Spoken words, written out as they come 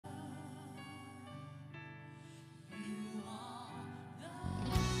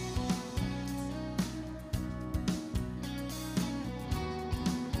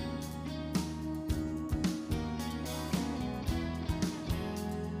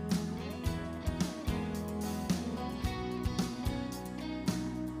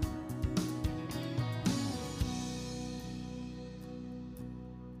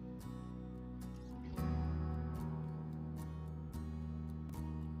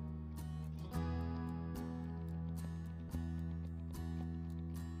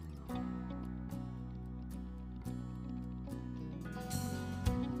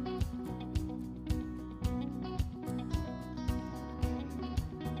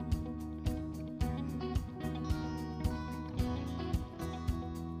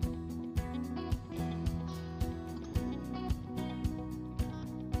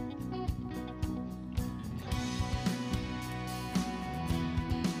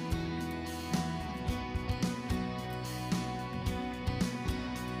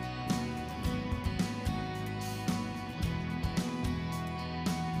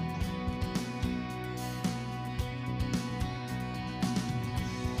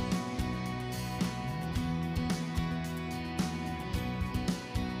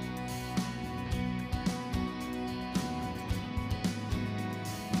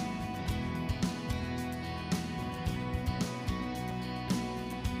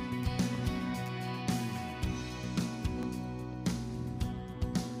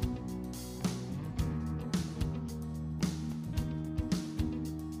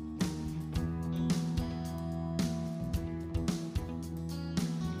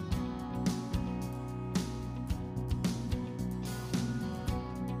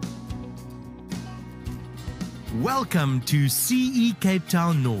Welcome to CE Cape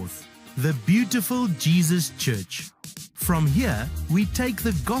Town North, the beautiful Jesus Church. From here, we take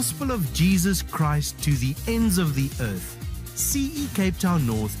the gospel of Jesus Christ to the ends of the earth. CE Cape Town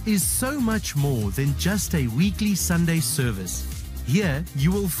North is so much more than just a weekly Sunday service. Here,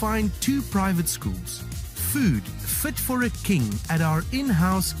 you will find 2 private schools, food fit for a king at our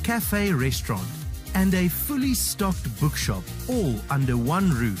in-house cafe restaurant, and a fully stocked bookshop, all under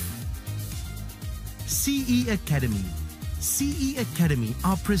one roof. CE Academy. CE Academy,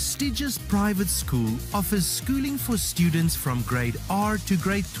 our prestigious private school, offers schooling for students from grade R to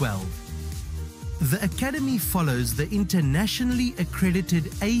grade 12. The Academy follows the internationally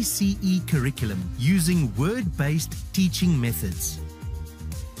accredited ACE curriculum using word-based teaching methods.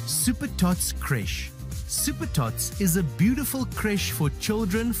 Super Tots Creche. Super Tots is a beautiful creche for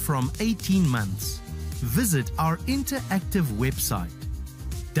children from 18 months. Visit our interactive website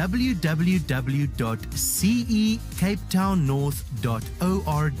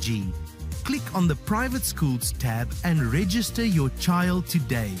www.cecapetownnorth.org. Click on the Private Schools tab and register your child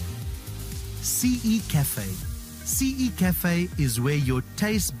today. CE Cafe. CE Cafe is where your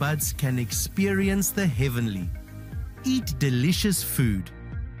taste buds can experience the heavenly. Eat delicious food,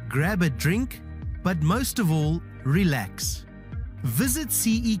 grab a drink, but most of all, relax. Visit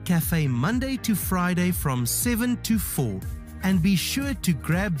CE Cafe Monday to Friday from 7 to 4. And be sure to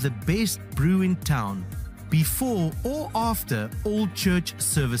grab the best brew in town before or after all church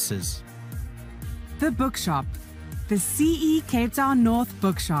services. The Bookshop, the CE Cape Town North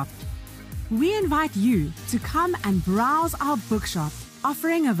Bookshop. We invite you to come and browse our bookshop,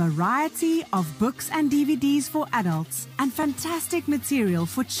 offering a variety of books and DVDs for adults and fantastic material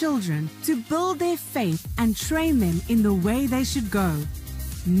for children to build their faith and train them in the way they should go.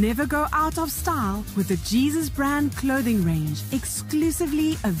 Never go out of style with the Jesus brand clothing range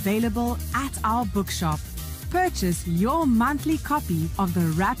exclusively available at our bookshop. Purchase your monthly copy of the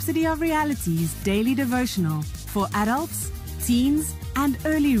Rhapsody of Realities daily devotional for adults, teens, and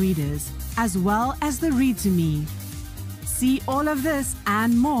early readers, as well as the Read to Me. See all of this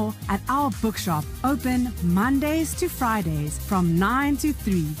and more at our bookshop, open Mondays to Fridays from 9 to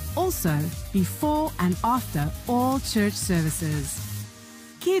 3, also before and after all church services.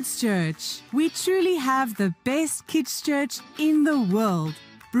 Kids Church. We truly have the best kids church in the world.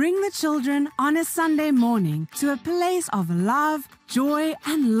 Bring the children on a Sunday morning to a place of love, joy,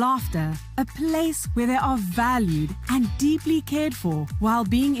 and laughter. A place where they are valued and deeply cared for while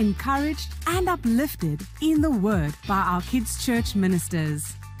being encouraged and uplifted in the Word by our Kids Church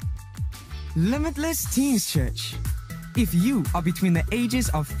ministers. Limitless Teens Church. If you are between the ages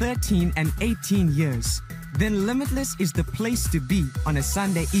of 13 and 18 years, then Limitless is the place to be on a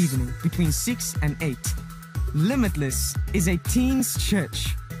Sunday evening between 6 and 8. Limitless is a teens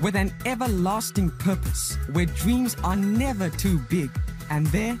church with an everlasting purpose where dreams are never too big and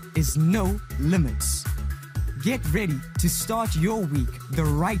there is no limits. Get ready to start your week the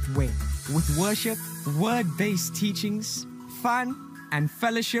right way with worship, word-based teachings, fun, and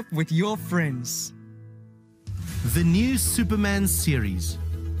fellowship with your friends. The new Superman series.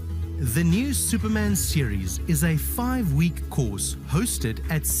 The new Superman series is a 5-week course hosted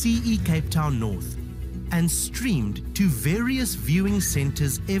at CE Cape Town North and streamed to various viewing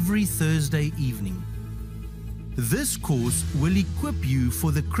centers every Thursday evening. This course will equip you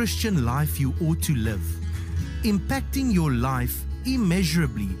for the Christian life you ought to live, impacting your life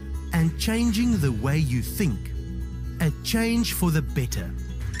immeasurably and changing the way you think. A change for the better.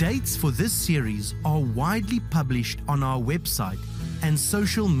 Dates for this series are widely published on our website and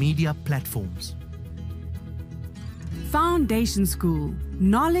social media platforms. Foundation School.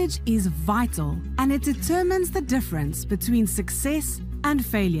 Knowledge is vital and it determines the difference between success and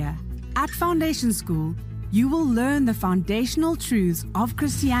failure. At Foundation School, you will learn the foundational truths of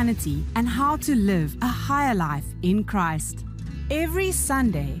Christianity and how to live a higher life in Christ. Every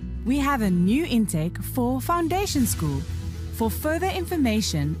Sunday, we have a new intake for Foundation School. For further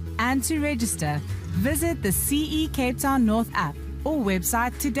information and to register, visit the CE Cape Town North app or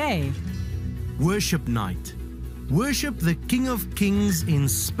website today. Worship Night. Worship the King of Kings in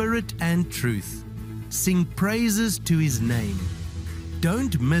spirit and truth. Sing praises to His name.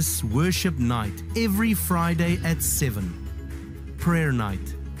 Don't miss Worship Night every Friday at 7. Prayer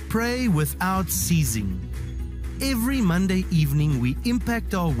Night. Pray without ceasing. Every Monday evening we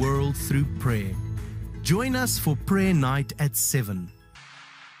impact our world through prayer. Join us for Prayer Night at 7.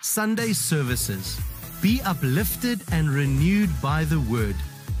 Sunday services. Be uplifted and renewed by the Word.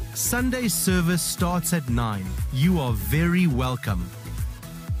 Sunday service starts at 9. You are very welcome.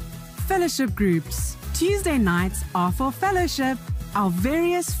 Fellowship groups. Tuesday nights are for fellowship. Our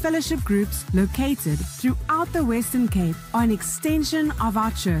various fellowship groups located throughout the Western Cape are an extension of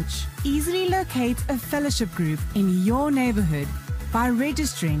our church. Easily locate a fellowship group in your neighborhood by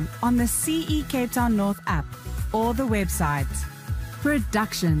registering on the CE Cape Town North app or the website.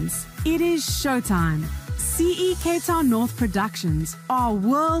 Productions. It is showtime. CE Cape Town North Productions are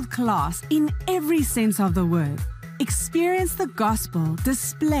world-class in every sense of the word. Experience the gospel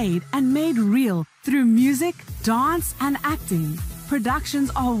displayed and made real through music, dance, and acting. Productions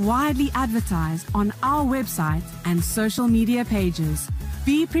are widely advertised on our website and social media pages.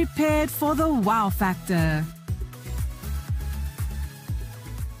 Be prepared for the wow factor.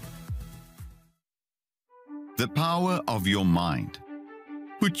 The power of your mind.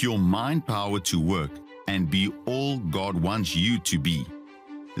 Put your mind power to work and be all God wants you to be.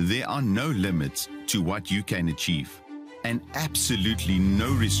 There are no limits to what you can achieve, and absolutely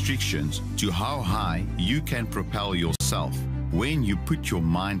no restrictions to how high you can propel yourself when you put your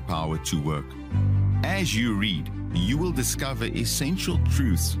mind power to work. As you read, you will discover essential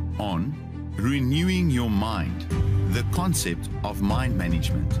truths on renewing your mind, the concept of mind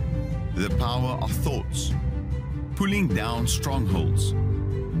management, the power of thoughts, pulling down strongholds,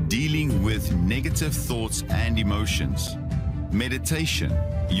 dealing with negative thoughts and emotions, meditation,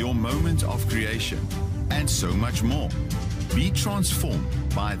 your moment of creation, and so much more. Be transformed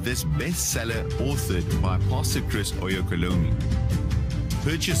by this bestseller authored by Pastor Chris Oyokolomi.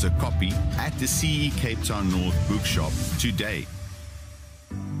 Purchase a copy at the CE Cape Town North Bookshop today.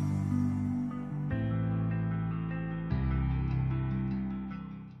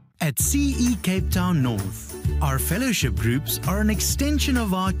 At CE Cape Town North, our fellowship groups are an extension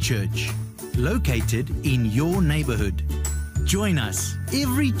of our church, located in your neighborhood. Join us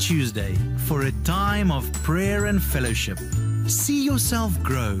every Tuesday for a time of prayer and fellowship. See yourself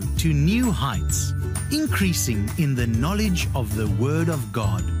grow to new heights, increasing in the knowledge of the Word of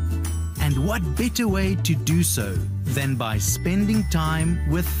God. And what better way to do so than by spending time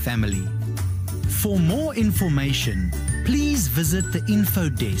with family? For more information, please visit the info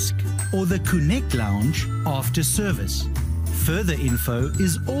desk or the Connect Lounge after service. Further info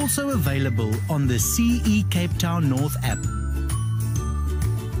is also available on the CE Cape Town North app.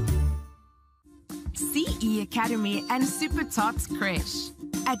 CE Academy and Super Tots Creche.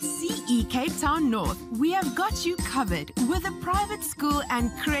 At CE Cape Town North, we have got you covered with a private school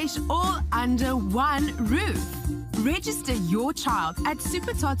and creche all under one roof. Register your child at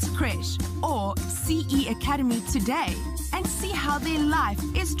Super Tots Creche or CE Academy today and see how their life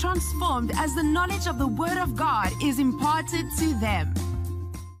is transformed as the knowledge of the Word of God is imparted to them.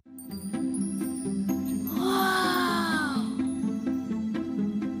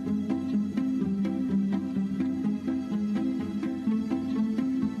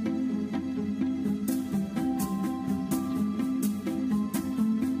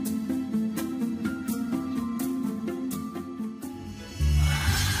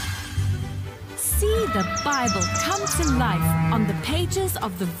 See the Bible come to life on the pages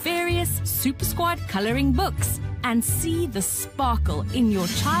of the various Super Squad coloring books and see the sparkle in your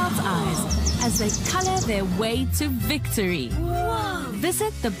child's eyes as they color their way to victory. Whoa.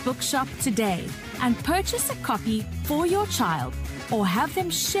 Visit the bookshop today and purchase a copy for your child or have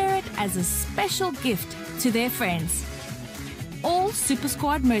them share it as a special gift to their friends. All Super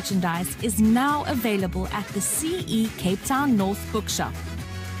Squad merchandise is now available at the CE Cape Town North Bookshop.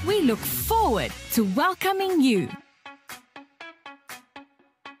 We look forward to welcoming you.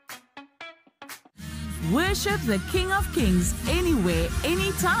 Worship the King of Kings anywhere,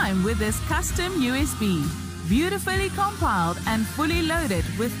 anytime with this custom USB. Beautifully compiled and fully loaded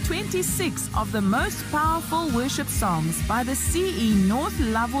with 26 of the most powerful worship songs by the CE North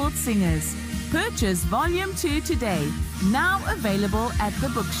Loveworld Singers. Purchase Volume 2 today, now available at the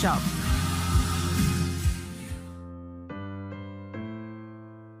bookshop.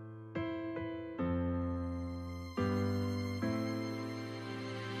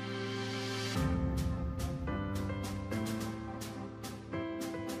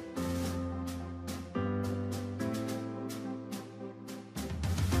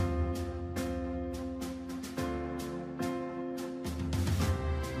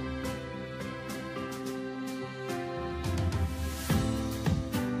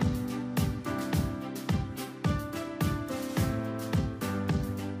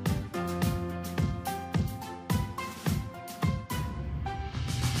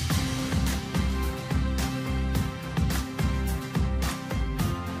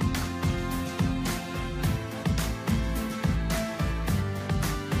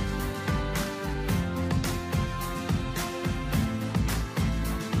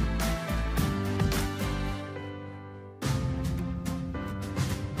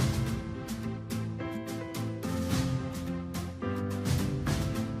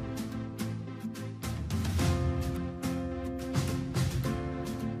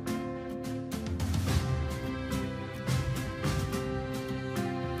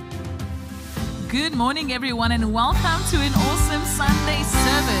 Good morning, everyone, and welcome to an awesome Sunday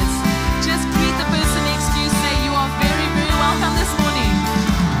service. Just greet the person next to you. Say you are very, very welcome this morning.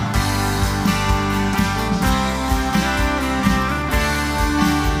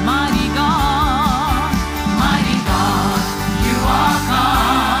 Mighty God, you are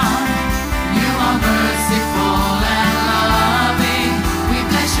God. You are merciful and loving. We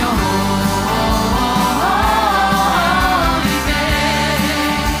bless your holy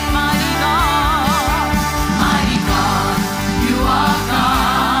name. Mighty God, you are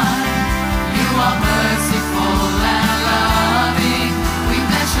God. You are merciful and loving.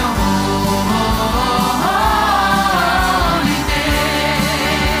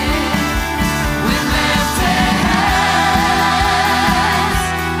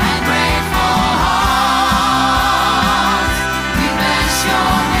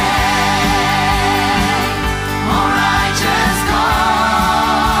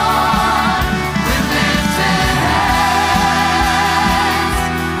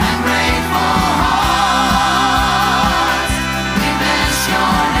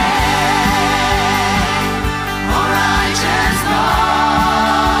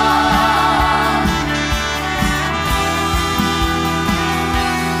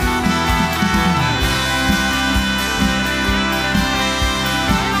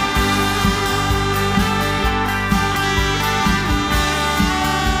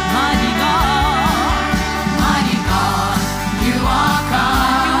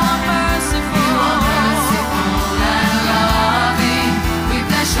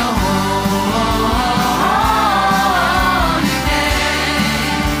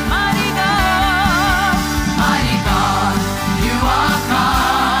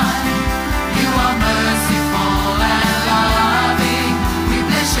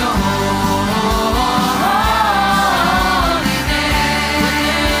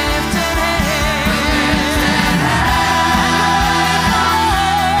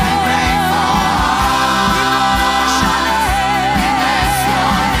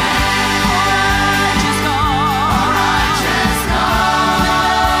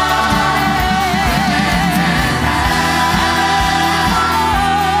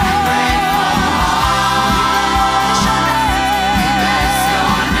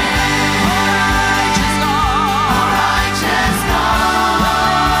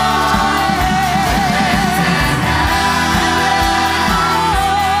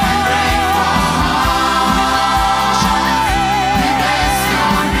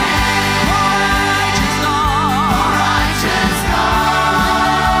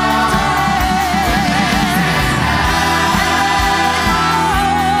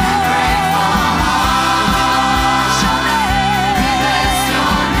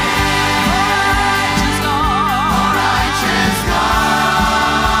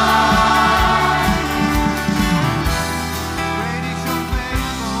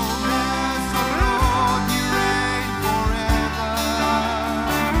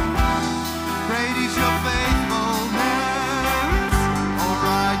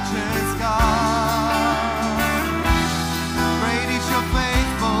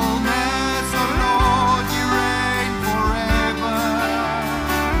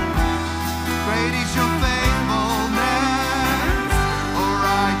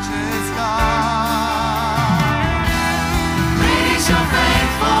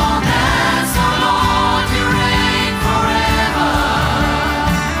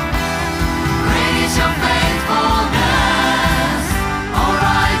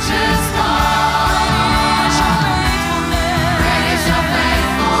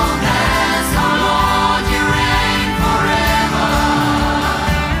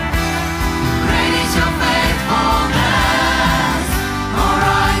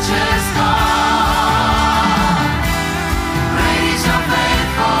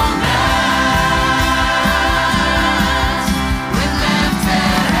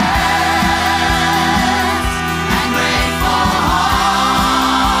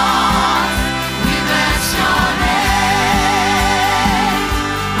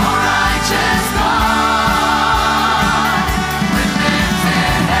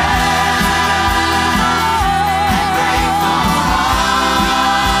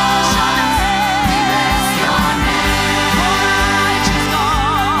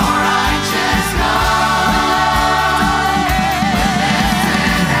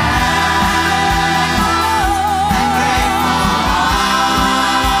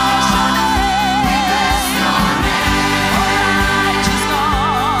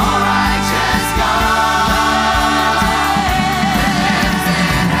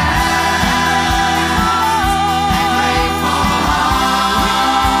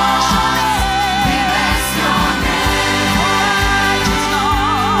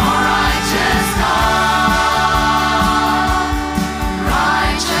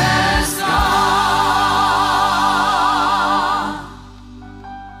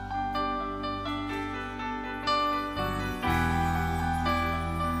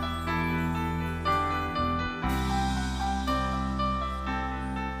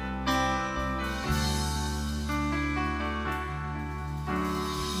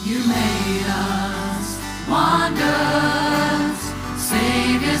 You made us wonders,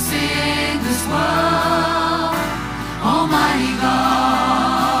 saviors in this world, Almighty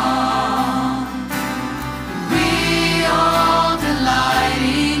God. We all delight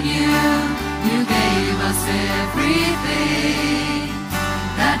in you. You gave us everything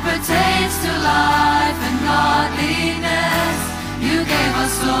that pertains to life and godliness. You gave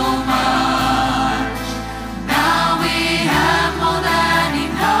us so much. Now we have more than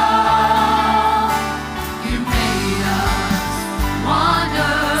enough. You made us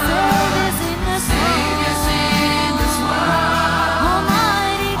wonders, saviors in this world.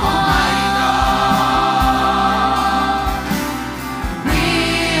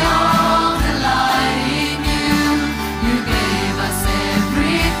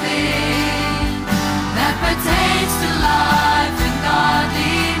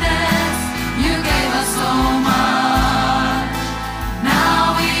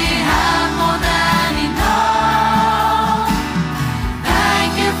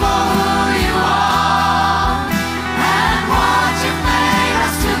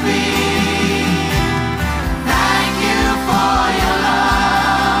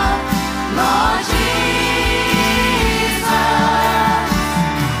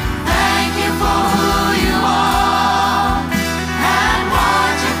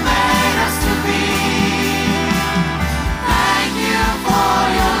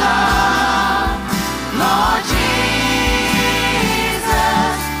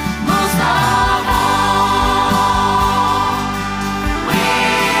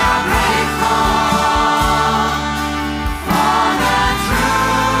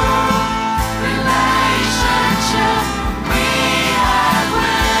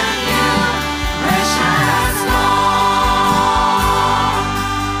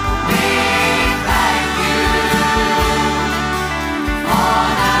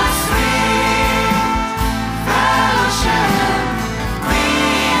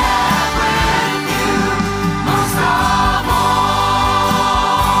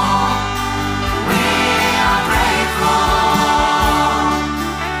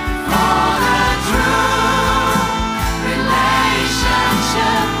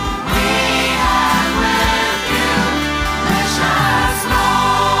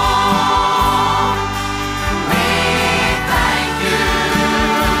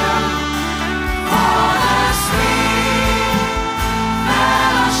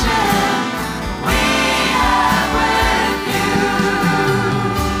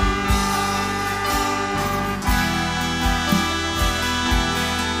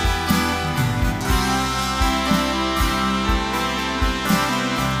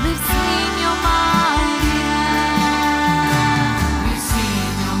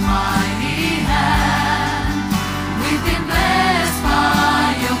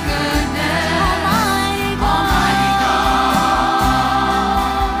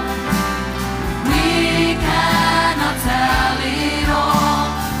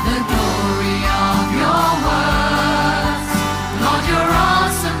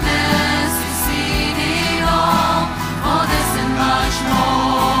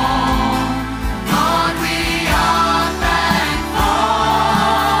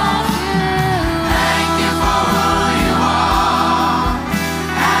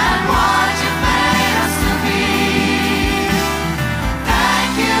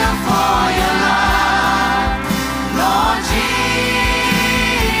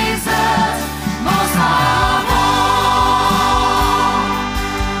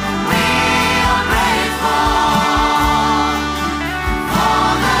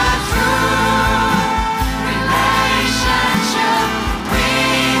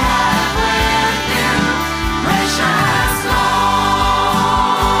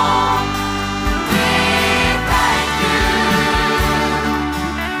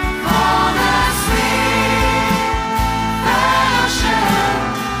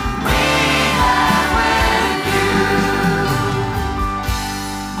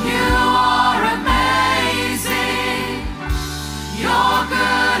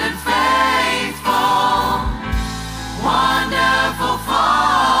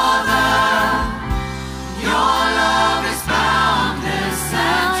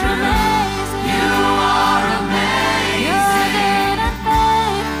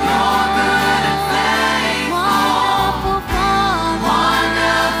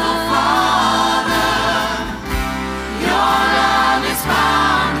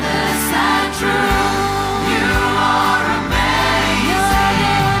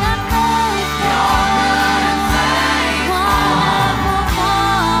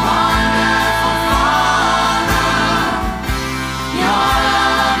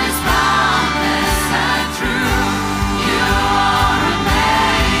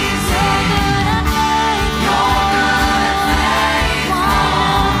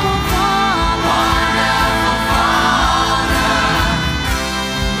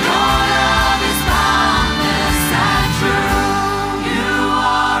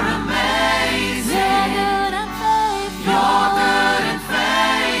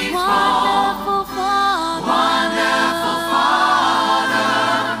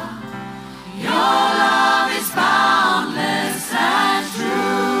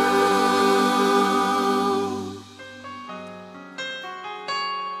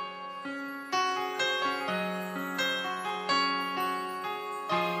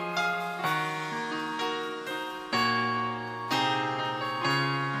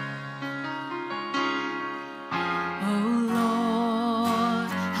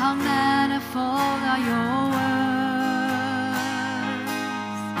 your words.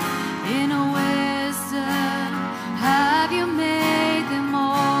 In wisdom have you made them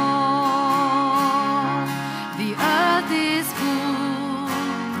all. The earth is full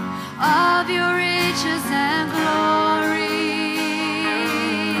of your riches and glory.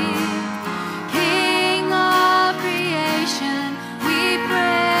 King of creation, we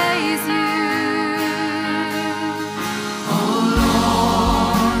praise you. Oh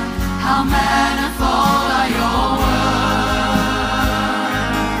Lord, how manifold are your words.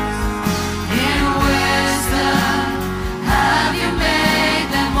 In wisdom have you made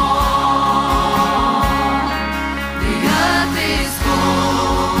them all. The earth is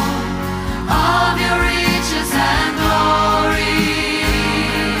full of your riches and glory.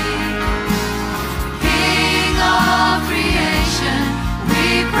 King of creation, we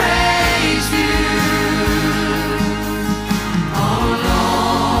praise you. Oh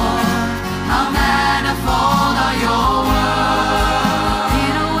Lord, how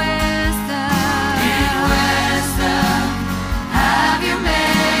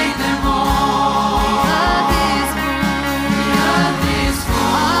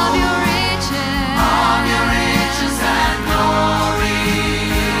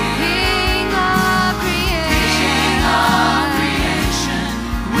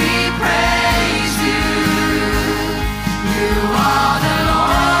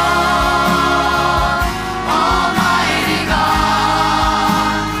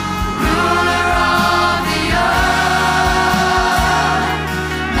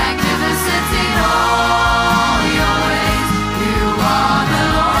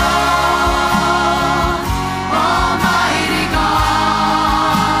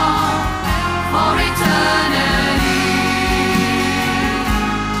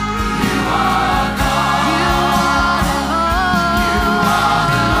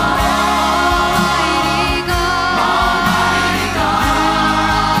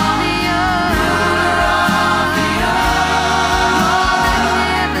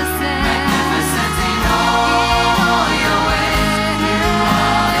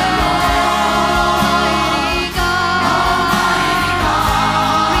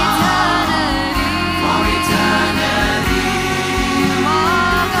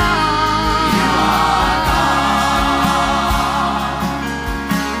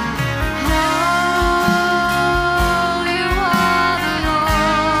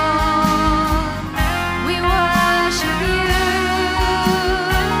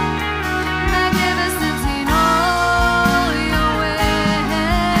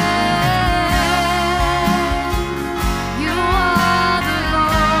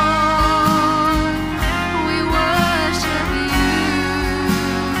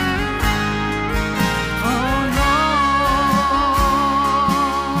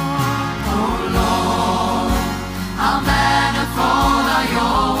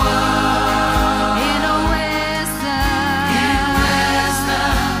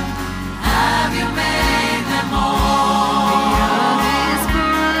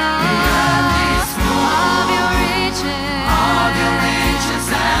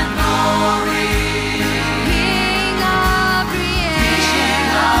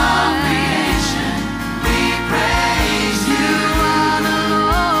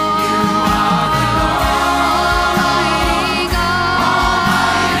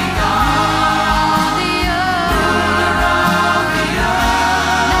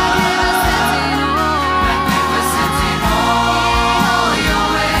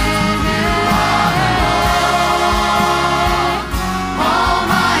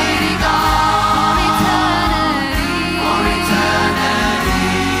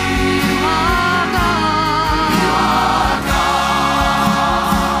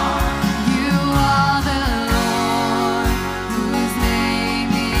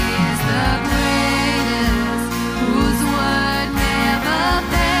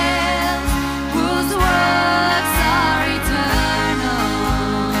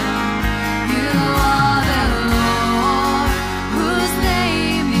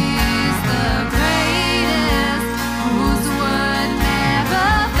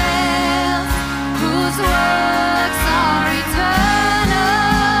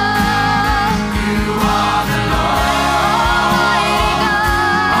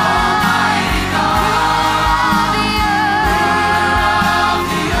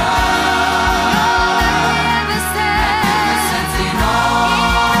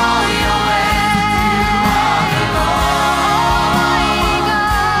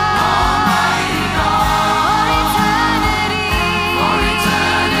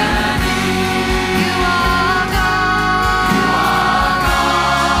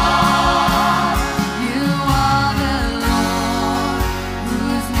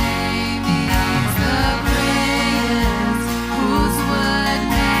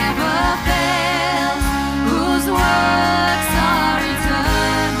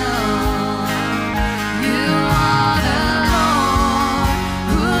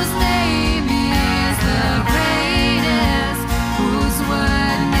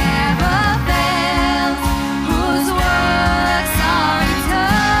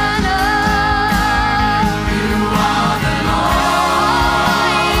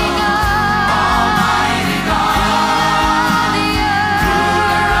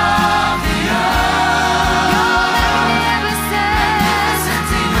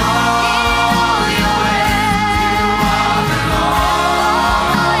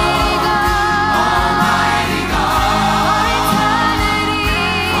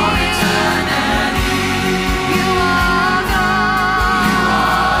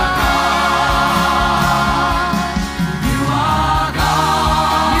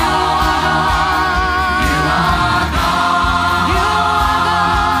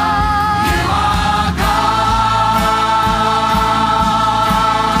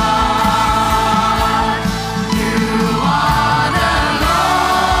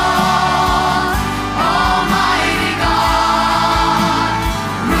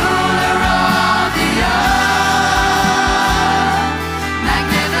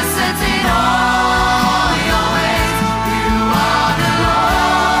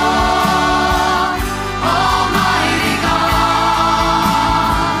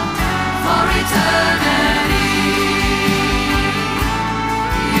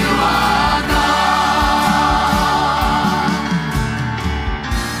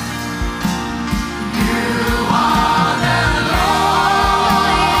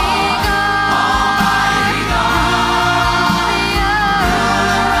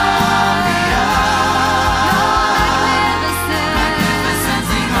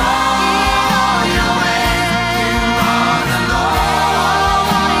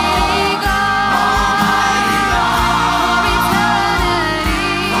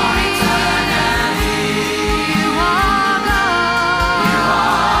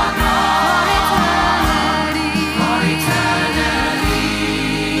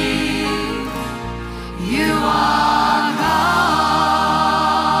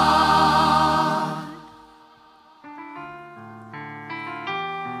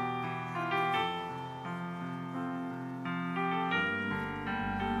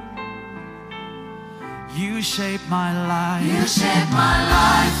You shaped my life. You shaped my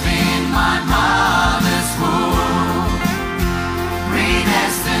life in my mother's womb.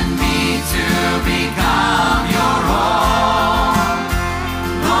 Predestined me to become your own.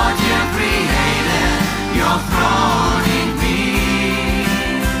 Lord, you created your throne in me,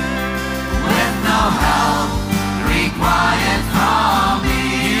 with no help required from me.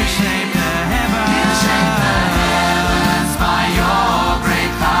 You shaped the heavens. You shaped the heavens by your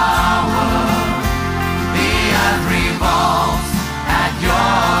great power. The earth revolves at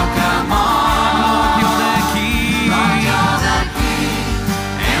your command.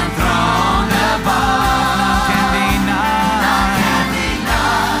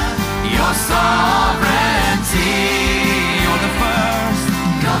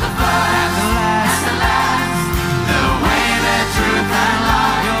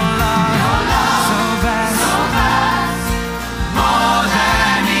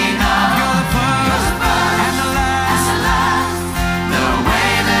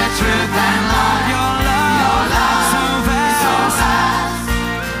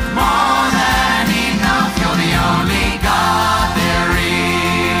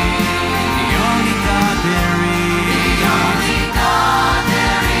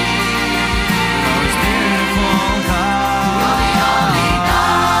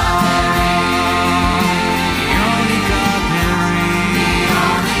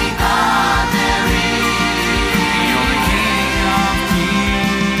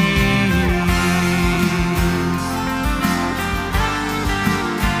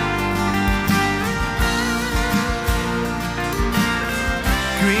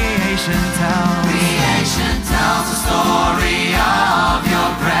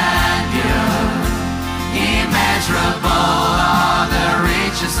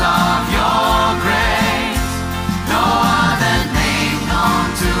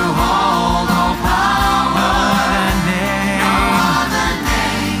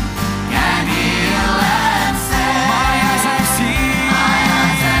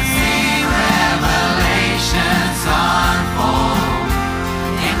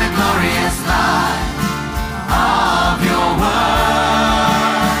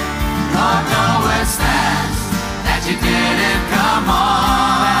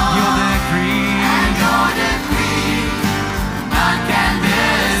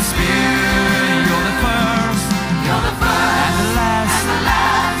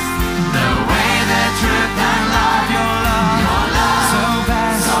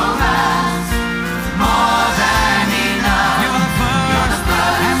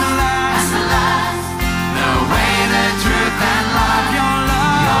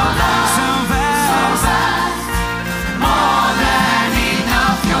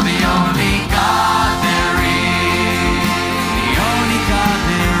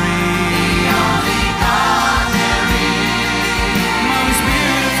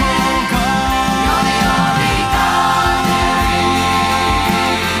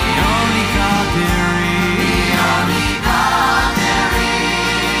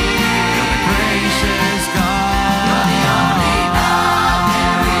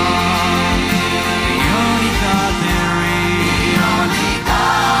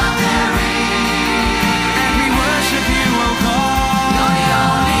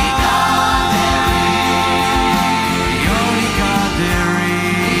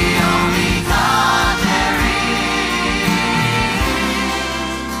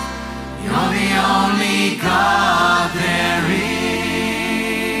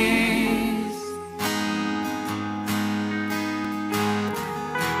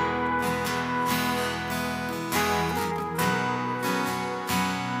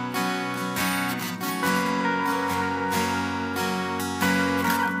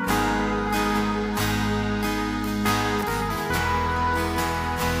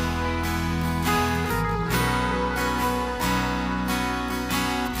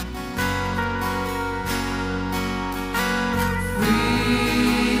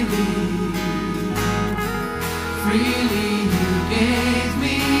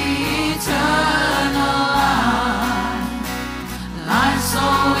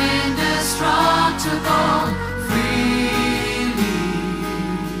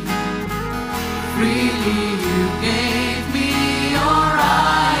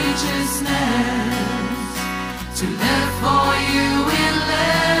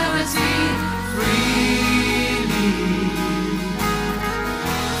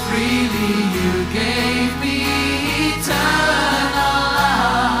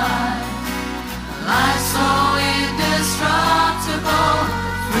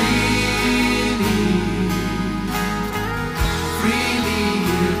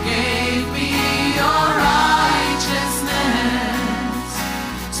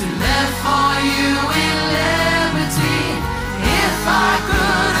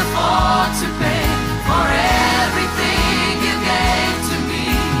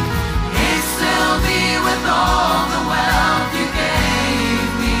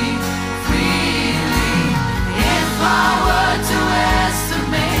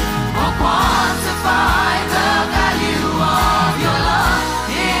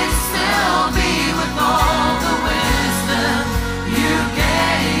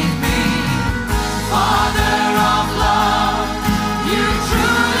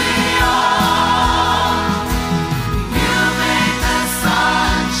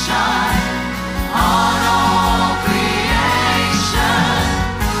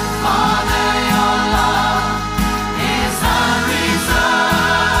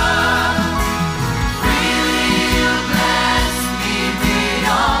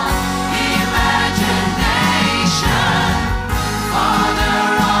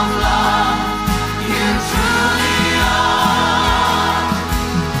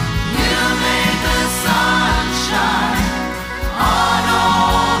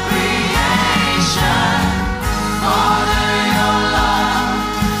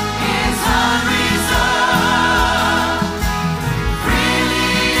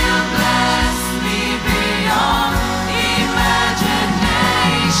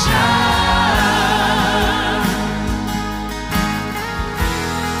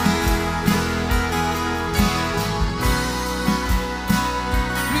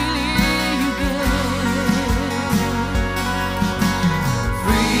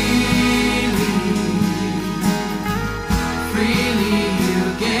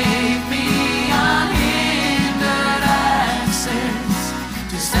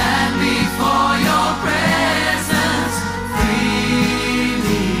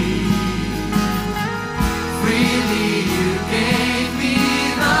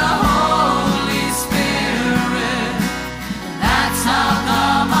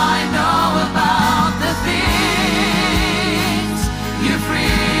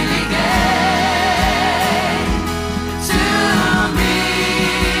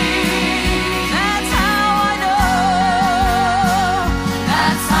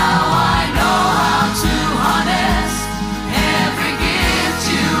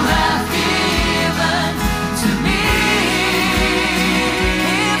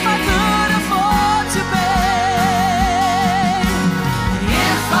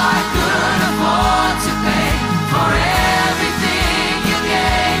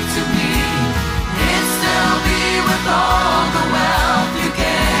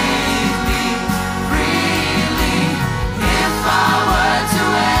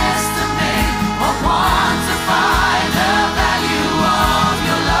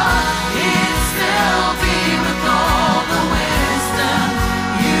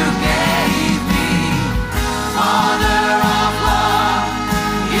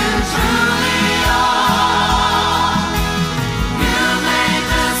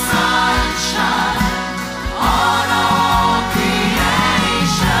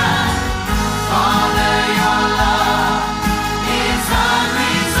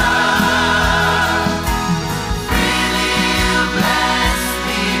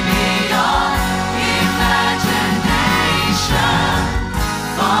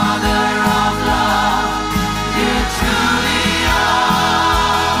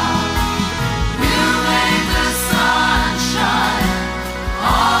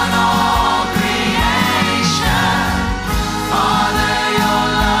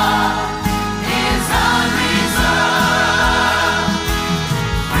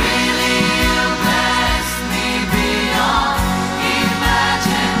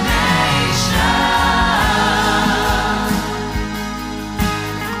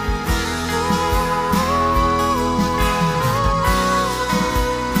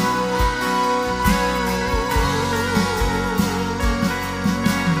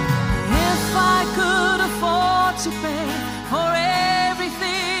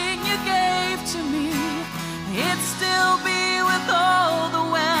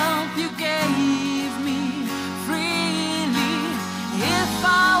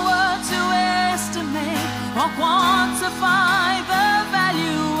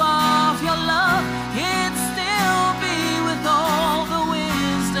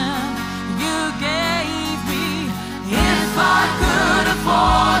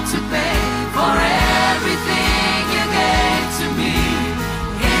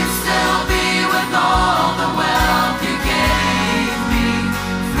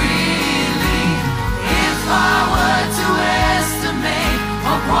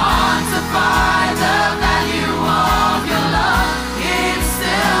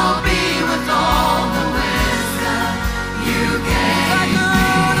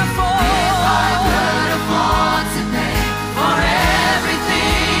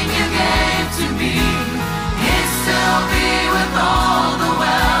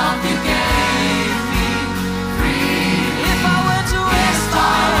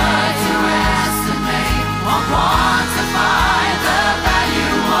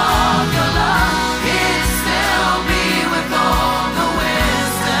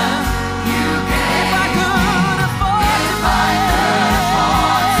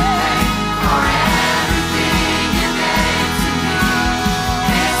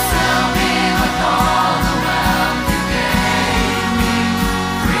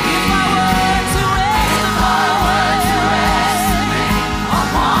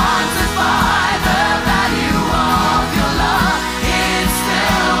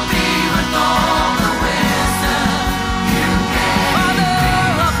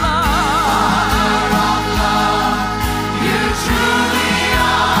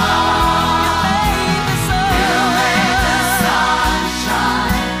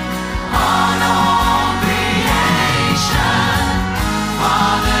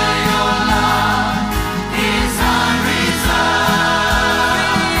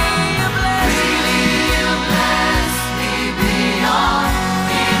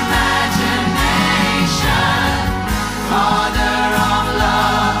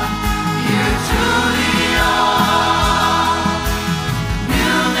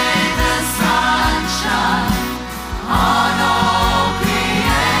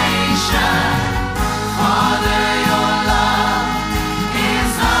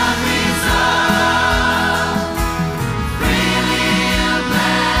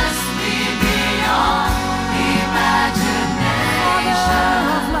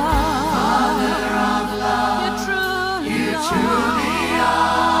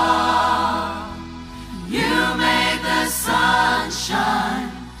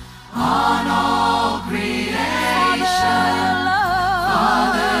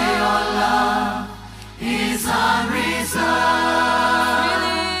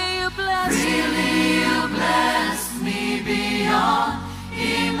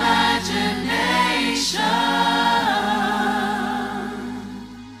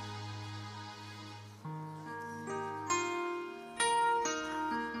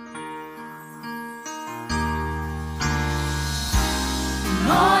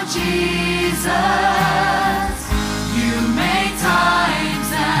 Jesus, you made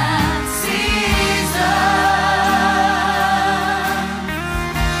times and seasons.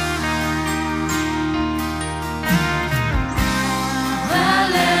 The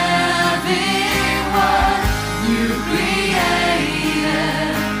living word, you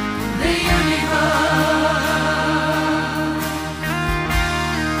created the universe.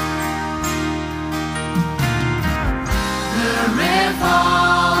 The refulgence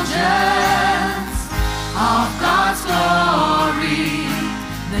of God's glory,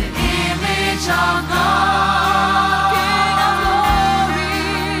 the image of God, King of glory,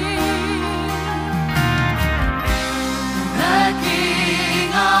 the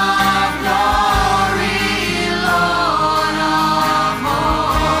King of glory, Lord of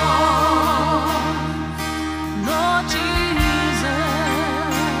hosts, Lord Jesus,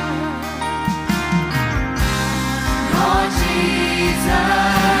 Lord Jesus.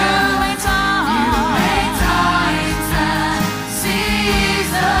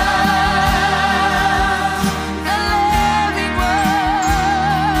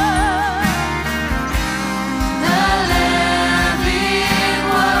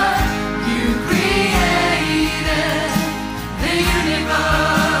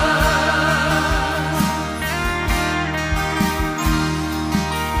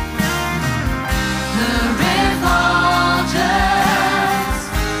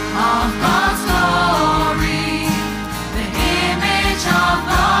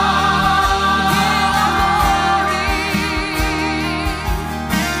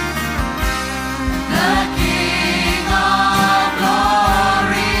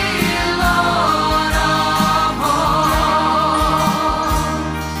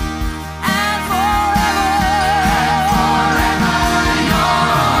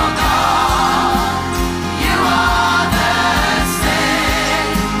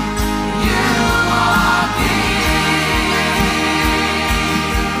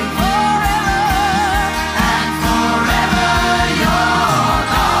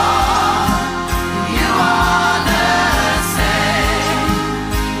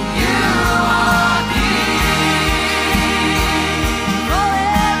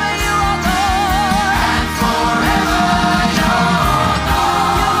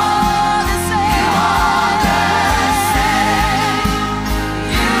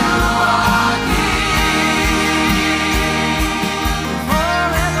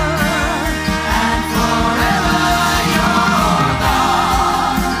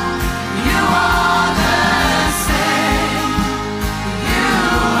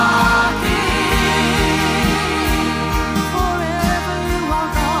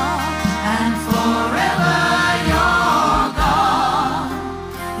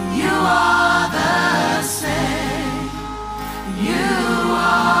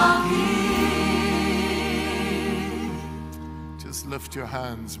 Lift your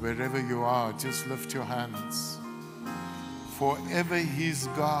hands wherever you are. Just lift your hands. Forever He's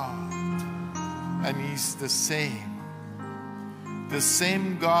God, and He's the same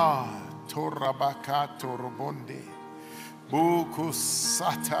God. Torabaka torobonde, buku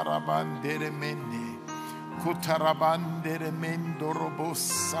satarabandere mende, kutarabandere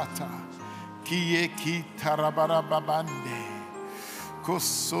mendorobosata, kieki tarabarababande,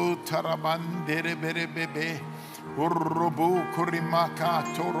 koso tarabandere berebebe. Urubu kurimaka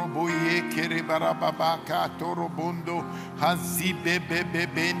torobuye kiribarababaka torobundo hazibe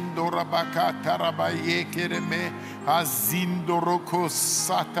bebendo rabaka tarabaye kireme hazindoroko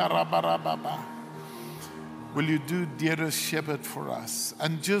satarabarababa. Will you do Dearest Shepherd for us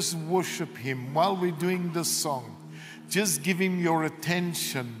and just worship Him while we're doing this song? Just give Him your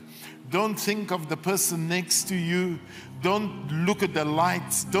attention. Don't think of the person next to you. Don't look at the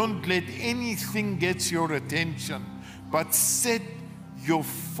lights. Don't let anything get your attention. But set your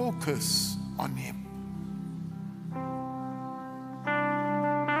focus on Him.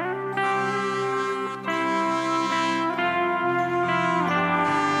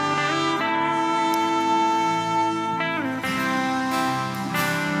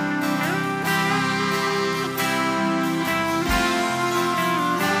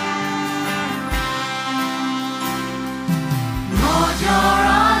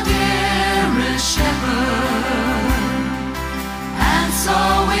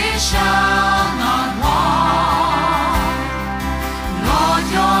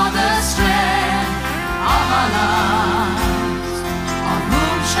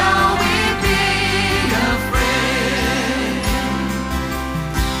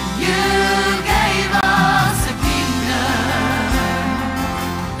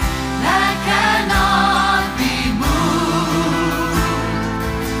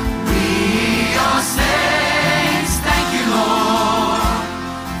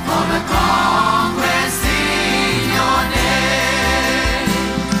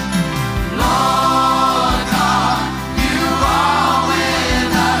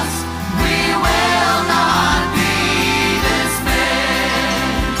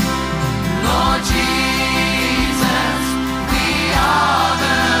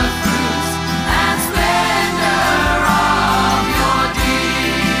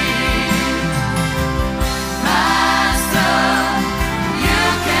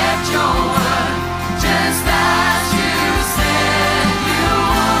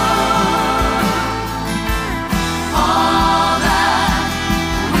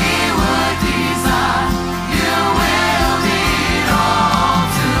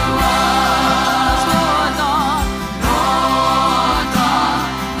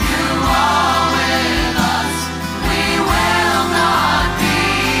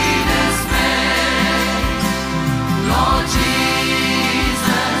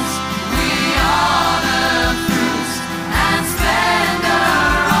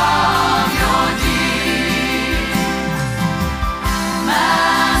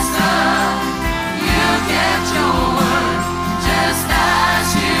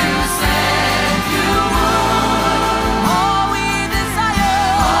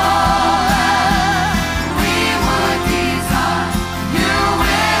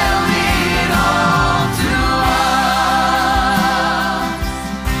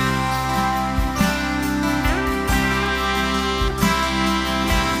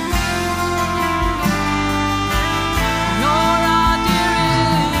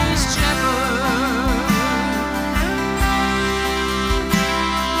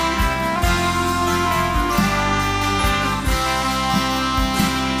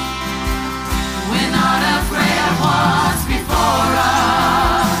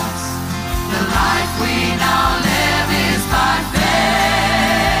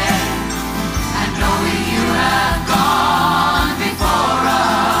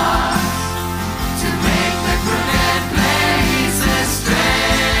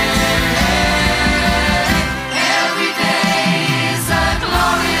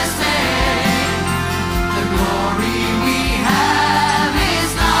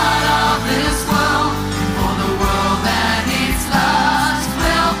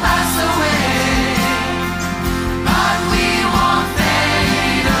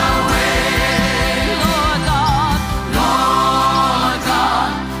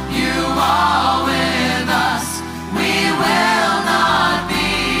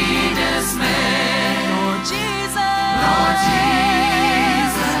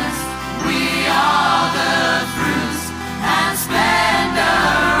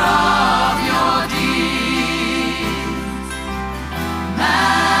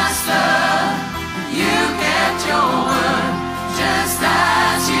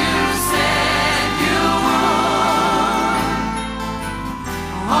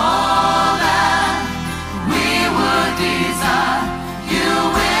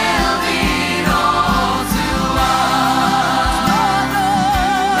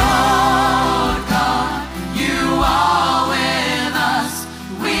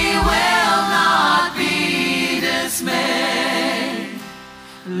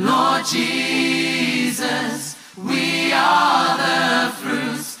 Jesus, we are the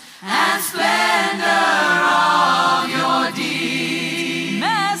fruits and splendor of your deed.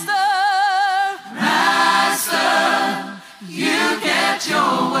 Master, you kept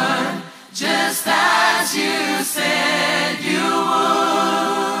your word just as you said you would.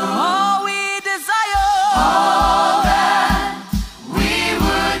 All we desire, All that we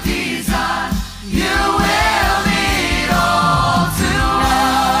would desire, you will lead all to us.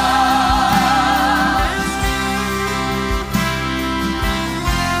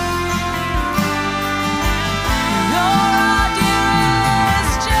 you're our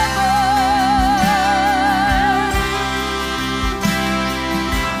dearest shepherd.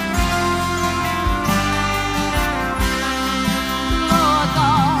 Lord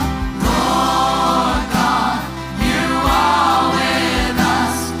God, You are with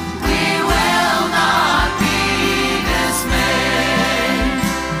us, we will not be dismayed.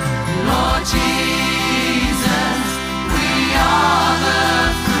 Lord Jesus, we are the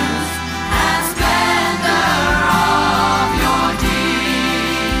fruits and splendor of your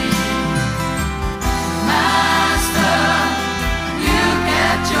deed. Master, you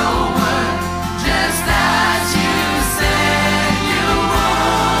kept your word just as you said you would.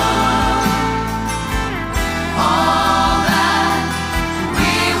 All that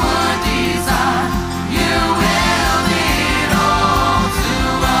we would desire, you will lead all to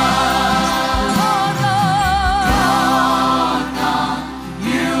us. Lord God,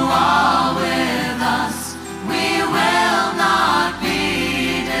 you are with us, we will not be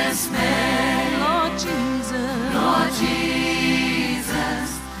dismayed. Lord Jesus, Lord Jesus,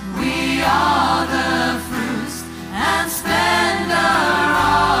 we are the fruits and splendor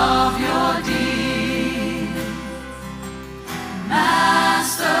of your deed.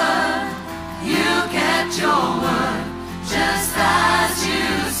 Master, you kept your word just as you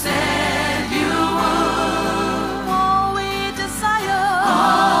said you would. all we desire,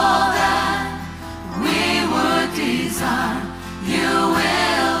 All that we would desire, you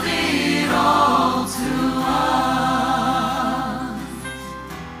will lead all to us.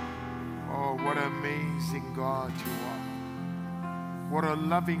 Oh, what an amazing God you are. What a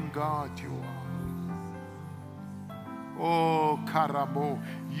loving God you are. Oh, Karamo,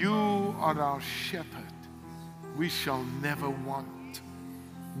 you are our shepherd. We shall never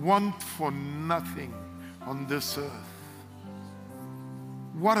want for nothing on this earth.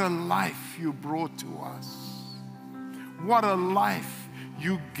 What a life you brought to us. What a life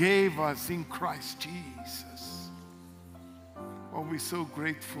you gave us in Christ Jesus. Oh, we're so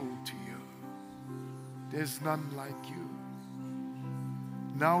grateful to you. There's none like you.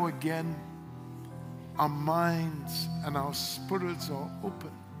 Now again, our minds and our spirits are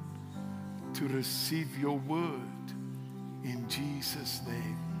open to receive your word in Jesus'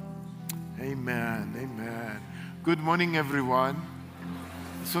 name. Amen. Amen. Good morning, everyone.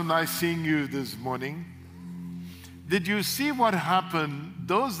 So nice seeing you this morning. Did you see what happened,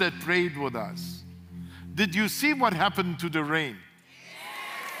 those that prayed with us? Did you see what happened to the rain?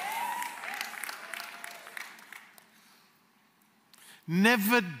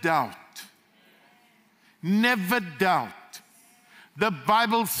 Never doubt. Never doubt. The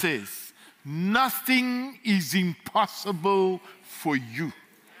Bible says, nothing is impossible for you.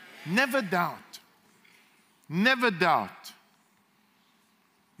 Never doubt. Never doubt.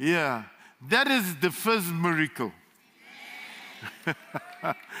 Yeah, that is the first miracle.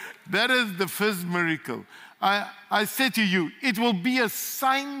 That is the first miracle. I say to you, it will be a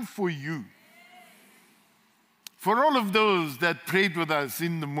sign for you. For all of those that prayed with us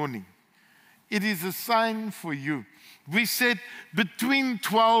in the morning, it is a sign for you. We said between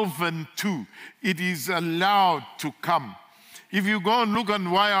 12 and 2, it is allowed to come. If you go and look on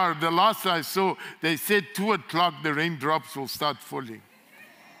YR, the last I saw, they said 2 o'clock the raindrops will start falling.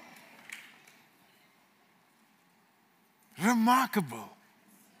 Remarkable.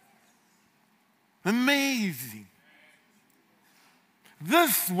 Amazing.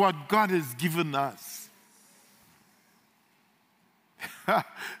 This is what God has given us.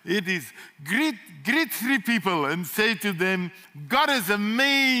 It is, greet 3 people and say to them, God is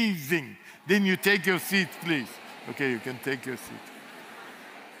amazing. Then you take your seat, please. Okay, you can take your seat.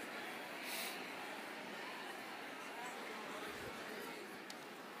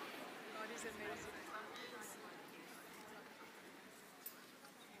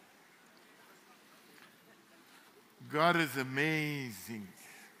 God is amazing.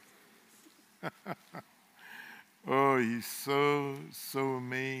 Oh, he's so, so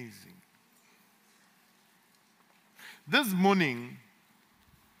amazing. This morning,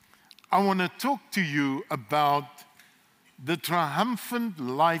 I want to talk to you about the triumphant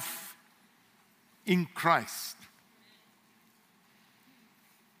life in Christ.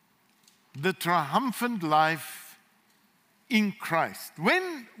 The triumphant life in Christ.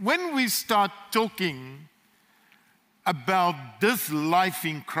 When we start talking about this life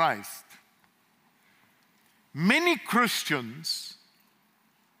in Christ, many Christians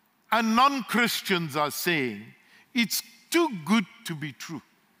and non-Christians are saying it's too good to be true.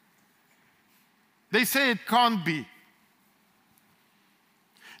 They say it can't be.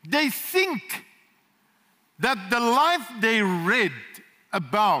 They think that the life they read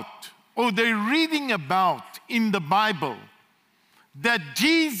about or they're reading about in the Bible that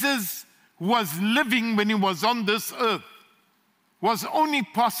Jesus was living when he was on this earth was only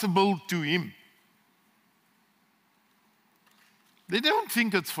possible to him. They don't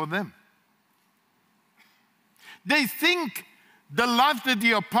think it's for them. They think the life that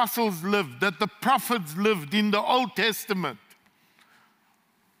the apostles lived, that the prophets lived in the Old Testament,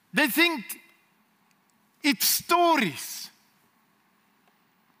 they think it's stories.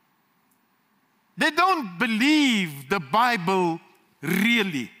 They don't believe the Bible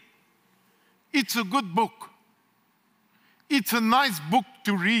really. It's a good book. It's a nice book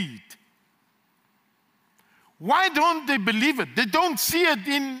to read. Why don't they believe it? They don't see it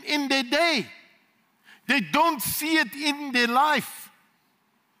in their day. They don't see it in their life.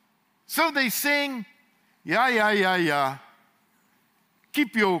 So they're saying, yeah.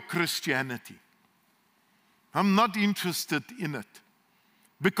 Keep your Christianity. I'm not interested in it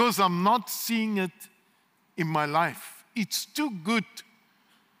because I'm not seeing it in my life. It's too good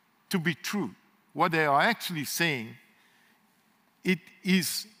to be true. What they are actually saying, it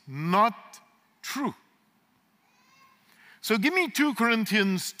is not true. So give me 2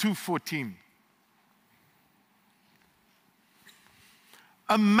 Corinthians 2:14.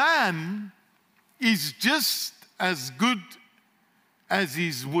 A man is just as good as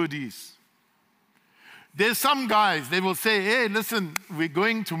his word is. There's some guys, they will say, hey, listen, we're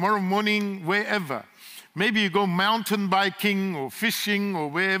going tomorrow morning wherever. Maybe you go mountain biking or fishing or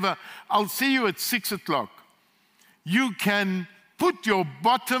wherever. I'll see you at 6 o'clock. You can put your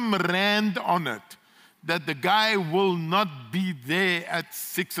bottom rand on it that the guy will not be there at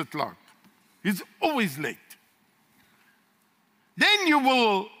 6 o'clock. He's always late. Then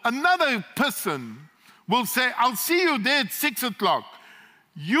another person will say, I'll see you there at 6 o'clock.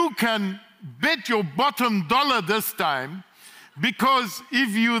 You can bet your bottom dollar this time, because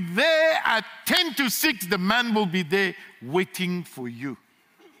if you're there at 10 to 6, the man will be there waiting for you.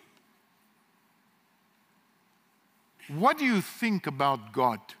 What do you think about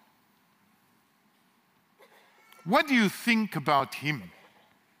God? What do you think about him?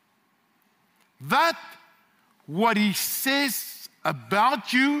 That what he says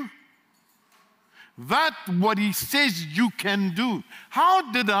about you, that what he says you can do.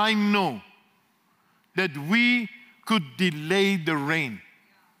 How did I know that we could delay the rain?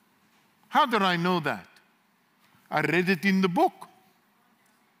 How did I know that? I read it in the book.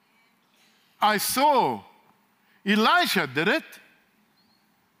 I saw Elisha did it.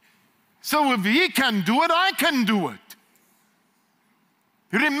 So if he can do it, I can do it.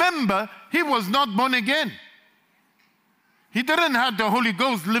 Remember, he was not born again. He didn't have the Holy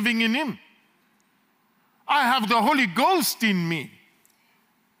Ghost living in him. I have the Holy Ghost in me.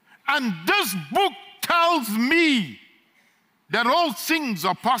 And this book tells me that all things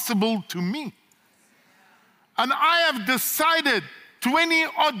are possible to me. And I have decided 20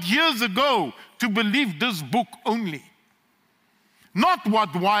 odd years ago to believe this book only. Not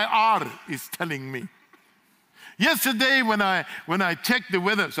what YR is telling me. Yesterday when I checked the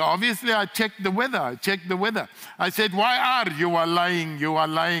weather, so obviously I checked the weather. I said, YR, you are lying, you're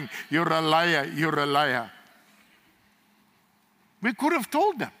a liar. We could have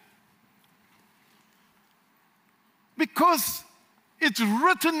told them. Because it's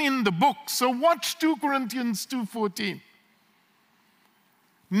written in the book. So watch 2 Corinthians 2:14.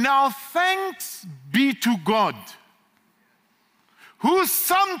 Now thanks be to God, who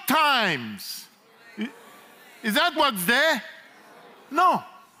sometimes, is that what's there? No.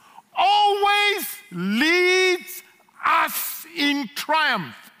 Always leads us in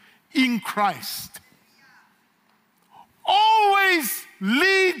triumph in Christ. Always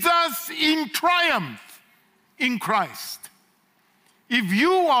leads us in triumph in Christ. If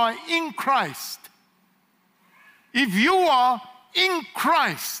you are in Christ,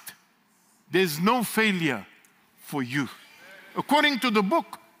 there's no failure for you. According to the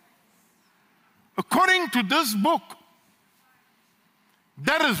book. According to this book.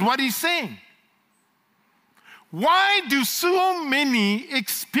 That is what he's saying. Why do so many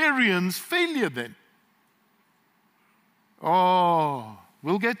experience failure then? Oh,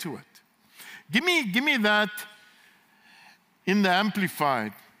 we'll get to it. Give me that in the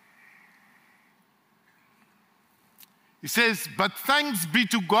Amplified. He says, but thanks be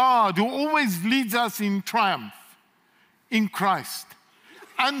to God who always leads us in triumph in Christ,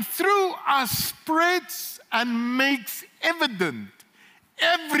 and through us spreads and makes evident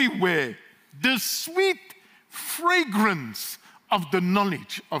everywhere the sweet fragrance of the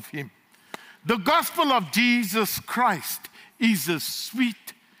knowledge of Him. The gospel of Jesus Christ is a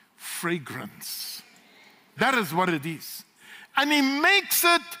sweet fragrance. That is what it is. And He makes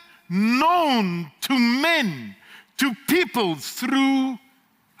it known to men, to peoples through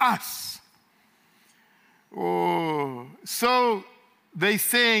us. Oh, so they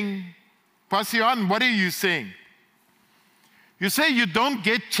saying, Pastor Johan, what are you saying? You say you don't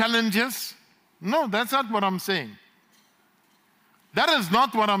get challenges? No, that's not what I'm saying. That is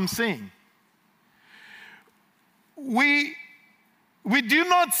not what I'm saying. We do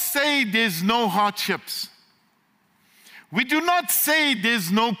not say there's no hardships. We do not say there's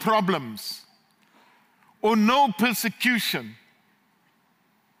no problems or no persecution.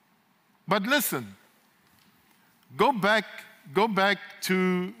 But listen, go back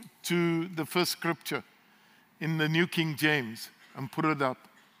to the first scripture in the New King James and put it up.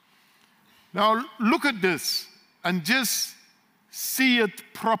 Now look at this and just see it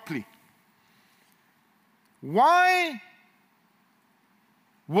properly. Why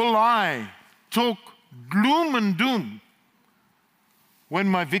will I talk gloom and doom when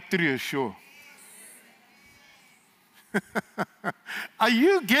my victory is sure? Are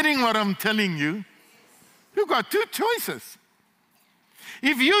you getting what I'm telling you? You've got two choices.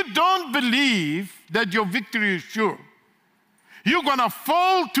 If you don't believe that your victory is sure, you're going to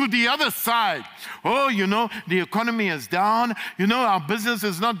fall to the other side. Oh, you know, the economy is down. You know, our business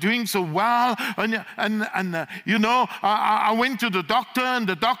is not doing so well. And you know, I went to the doctor and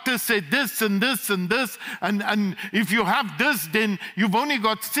the doctor said this and this and this. And if you have this, then you've only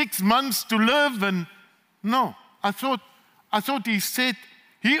got 6 months to live. And no, I thought He said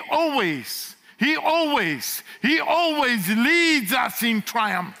He always leads us in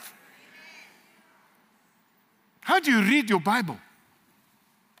triumph. How do you read your Bible?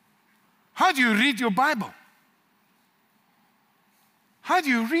 How do you read your Bible? How do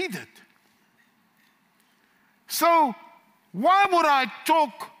you read it? So, why would I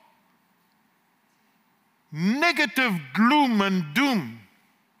talk negative gloom and doom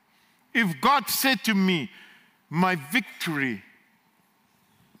if God said to me, my victory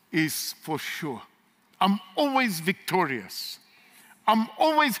is for sure? I'm always victorious.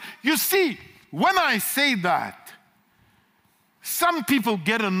 You see, when I say that, some people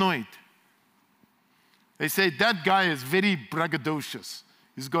get annoyed. They say, that guy is very braggadocious.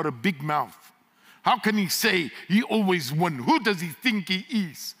 He's got a big mouth. How can he say he always won? Who does he think he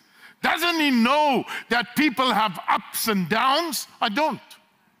is? Doesn't he know that people have ups and downs? I don't.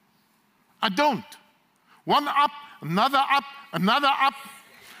 One up, another up, another up.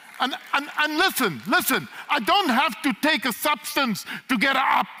 And listen, I don't have to take a substance to get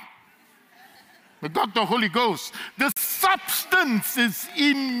up. I got the Holy Ghost. The substance is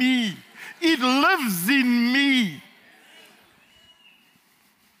in me. It lives in me.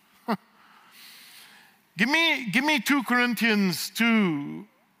 Give me 2 Corinthians 2,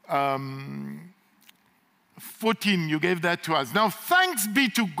 14. You gave that to us. Now, thanks be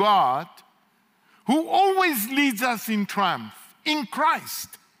to God who always leads us in triumph in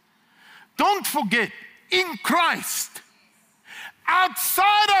Christ. Don't forget, in Christ.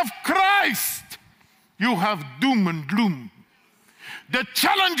 Outside of Christ, you have doom and gloom. The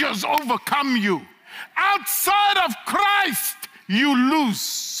challenges overcome you. Outside of Christ, you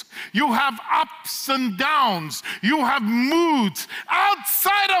lose. You have ups and downs. You have moods.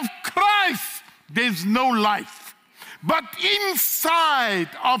 Outside of Christ, there's no life. But inside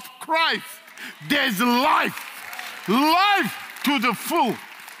of Christ, there's life. Life to the full.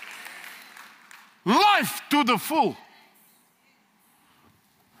 Life to the full.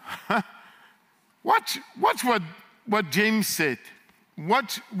 Watch what James said.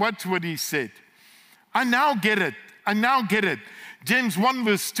 Watch what he said. I now get it. James 1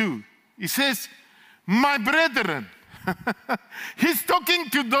 verse 2. He says, my brethren. He's talking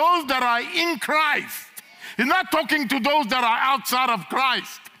to those that are in Christ. He's not talking to those that are outside of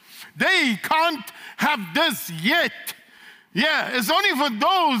Christ. They can't have this yet. Yeah, it's only for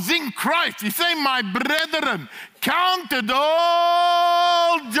those in Christ. He's saying, my brethren, count it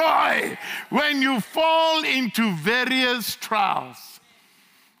all joy when you fall into various trials.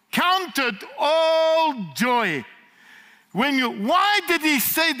 Count it all joy. Why did he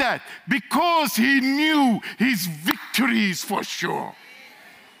say that? Because he knew his victory is for sure.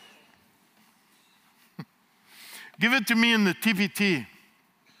 Give it to me in the TPT.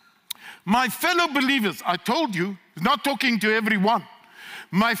 My fellow believers, I told you, not talking to everyone.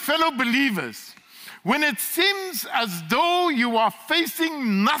 My fellow believers, when it seems as though you are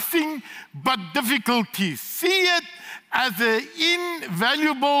facing nothing but difficulties, see it as an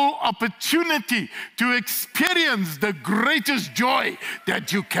invaluable opportunity to experience the greatest joy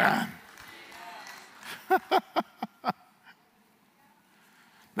that you can.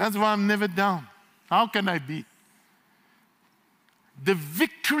 That's why I'm never down. How can I be? The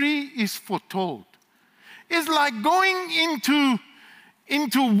victory is foretold. It's like going into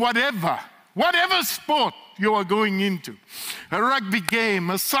whatever sport you are going into. A rugby game,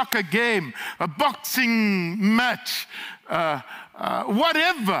 a soccer game, a boxing match,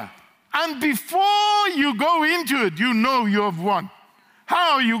 whatever. And before you go into it, you know you have won.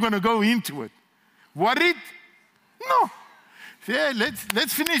 How are you going to go into it? Worried? No. Yeah,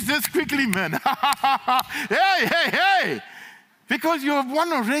 let's finish this quickly, man. Hey. Because you have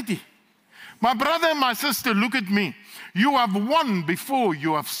won already. My brother and my sister, look at me. You have won before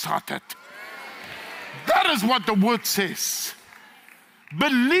you have started. That is what the word says.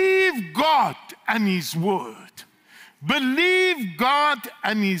 Believe God and His word. Believe God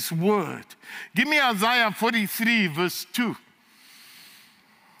and His word. Give me Isaiah 43, verse 2.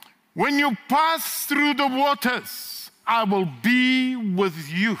 When you pass through the waters, I will be with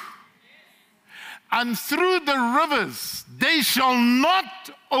you. And through the rivers, they shall not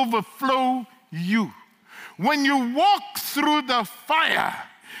overflow you. When you walk through the fire,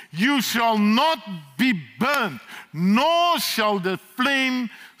 you shall not be burned, nor shall the flame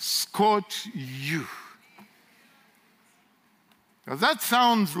scorch you. Does that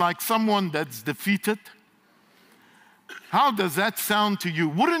sound like someone that's defeated? How does that sound to you?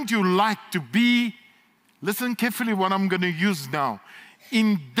 Wouldn't you like to be, listen carefully what I'm going to use now,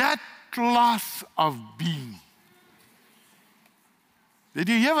 in that class of being? Did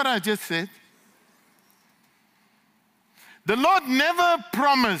you hear what I just said? The Lord never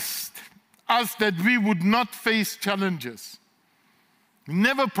promised us that we would not face challenges. He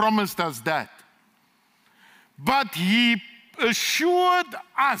never promised us that. But He assured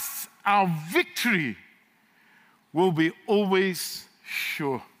us our victory will be always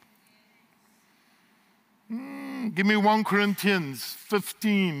sure. Give me 1 Corinthians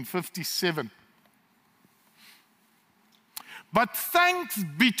 15:57. But thanks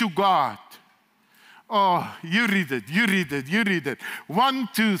be to God. Oh, you read it. 1,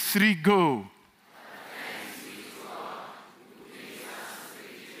 2, 3, go.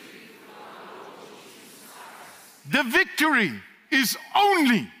 The victory is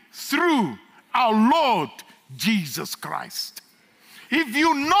only through our Lord Jesus Christ. If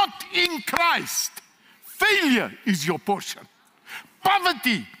you're not in Christ, failure is your portion.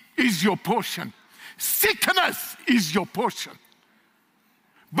 Poverty is your portion. Sickness is your portion.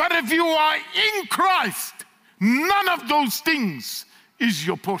 But if you are in Christ, none of those things is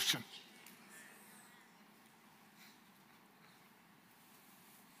your portion.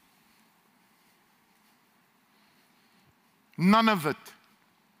 None of it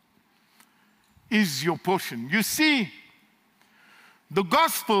is your portion. You see, the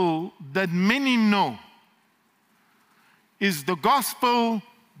gospel that many know is the gospel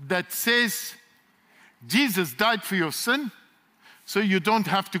that says Jesus died for your sin, so you don't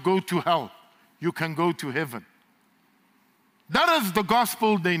have to go to hell. You can go to heaven. That is the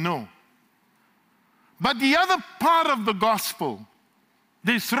gospel they know. But the other part of the gospel,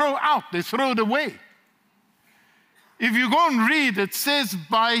 they throw out, they throw it away. If you go and read, it says,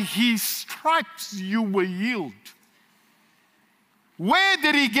 by His stripes you were healed. Where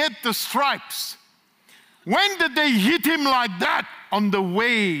did He get the stripes? When did they hit Him like that? On the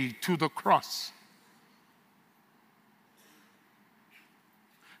way to the cross.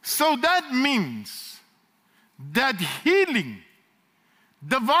 So that means that healing,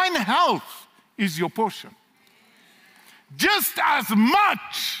 divine health is your portion. Just as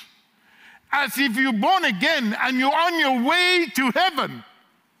much as if you're born again and you're on your way to heaven,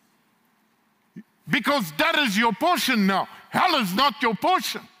 because that is your portion now. Hell is not your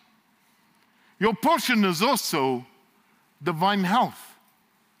portion. Your portion is also divine health.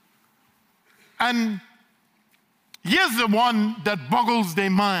 And here's the one that boggles their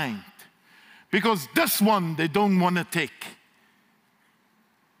mind, because this one they don't want to take.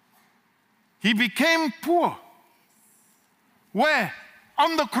 He became poor. Where?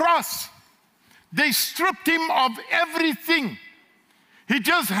 On the cross. They stripped Him of everything. He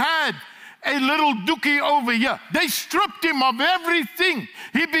just had a little dookie over here. They stripped Him of everything.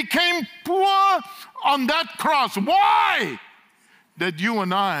 He became poor on that cross. Why? That you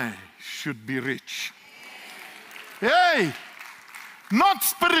and I should be rich. Hey, not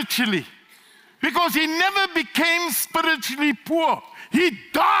spiritually. Because he never became spiritually poor. He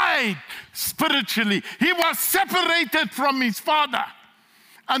died spiritually. He was separated from his Father.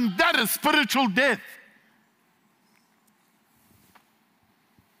 And that is spiritual death.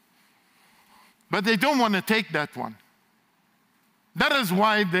 But they don't want to take that one. That is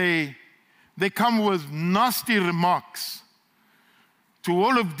why they come with nasty remarks to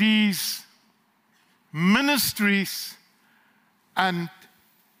all of these ministries and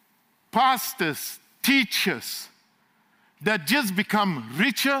pastors, teachers that just become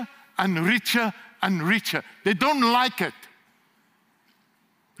richer and richer and richer. They don't like it.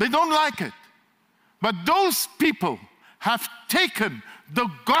 They don't like it. But those people have taken the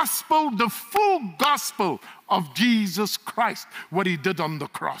gospel, the full gospel of Jesus Christ, what he did on the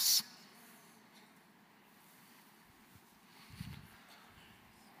cross.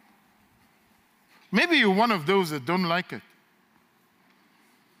 Maybe you're one of those that don't like it.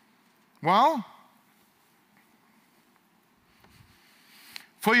 Well,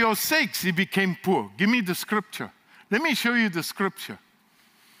 for your sakes he became poor. Give me the scripture. Let me show you the scripture.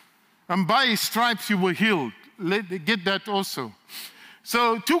 And by his stripes you were healed. Get that also.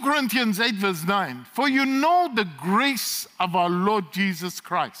 So 2 Corinthians 8 verse 9. For you know the grace of our Lord Jesus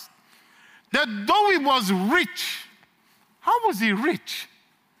Christ, that though he was rich, how was he rich?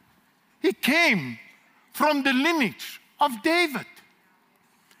 He came from the lineage of David.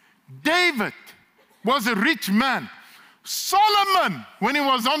 David was a rich man. Solomon, when he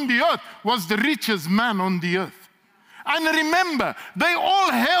was on the earth, was the richest man on the earth. And remember, they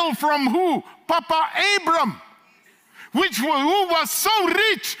all hail from who? Papa Abram, who was so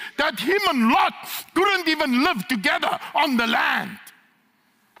rich that him and Lot couldn't even live together on the land.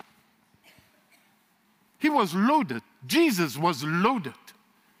 He was loaded. Jesus was loaded.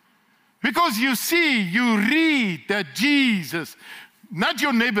 Because you see, you read that Jesus, not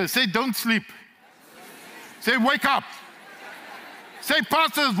your neighbor, say don't sleep. Say wake up. Say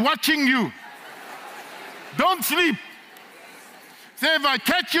pastor's watching you. Don't sleep. Say if I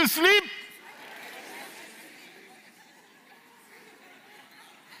catch you sleep,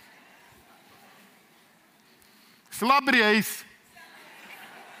 slobbery eyes.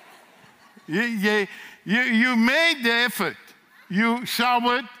 You made the effort. You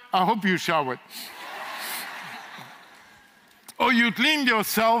showered. I hope you showered. Or you cleaned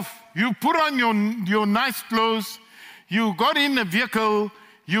yourself. You put on your nice clothes. You got in a vehicle.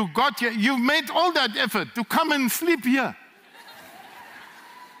 You made all that effort to come and sleep here.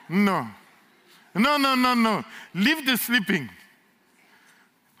 No. No. Leave the sleeping.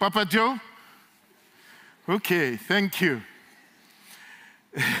 Papa Joe? Okay, thank you.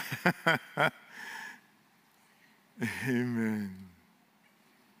 Amen.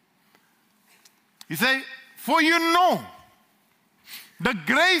 He said, for you know the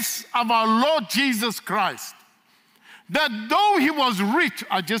grace of our Lord Jesus Christ, that though he was rich,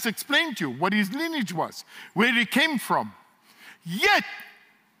 I just explained to you what his lineage was, where he came from, yet,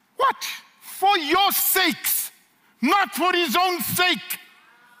 watch, for your sakes, not for his own sake.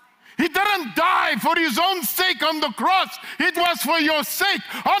 He didn't die for his own sake on the cross. It was for your sake.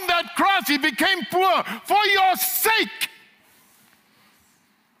 On that cross, he became poor for your sake.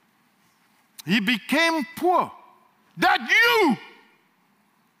 He became poor that you,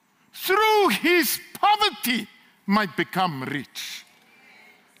 through his poverty, might become rich.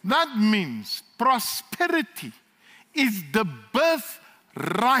 That means prosperity is the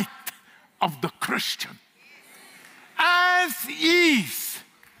birthright of the Christian. As is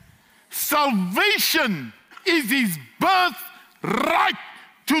salvation is his birthright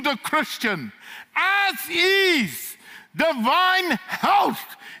to the Christian. As is divine health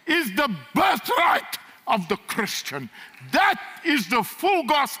is the birthright of the Christian. That is the full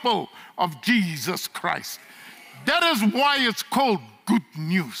gospel of Jesus Christ. That is why it's called good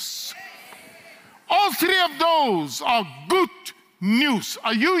news. All three of those are good news.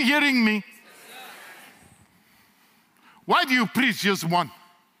 Are you hearing me? Why do you preach just one?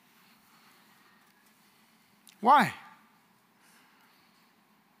 Why?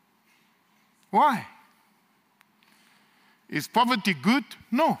 Why? Is poverty good?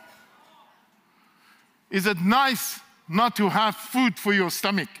 No. Is it nice not to have food for your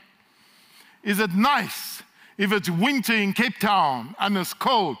stomach? Is it nice if it's winter in Cape Town and it's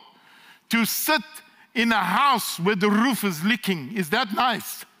cold to sit in a house where the roof is leaking? Is that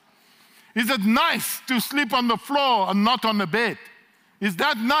nice? Is it nice to sleep on the floor and not on the bed? Is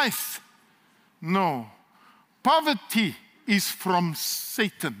that nice? No. Poverty is from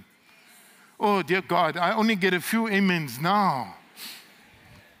Satan. Oh, dear God, I only get a few amens now.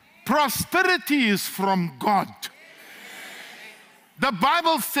 Prosperity is from God. The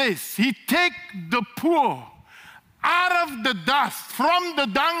Bible says he take the poor out of the dust, from the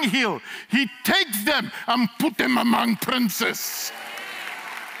dunghill. He takes them and put them among princes.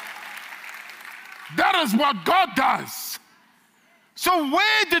 That is what God does. So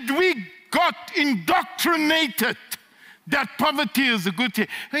where did we got indoctrinated that poverty is a good thing?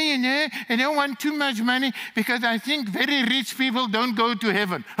 Hey, you know, I don't want too much money because I think very rich people don't go to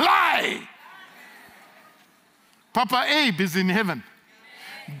heaven. Lie! Papa Abe is in heaven.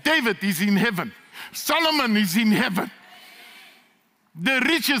 David is in heaven. Solomon is in heaven. The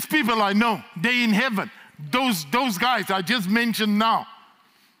richest people I know, they're in heaven. Those guys I just mentioned now.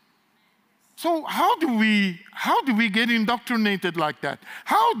 So how do we get indoctrinated like that?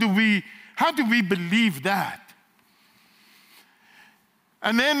 How do we believe that?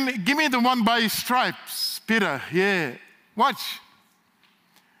 And then give me the one by stripes, Peter. Yeah, watch.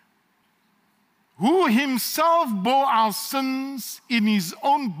 Who himself bore our sins in his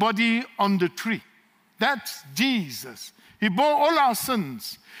own body on the tree. That's Jesus. He bore all our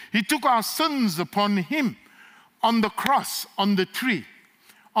sins. He took our sins upon him on the cross, on the tree,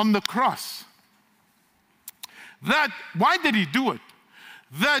 on the cross. Why did he do it?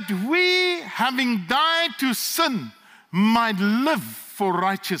 That we, having died to sin, might live for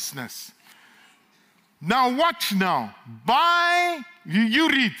righteousness. Now watch now. By, you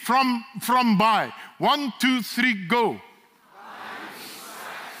read from by. 1, 2, 3, go.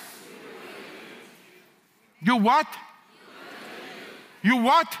 You what? You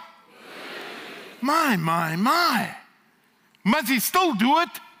what? My. Must he still do it?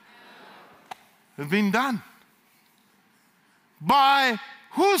 It's been done. By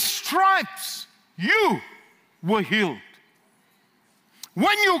whose stripes you were healed.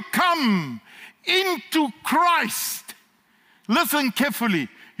 When you come into Christ, listen carefully,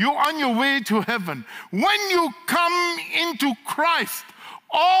 you're on your way to heaven. When you come into Christ,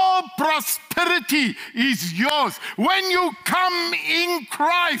 all prosperity is yours. When you come in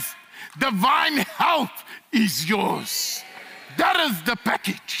Christ, divine health is yours. That is the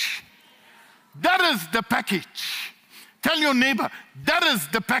package. That is the package. Tell your neighbor, that is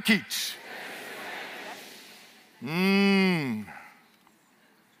the package. Hear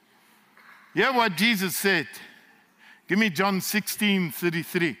what Jesus said. Give me John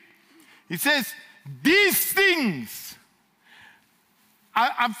 16:33. He says, these things,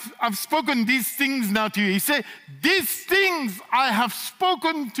 I've spoken these things now to you. He said, these things I have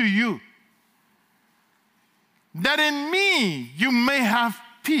spoken to you, that in me you may have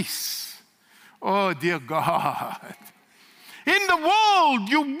peace. Oh, dear God. In the world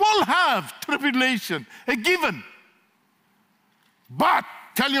you will have tribulation, a given. But,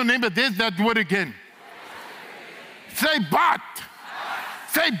 tell your neighbor, there's that word again. Say but.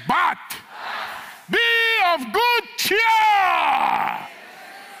 Say but. Be of good cheer.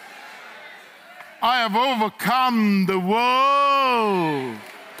 I have overcome the world.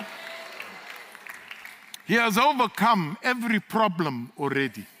 He has overcome every problem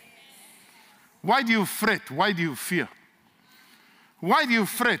already. Why do you fret? Why do you fear? Why do you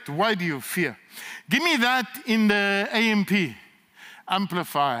fret? Why do you fear? Give me that in the AMP,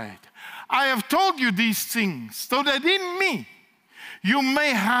 Amplified. I have told you these things so that in me you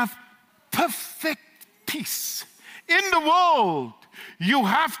may have perfect peace. In the world you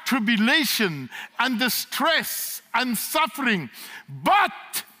have tribulation and distress and suffering, but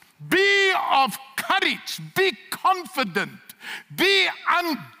be of courage, be confident, be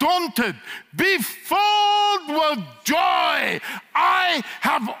undaunted, be filled with joy. I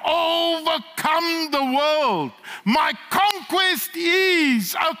have overcome the world. My conquest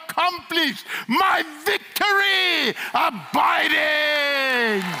is accomplished. My victory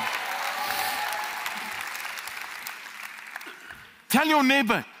abiding. Tell your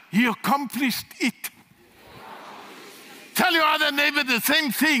neighbor, he accomplished it. Tell your other neighbor the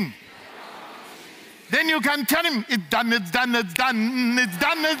same thing. Then you can tell him, it's done, it's done, it's done, it's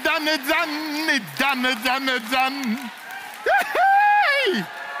done, it's done, it's done, it's done, it's done, it's done. Hey!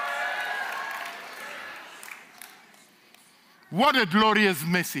 What a glorious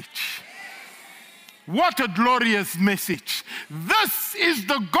message. What a glorious message. This is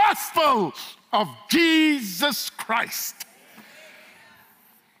the gospel of Jesus Christ.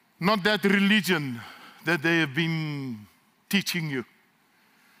 Not that religion that they have been teaching you.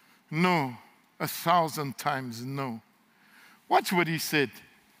 No. 1,000 times no. Watch what he said.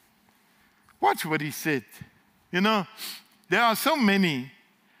 Watch what he said. You know, there are so many,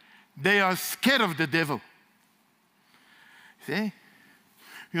 they are scared of the devil. See?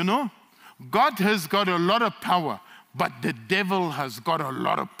 You know, God has got a lot of power, but the devil has got a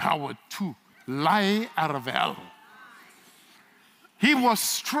lot of power too. Lie out of hell. he was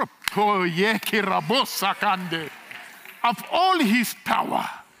stripped of all his power.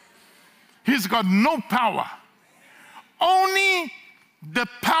 He's got no power. Only the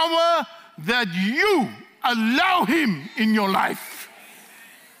power that you allow him in your life.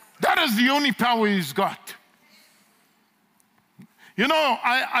 That is the only power he's got. You know,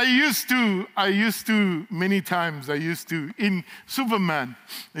 I used to, many times, in Superman,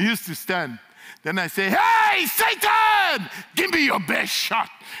 I used to stand. Then I say, hey, Satan, give me your best shot.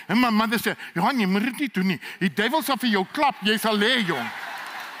 And my mother said, Johan, jy moet dit nie doen nie. Die duiwel sal vir jou klap, jy sal lê, jong.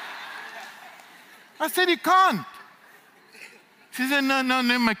 I said, he can't. She said, no,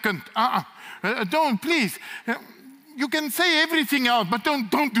 my kind. Don't, please. You can say everything else, but don't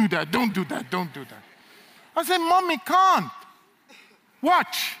do that. Don't do that. I said, Mom, he can't.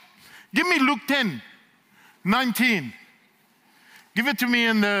 Watch. Give me Luke 10:19. Give it to me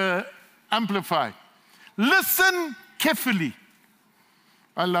in the Amplified. Listen carefully.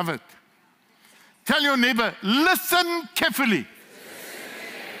 I love it. Tell your neighbor, listen carefully.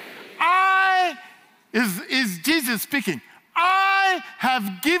 Is Jesus speaking. I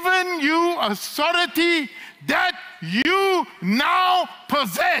have given you authority that you now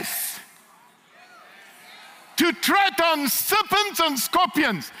possess to tread on serpents and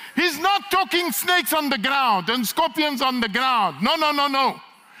scorpions. He's not talking snakes on the ground and scorpions on the ground. No.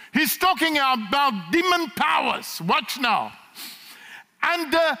 He's talking about demon powers. Watch now.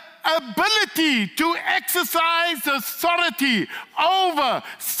 And the ability to exercise authority over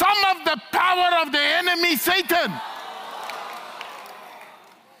some of the power of the enemy, Satan.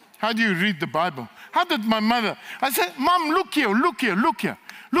 How do you read the Bible? How did my mother? I said, Mom, look here.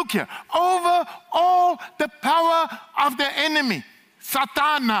 Over all the power of the enemy,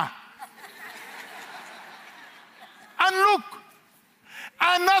 Satana. And look,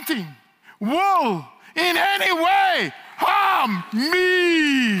 and nothing will in any way harm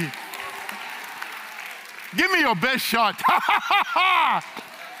me. Give me your best shot.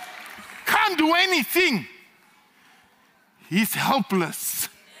 Can't do anything. He's helpless.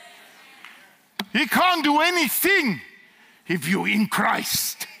 He can't do anything if you're in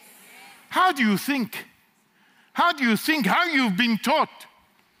Christ. How do you think? How you've been taught?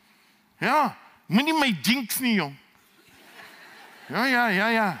 Yeah. Moenie my jinx nie, jong.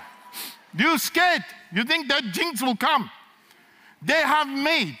 Yeah. You're scared. You think that jinx will come. They have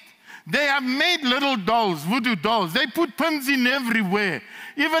made little dolls, voodoo dolls. They put pins in everywhere.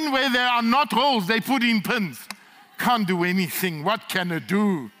 Even where there are not holes, they put in pins. Can't do anything. What can it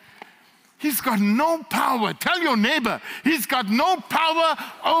do? He's got no power. Tell your neighbor, he's got no power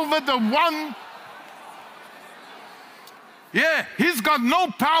over the one. Yeah, he's got no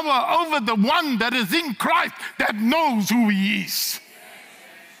power over the one that is in Christ, that knows who he is.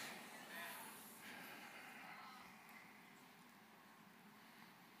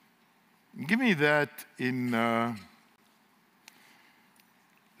 Give me that in.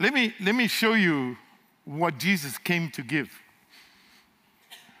 Let me show you what Jesus came to give.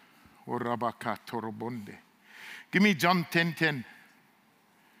 Give me John 10:10.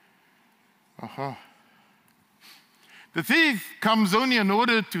 The thief comes only in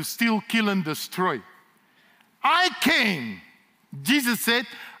order to steal, kill, and destroy. I came. Jesus said,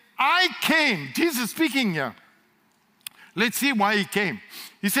 I came. Jesus speaking here. Let's see why he came.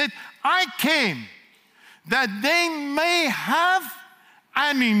 He said, I came that they may have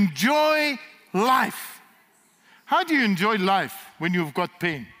and enjoy life. How do you enjoy life when you've got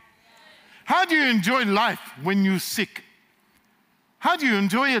pain? How do you enjoy life when you're sick? How do you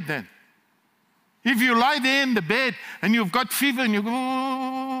enjoy it then? If you lie there in the bed and you've got fever and you go,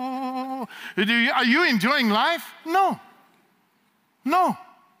 are you enjoying life? No.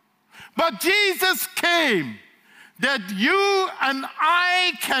 But Jesus came that you and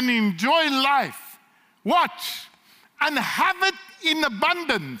I can enjoy life. Watch. And have it in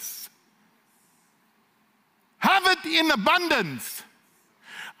abundance. Have it in abundance.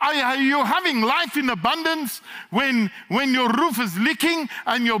 Are you having life in abundance when your roof is leaking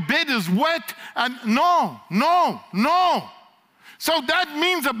and your bed is wet? And no. So that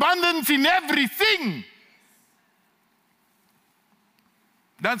means abundance in everything.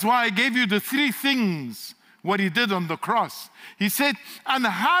 That's why I gave you the 3 things, what he did on the cross. He said, and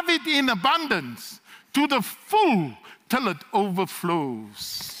have it in abundance to the full till it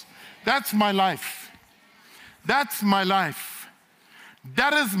overflows. That's my life. That's my life.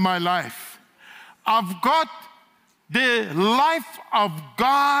 That is my life. I've got the life of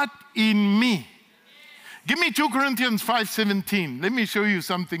God in me. Give me 2 Corinthians 5:17. Let me show you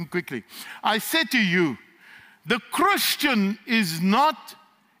something quickly. I said to you, the Christian is not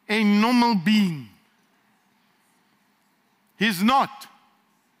a normal being. He's not.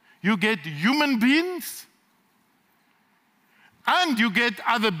 You get human beings and you get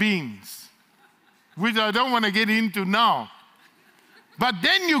other beings, which I don't want to get into now. But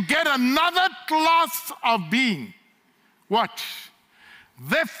then you get another class of being. Watch.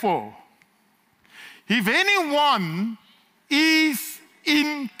 Therefore, if anyone is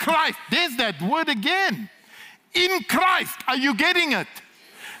in Christ, there's that word again. In Christ, are you getting it?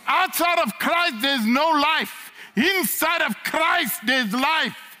 Outside of Christ, there's no life. Inside of Christ, there's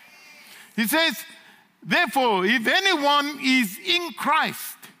life. He says, therefore, if anyone is in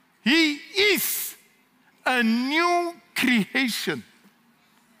Christ, he is a new creation.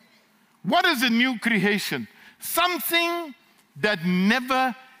 What is a new creation? Something that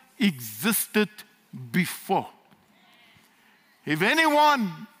never existed before. If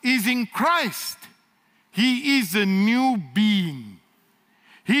anyone is in Christ, he is a new being.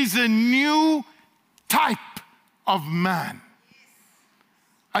 He's a new type of man.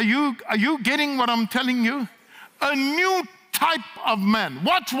 Are you getting what I'm telling you? A new type of man.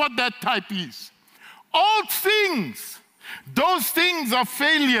 Watch what that type is. All things, those things of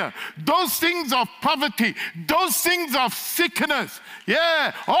failure, those things of poverty, those things of sickness,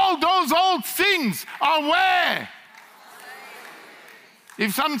 yeah, all those old things are where?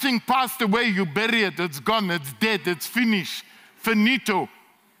 If something passed away, you bury it, it's gone, it's dead, it's finished, finito.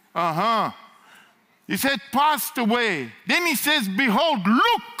 He said, passed away. Then he says, behold,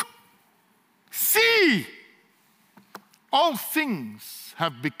 look, see, all things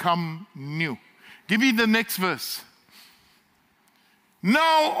have become new. Give me the next verse.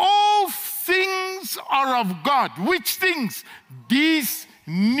 Now all things are of God. Which things? These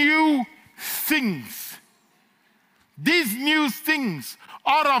new things. These new things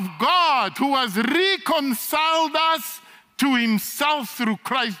are of God, who has reconciled us to himself through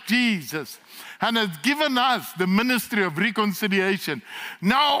Christ Jesus and has given us the ministry of reconciliation.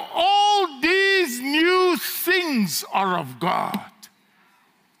 Now all these new things are of God.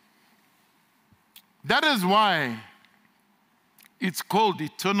 That is why it's called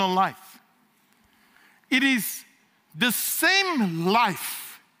eternal life. It is the same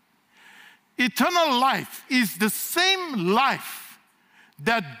life. Eternal life is the same life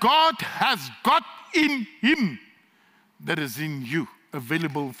that God has got in him that is in you,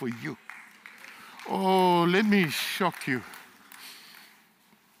 available for you. Oh, let me shock you.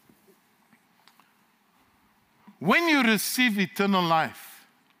 When you receive eternal life,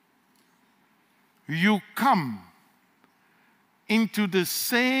 you come into the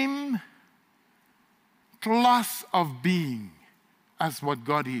same class of being as what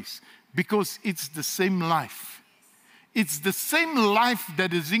God is, because it's the same life. It's the same life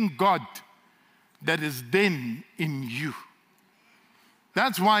that is in God that is then in you.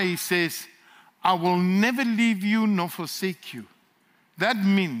 That's why he says, I will never leave you nor forsake you. That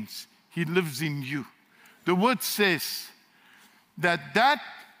means he lives in you. The word says that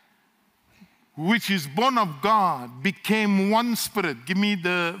which is born of God became one spirit. Give me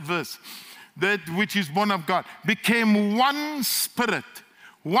the verse. That which is born of God became one spirit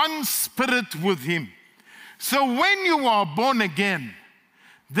with him. So when you are born again,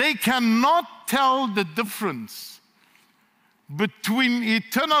 they cannot tell the difference between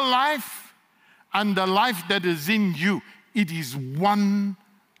eternal life and the life that is in you. It is one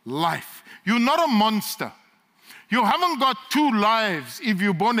life. You're not a monster. You haven't got two lives if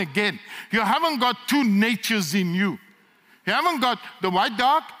you're born again. You haven't got two natures in you. You haven't got the white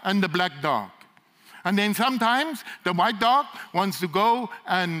dog and the black dog. And then sometimes the white dog wants to go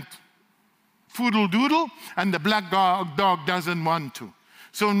and foodle doodle, and the black dog doesn't want to.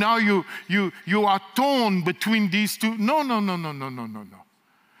 So now you are torn between these two. No.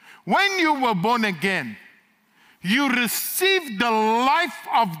 When you were born again, you received the life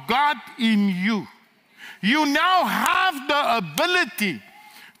of God in you. You now have the ability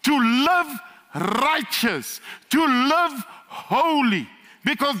to live righteous, to live holy,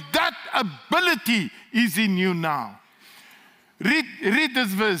 because that ability is in you now. Read this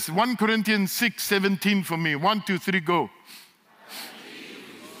verse, 1 Corinthians 6:17 for me. 1, 2, 3, go.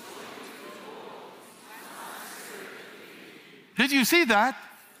 Did you see that?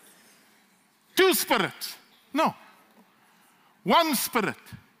 Two spirits. No. One spirit.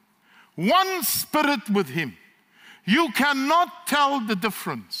 One spirit with him. You cannot tell the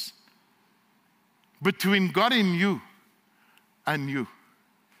difference between God in you and you.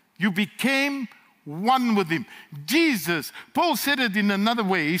 You became one with him. Jesus, Paul said it in another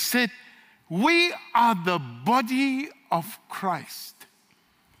way. He said, we are the body of Christ.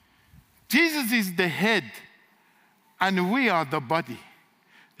 Jesus is the head and we are the body.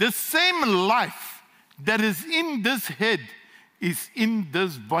 The same life that is in this head is in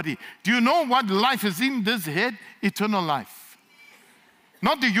this body. Do you know what life is in this head? Eternal life.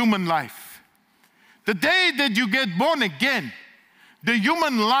 Not the human life. The day that you get born again, the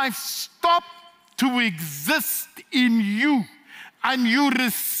human life stops to exist in you, and you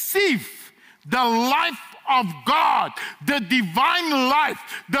receive the life of God, the divine life,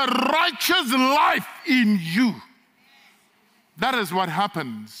 the righteous life in you. That is what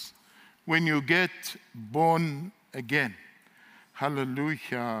happens when you get born again.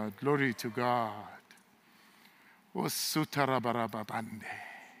 Hallelujah. Glory to God. O sutarabarababande.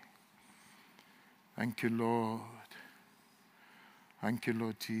 Thank you, Lord. Thank you,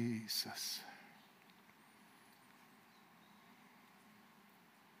 Lord Jesus.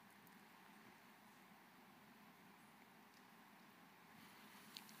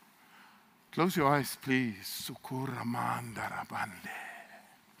 Close your eyes, please. Sukuramandarabande.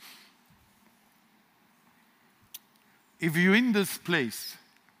 If you're in this place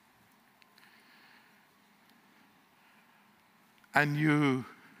and you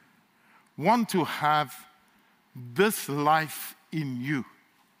want to have this life in you,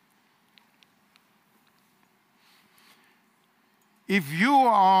 if you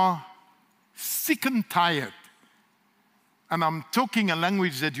are sick and tired, and I'm talking a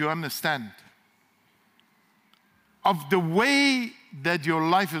language that you understand, of the way that your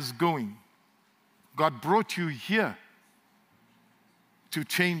life is going, God brought you here to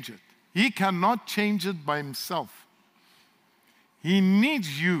change it. He cannot change it by himself. He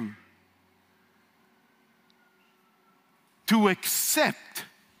needs you to accept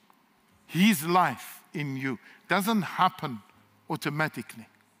his life in you. It doesn't happen automatically.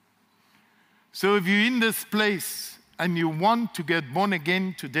 So if you're in this place and you want to get born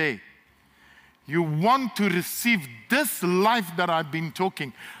again today, you want to receive this life that I've been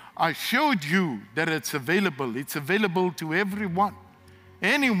talking, I showed you that it's available. It's available to everyone,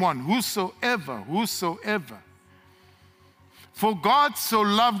 anyone, whosoever. For God so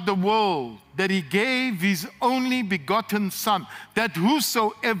loved the world that he gave his only begotten Son, that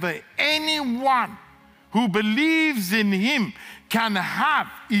whosoever, anyone who believes in him can have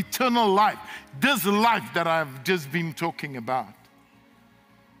eternal life. This life that I've just been talking about.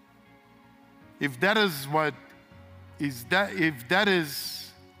 If that is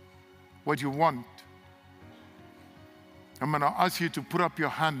what you want, I'm going to ask you to put up your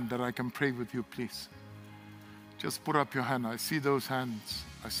hand that I can pray with you, please. Just put up your hand. I see those hands.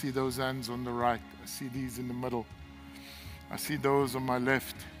 I see those hands on the right. I see these in the middle. I see those on my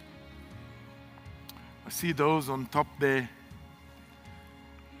left. I see those on top there.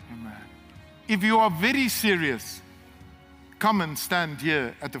 Amen. If you are very serious, come and stand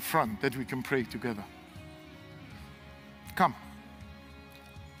here at the front that we can pray together. Come.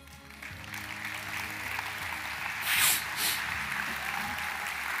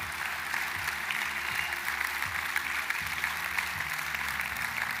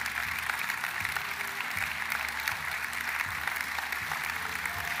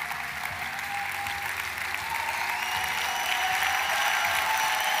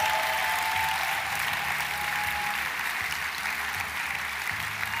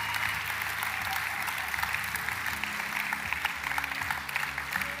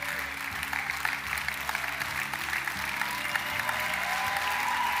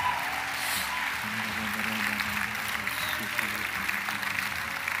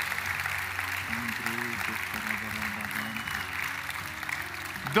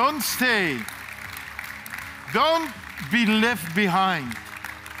 Don't stay. Don't be left behind.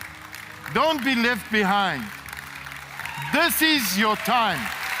 Don't be left behind. This is your time.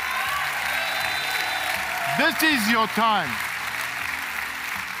 This is your time.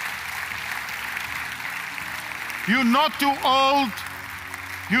 You're not too old.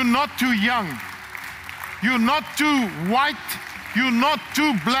 You're not too young. You're not too white. You're not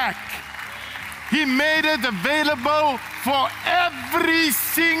too black. He made it available for every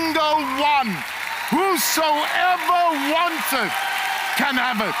single one. Whosoever wants it can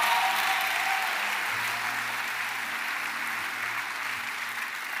have it.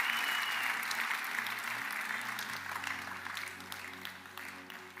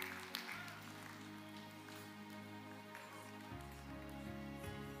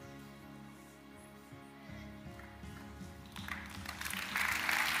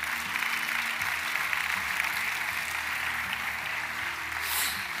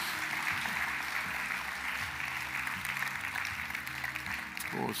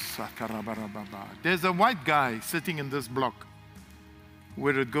 There's a white guy sitting in this block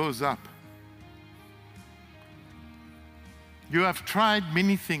where it goes up. You have tried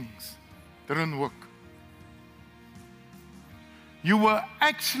many things that don't work. You were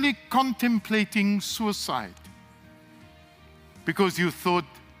actually contemplating suicide because you thought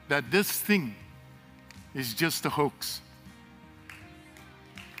that this thing is just a hoax.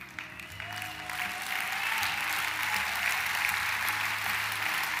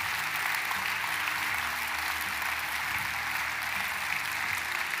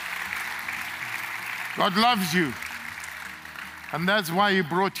 God loves you, and that's why He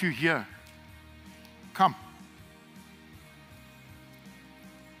brought you here. Come.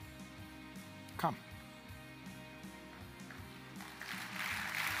 Come.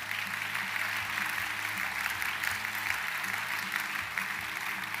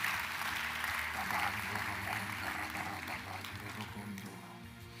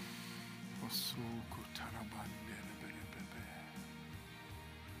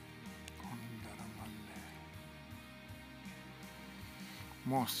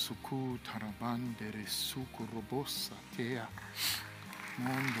 Mosuku tarabandere suku robosa tea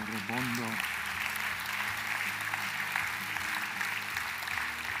mondo robondo.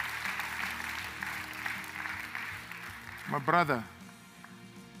 My brother,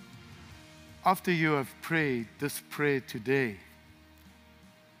 after you have prayed this prayer today,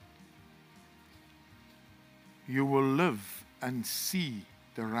 you will live and see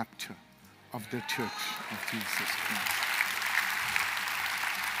the rapture of the church of Jesus Christ.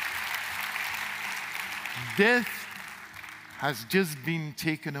 Death has just been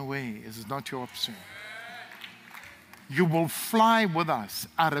taken away. It's not your option. You will fly with us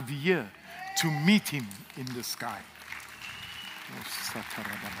out of here to meet Him in the sky.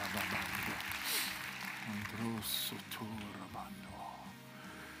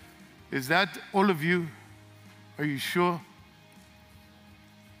 Is that all of you? Are you sure?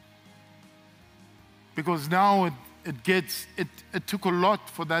 Because now it took a lot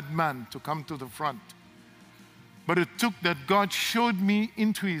for that man to come to the front. But it took that God showed me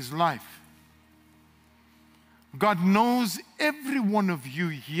into his life. God knows every one of you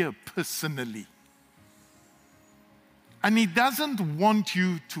here personally. And He doesn't want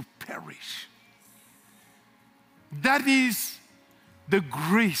you to perish. That is the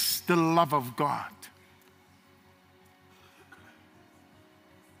grace, the love of God.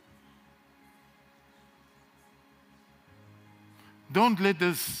 Don't let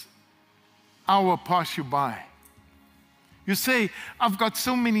this hour pass you by. You say, I've got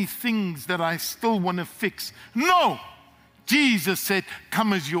so many things that I still want to fix. No! Jesus said,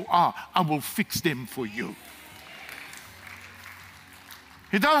 come as you are. I will fix them for you.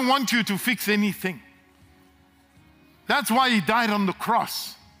 He doesn't want you to fix anything. That's why He died on the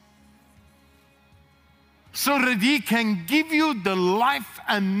cross. So that He can give you the life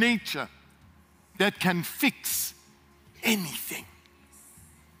and nature that can fix anything.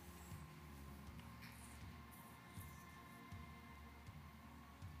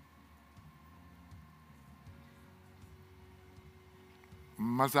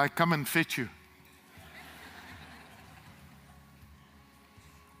 Must I come and fetch you?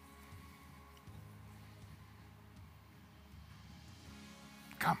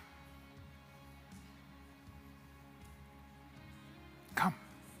 Come. Come.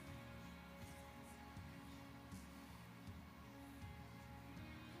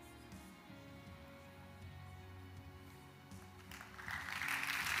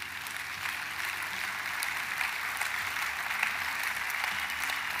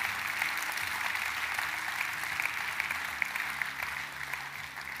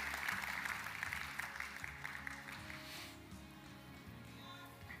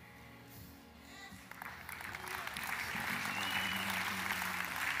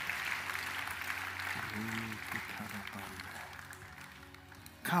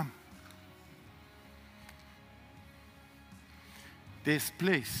 Come. There's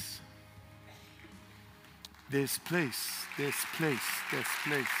place. There's place. There's place. There's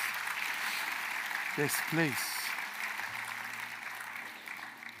place. There's place.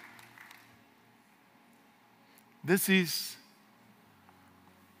 This is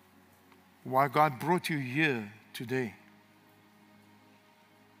why God brought you here today.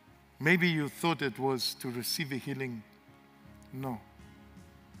 Maybe you thought it was to receive a healing. No.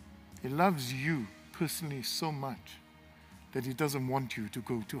 He loves you personally so much that He doesn't want you to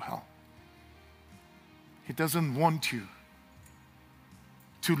go to hell. He doesn't want you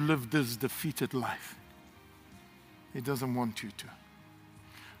to live this defeated life. He doesn't want you to.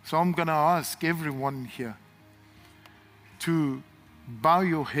 So I'm going to ask everyone here to bow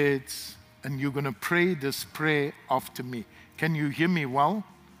your heads, and you're going to pray this prayer after me. Can you hear me well?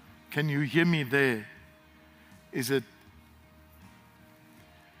 Can you hear me there? Is it?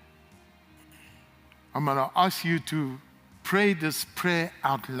 I'm going to ask you to pray this prayer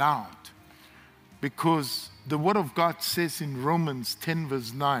out loud, because the Word of God says in Romans 10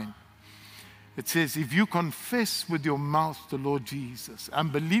 verse 9, it says, if you confess with your mouth the Lord Jesus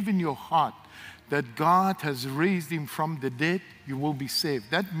and believe in your heart that God has raised him from the dead, you will be saved.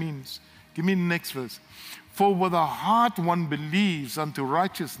 That means, give me the next verse. For with the heart one believes unto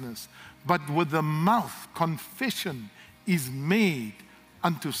righteousness, but with the mouth confession is made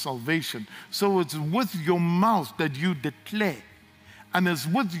unto salvation. So it's with your mouth that you declare, and it's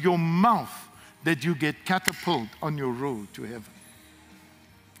with your mouth that you get catapulted on your road to heaven.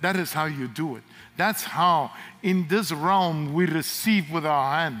 That is how you do it. That's how in this realm we receive with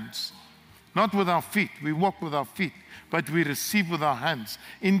our hands. Not with our feet. We walk with our feet, but we receive with our hands.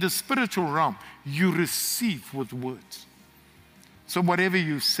 In the spiritual realm, you receive with words. So whatever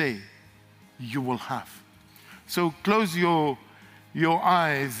you say, you will have. So close your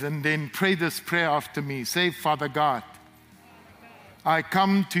eyes and then pray this prayer after me. Say, Father God, I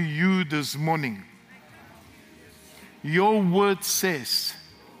come to you this morning. Your word says,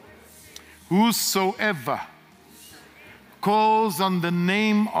 whosoever calls on the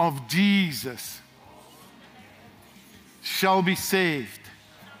name of Jesus shall be saved.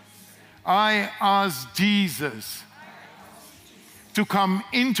 I ask Jesus to come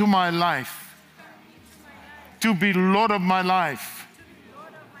into my life, to be Lord of my life.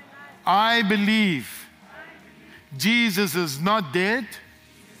 I believe Jesus is not dead,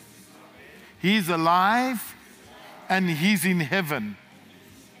 he's alive, and he's in heaven.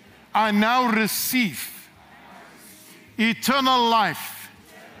 I now receive eternal life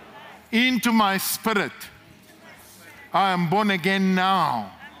into my spirit. I am born again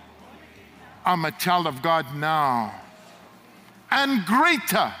now. I'm a child of God now. And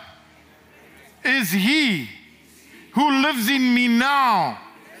greater is he who lives in me now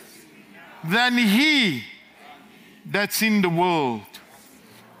than he that's in the world.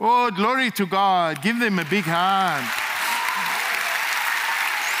 Oh, glory to God. Give them a big hand.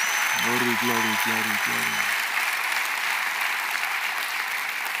 Glory, glory, glory, glory.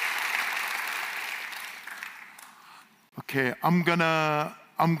 Okay, I'm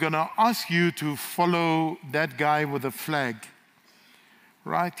gonna ask you to follow that guy with the flag.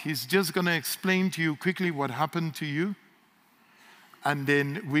 Right? He's just gonna explain to you quickly what happened to you. And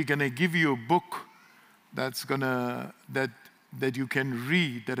then we're gonna give you a book that you can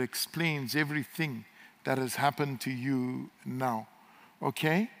read that explains everything that has happened to you now.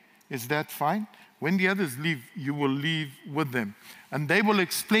 Okay? Is that fine? When the others leave, you will leave with them. And they will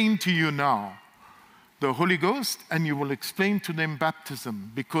explain to you now the Holy Ghost, and you will explain to them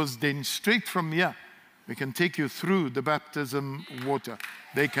baptism, because then straight from here, we can take you through the baptism water.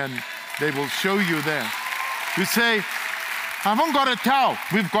 They will show you there. You say, I haven't got a towel.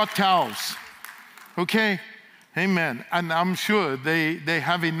 We've got towels. Okay? Amen. And I'm sure they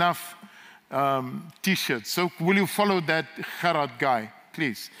have enough t-shirts. So will you follow that Gerard guy,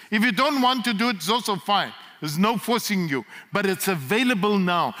 please? If you don't want to do it, it's also fine. There's no forcing you. But it's available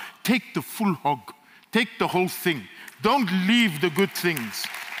now. Take the full hog. Take the whole thing. Don't leave the good things.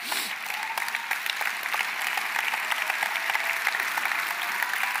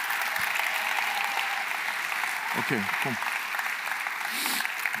 Okay, come.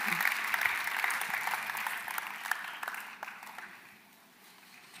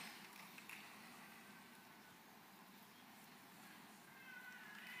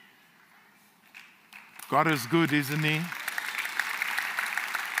 God is good, isn't he?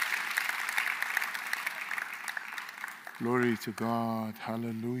 Glory to God.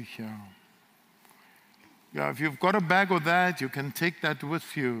 Hallelujah. Yeah, if you've got a bag of that, you can take that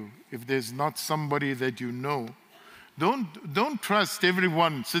with you. If there's not somebody that you know, don't trust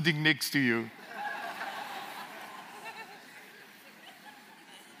everyone sitting next to you.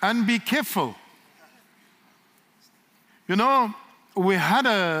 And be careful. You know, we had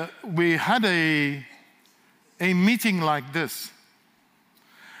a meeting like this.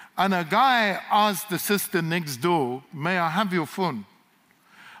 And a guy asked the sister next door, may I have your phone?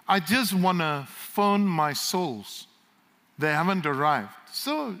 I just want to phone my souls. They haven't arrived.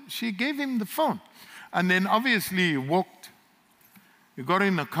 So she gave him the phone. And then obviously he walked. He got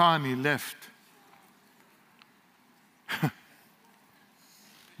in the car and he left.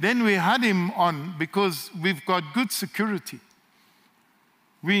 Then we had him on, because we've got good security.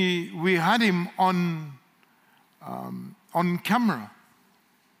 We had him on camera.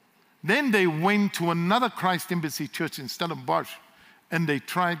 Then they went to another Christ Embassy church in Stellenbosch, and they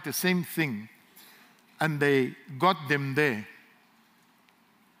tried the same thing, and they got them there.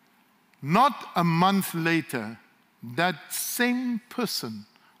 Not a month later, that same person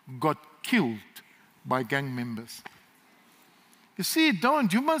got killed by gang members. You see,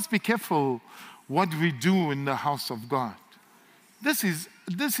 don't. You must be careful what we do in the house of God. This is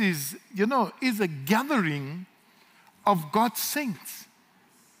is a gathering of God's saints,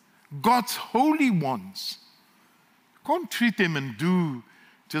 God's holy ones. Can't treat them and do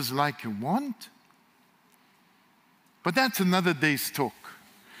just like you want. But that's another day's talk.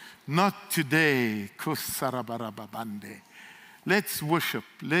 Not today. Let's worship.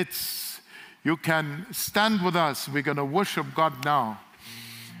 You can stand with us. We're going to worship God now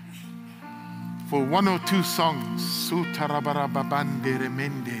for one or two songs. You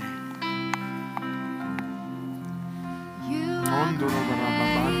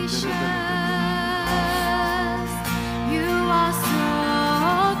are so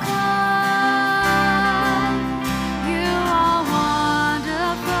kind. You are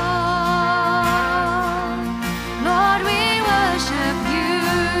wonderful. Lord, we worship you.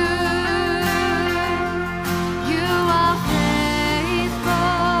 You are faithful,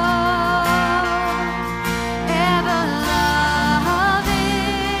 ever loving.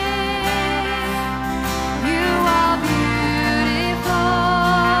 You are beautiful.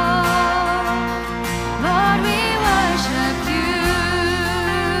 Lord, we worship you.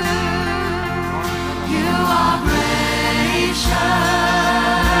 You are gracious.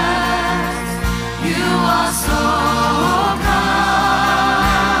 You are so kind.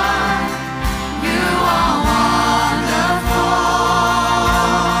 You are wonderful.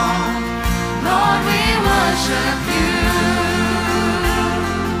 Lord, we worship you.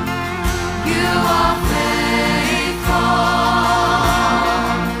 You are faithful,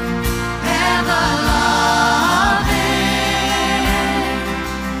 ever loving.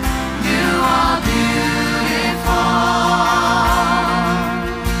 You are beautiful.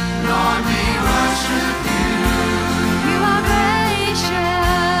 Lord, we worship you. You are gracious.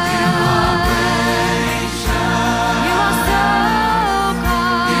 You are gracious. You are so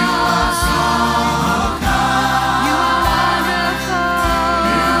kind. You are so kind. You are wonderful.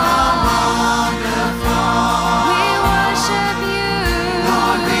 You are wonderful. We worship you.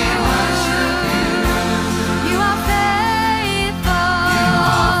 Lord, we worship you. You are faithful. You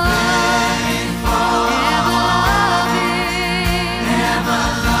are faithful. Ever loving. Ever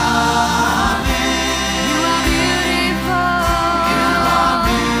loving. You are beautiful. You are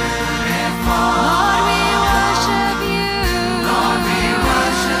beautiful. Lord, we worship you. Lord, we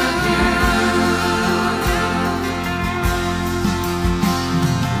worship you.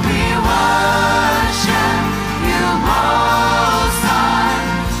 We worship you, Most High.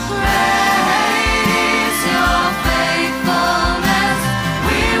 Great is your faithfulness.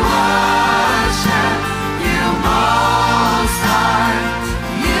 We worship you, Most High.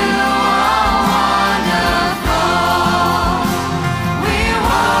 You are wonderful. We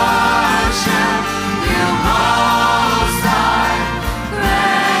worship you, Most High.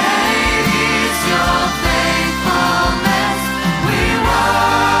 Great is your faithfulness. We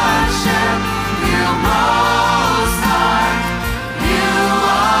worship you, Most High. You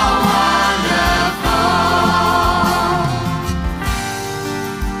are wonderful.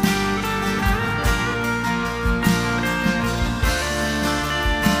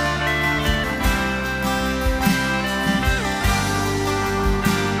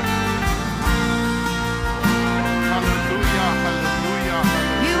 Hallelujah, hallelujah,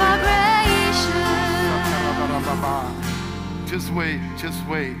 You are gracious. hallelujah. Just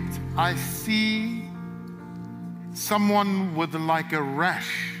wait. I see someone with like a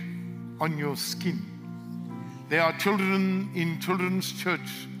rash on your skin. There are children in children's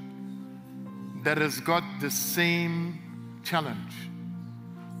church that has got the same challenge.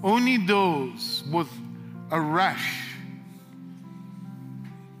 Only those with a rash.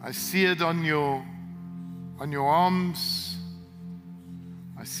 I see it on your arms.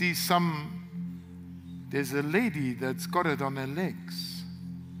 I see there's a lady that's got it on her legs.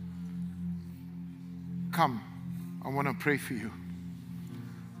 Come, I want to pray for you.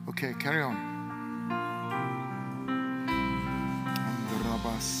 Okay, carry on.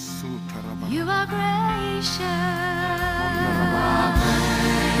 You are gracious.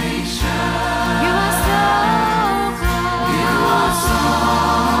 You are so kind. You are so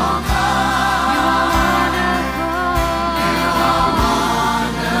kind. You are wonderful. You are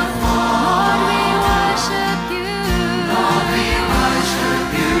wonderful. Lord, we worship you. Lord, we worship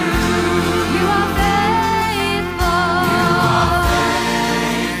you. You are faithful. You are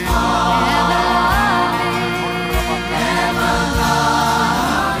faithful. Ever loving. Ever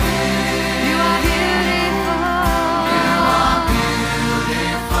loving. You are beautiful. You are beautiful.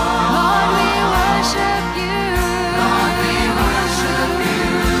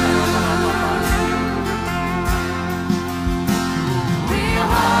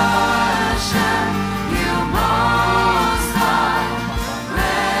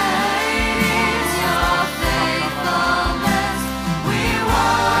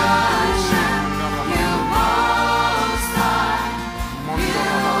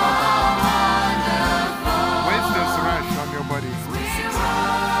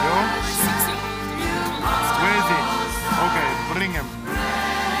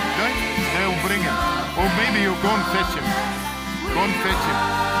 Go and fetch him. Go and fetch him.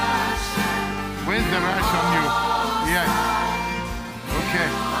 Where's the rash on you? Yeah. Okay.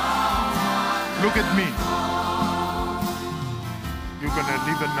 Look at me. You're going to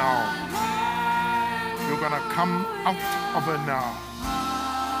leave it now. You're going to come out of it now.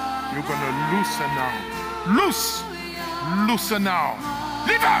 You're going to loose her now. Loose! Loose her now.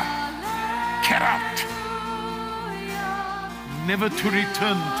 Leave her! Get out! Never to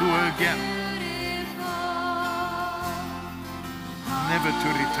return to her again. Never to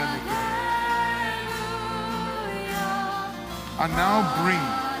return again. I now bring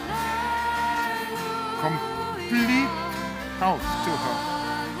complete health to her.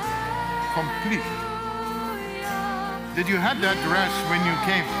 Complete. Did you have that rash when you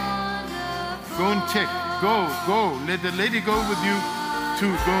came? Go and check. Go. Let the lady go with you to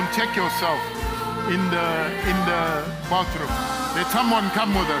go and check yourself in the bathroom. Let someone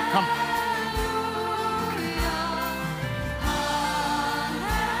come with her. Come.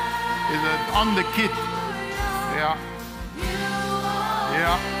 Is it on the kid? Yeah.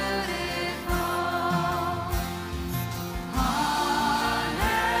 Yeah.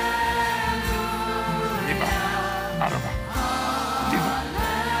 Liba. Araba. Liba.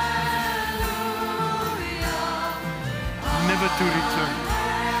 Never to return.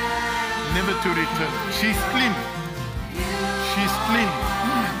 Never to return. She's clean. She's clean.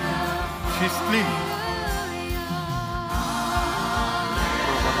 She's clean.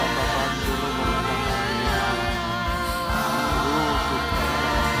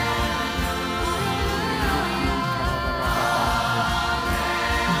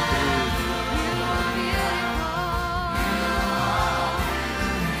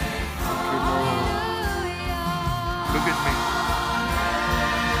 Look at me.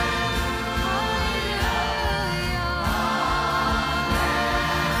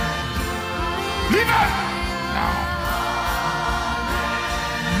 Leave her now.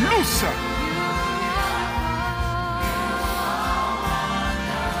 Loose her.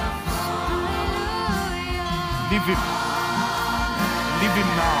 Leave him. Leave him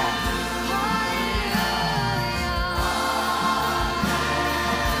now.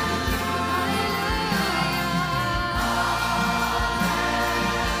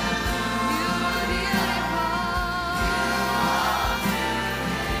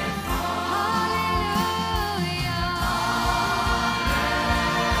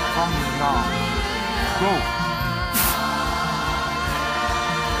 Now, go.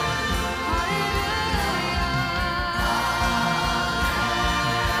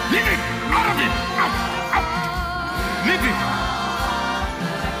 Leave it! Out of it! Out! Out! Leave it!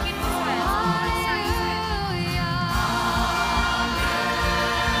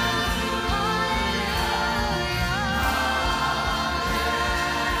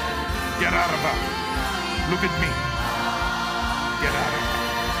 Get out of her. Look at me. Get out of her.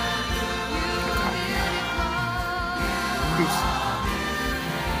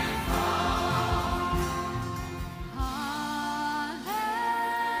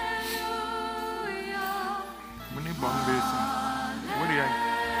 Meneer Bangbezen, hoor jij?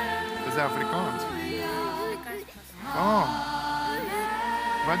 Dat is Afrikaans. Oh,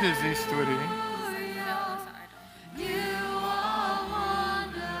 wat is die story?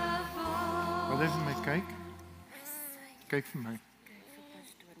 Wat is het met kijk? Kijk voor mij.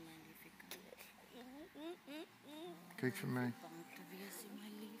 Kijk voor mij.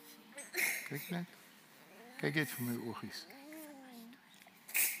 Kijk net. Kijk eens voor mijn oogjes.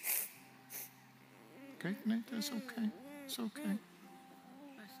 Kijk net, dat is oké. Dat is oké.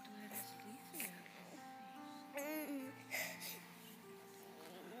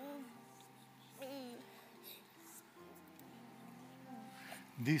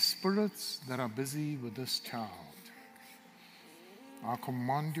 These spirits that are busy with this child, I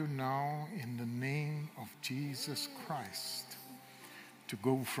command you now in the name of Jesus Christ to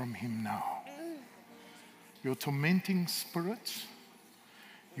go from him now. You're tormenting spirits.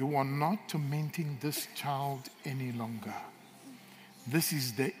 You are not tormenting this child any longer. This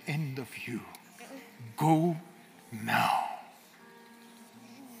is the end of you. Go now.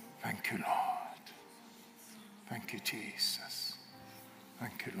 Thank you, Lord. Thank you, Jesus.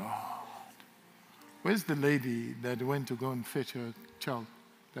 Thank you, Lord. Where's the lady that went to go and fetch her child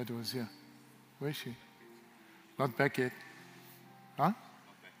that was here? Where is she? Not back yet. Huh?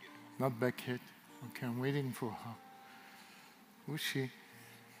 Not back yet. Okay, I'm waiting for her. Who's she?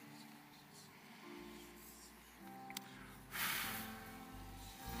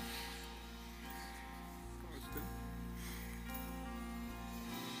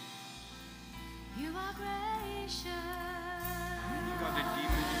 You are gracious. got a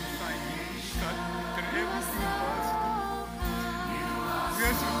demon inside you. Start after everything past. We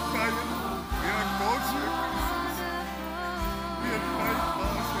are so tired. We are God's witnesses. We are tired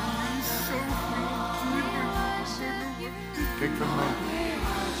past and we are so full of demons. Take them out.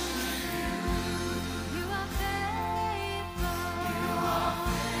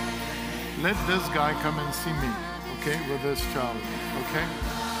 Let this guy come and see me, okay, with this child, okay?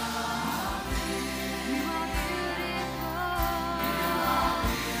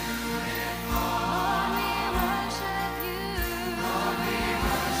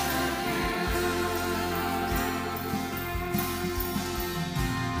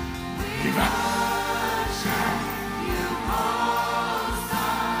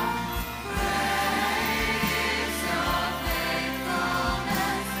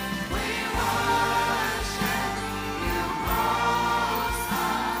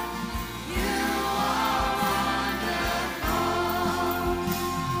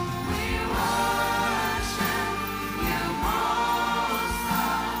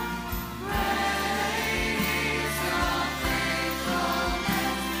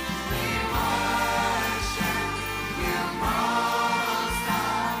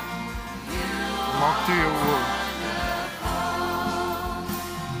 Mark to your word.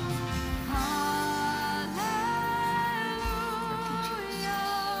 Thank you, Jesus.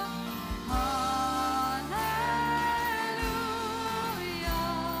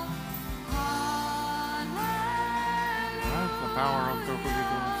 That's the power of the Holy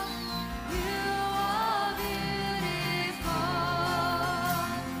Ghost.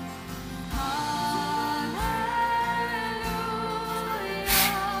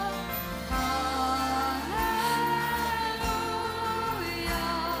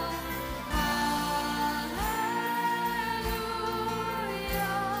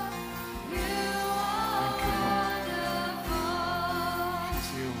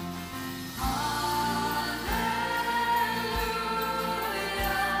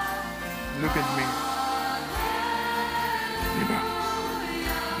 Look at me. Even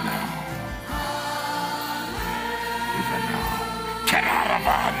now. Even now. Get out of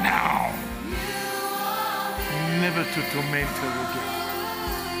her now. Never to torment her again.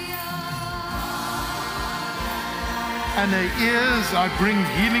 And her ears, I bring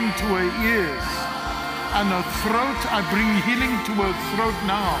healing to her ears. And her throat, I bring healing to her throat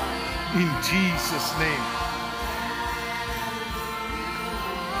now. In Jesus' name.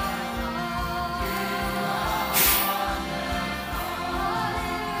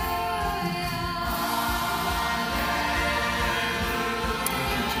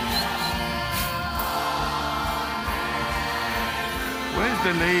 Where's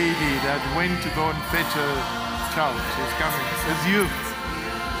the lady that went to go and fetch her child? She's coming. It's you.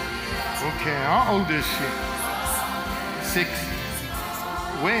 Okay, how old is she? 6.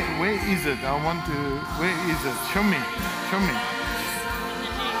 Where is it? I want to, where is it? Show me. Show me.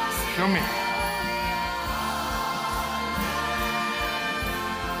 Show me.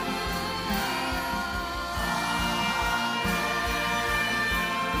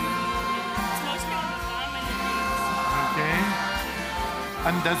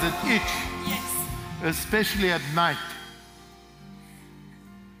 And does it itch? Yes. Especially at night.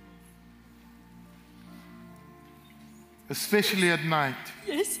 Especially at night.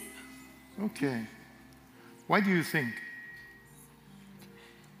 Yes. Okay. Why do you think?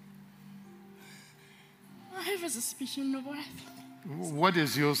 I have a suspicion of what I think. What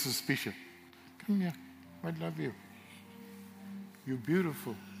is your suspicion? Come here. I love you. You're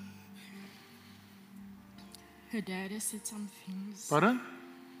beautiful. Her dad has said some things. Pardon?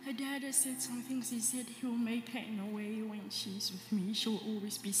 Her dad has said some things. He said he'll make her in a way when she's with me. She'll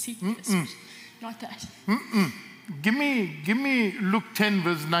always be sick. Not that. Give me Luke 10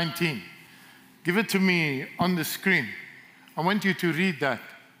 verse 19. Give it to me on the screen. I want you to read that.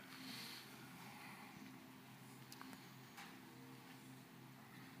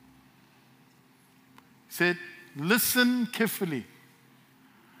 It said, listen carefully.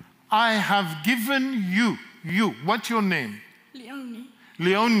 I have given you, what's your name? Leonie.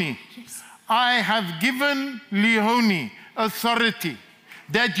 Leonie. Yes. I have given Leonie authority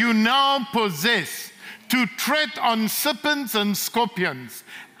that you now possess to tread on serpents and scorpions,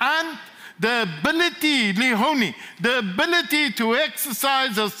 and the ability, Leonie, the ability to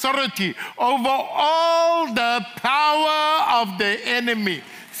exercise authority over all the power of the enemy,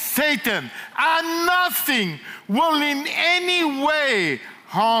 Satan, and nothing will in any way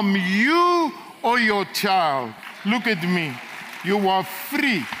harm you or your child. Look at me. You are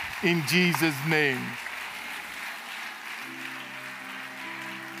free in Jesus' name.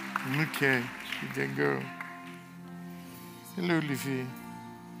 Okay, you can go. Hello, liefie.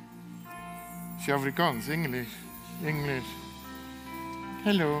 Is je Afrikaans? English? English.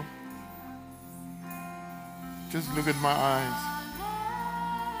 Hello. Just look at my eyes.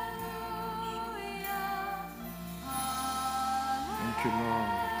 Thank you, Lord.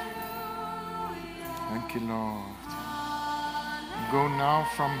 Thank you, Lord. Go now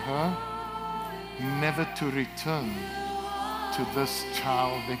from her, never to return to this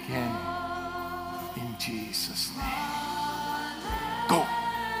child again. In Jesus' name. Go.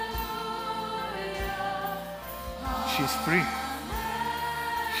 She's free.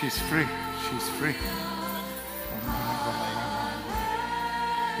 She's free. She's free.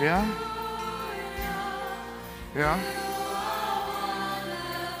 Yeah? Yeah?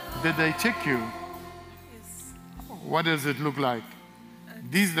 Did they check you? Yes. What does it look like?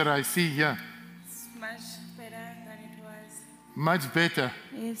 These that I see here. It's much better than it was. Much better.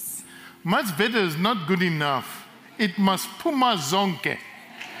 Yes. Much better is not good enough. It must puma zonke.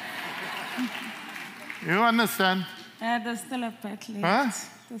 You understand? There's still a bit left. Huh?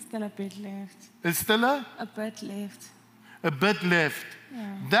 There's still a bit left. Is still a bit left. A bit left.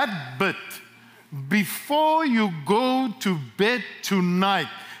 Yeah. That bit, before you go to bed tonight,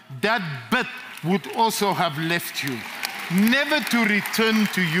 that bit would also have left you, never to return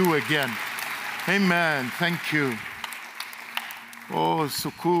to you again. Amen. Thank you. Oh,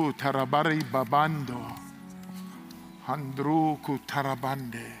 suku tarabari babando, handruku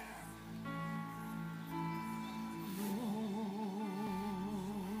tarabande.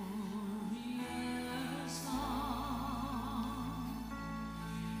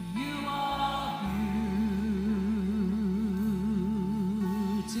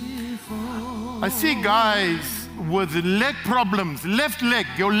 I see guys with leg problems, left leg,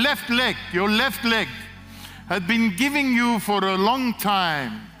 your left leg has been giving you for a long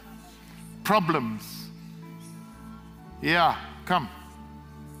time problems. Yeah, come.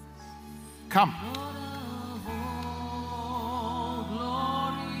 Come.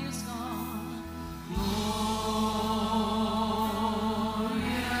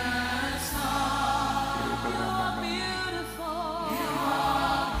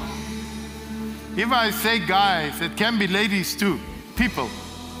 If I say guys, it can be ladies too. People,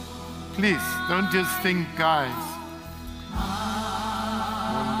 please don't just think guys.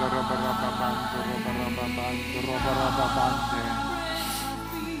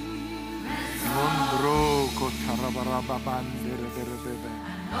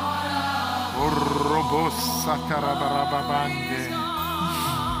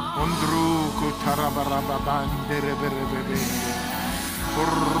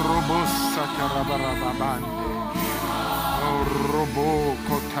 Robosa tarabarababande, robo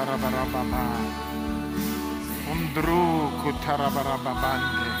kotarabarababa, undru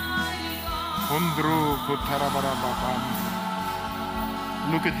kotarabarababande, undru kotarabarababande.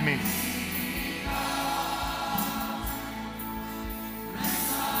 Look at me.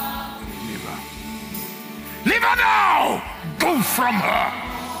 Leave her now! Go from her!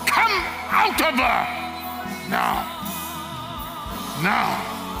 Come out of her! Now! Now,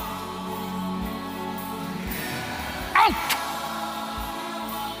 out!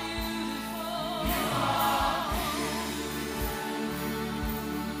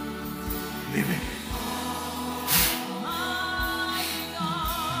 Leave it.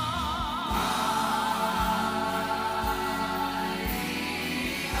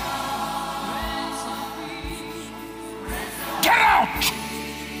 Get out!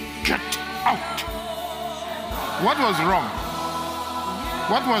 Get out! What was wrong?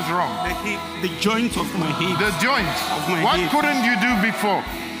 What was wrong? The joint of my hip. The joint of my what hip. Couldn't you do before?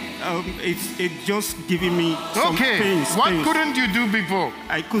 It just giving me some pains. What couldn't you do before?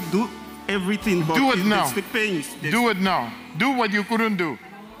 I could do everything, but do it now. It's the pains. Do it now. Do what you couldn't do.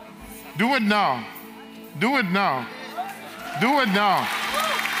 Do it now. Do it now. Do it now.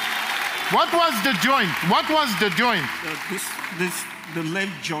 What was the joint? What was the joint? The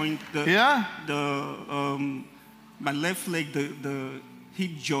left joint. Yeah. My left leg. The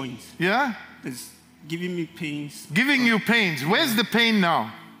hip joint. Yeah? It's giving me pains. Giving you pains. Where's the pain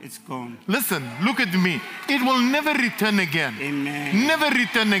now? It's gone. Listen, look at me. It will never return again. Amen. Never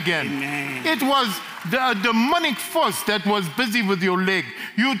return again. Amen. It was the demonic force that was busy with your leg.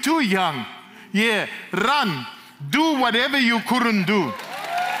 You're too young. Yeah, run. Do whatever you couldn't do.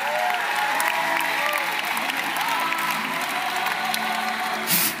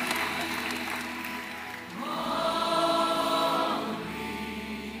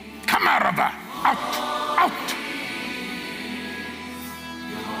 Kamaraba, out.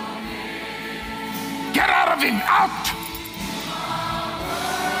 Get out of him, out.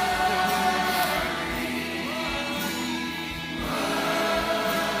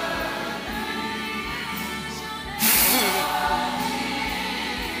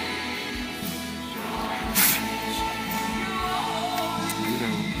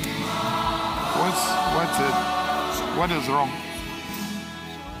 What's it? What is wrong?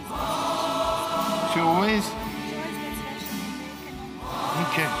 She always?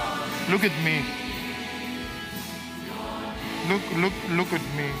 Okay. Look at me. Look at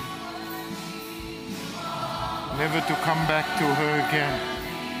me. Never to come back to her again.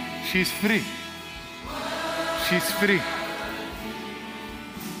 She's free. She's free.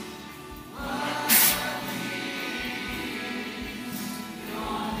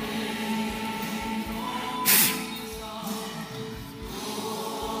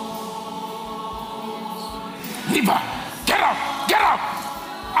 Liva, get out! Get out!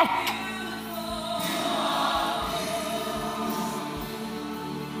 Out!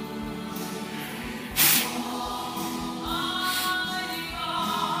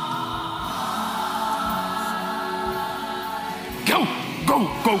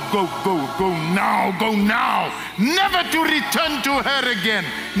 Go now, go now. Never to return to her again.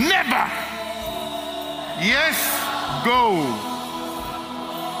 Never. Yes, go.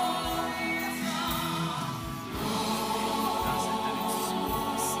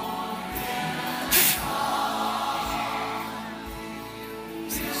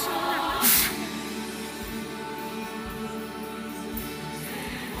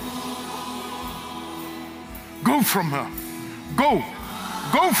 Go from her. Go.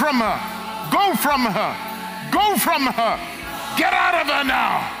 Go from her. Go from her. Go from her. Get out of her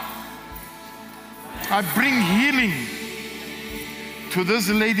now. I bring healing to this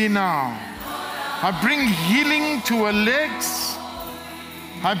lady now. I bring healing to her legs.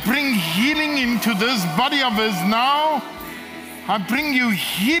 I bring healing into this body of hers now. I bring you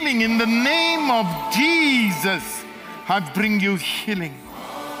healing in the name of Jesus. I bring you healing.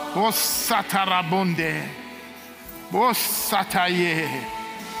 O satarabonde. O sataye.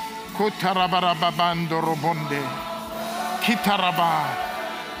 Kotarabarababando robonde. Kitaraba.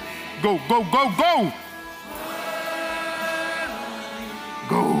 Go, go, go, go.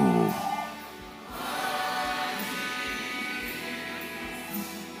 Go.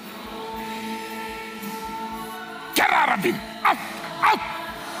 Get out of him. Out, out.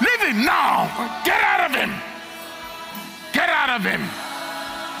 Leave him now. Get out of him. Get out of him.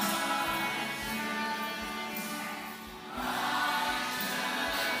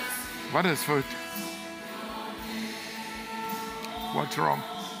 What is food? What's wrong?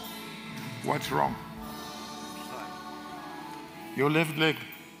 What's wrong? Your left leg.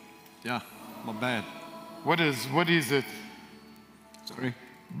 Yeah, my bad. What is it? Sorry.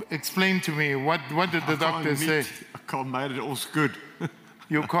 Explain to me. What did the doctor say? I can't make it all good.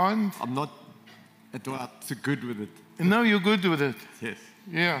 You can't? I'm not so good with it. No, you're good with it. Yes.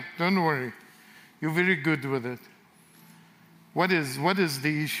 Yeah, don't worry. You're very good with it. What is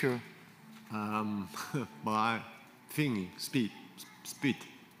the issue? My thingy, speed.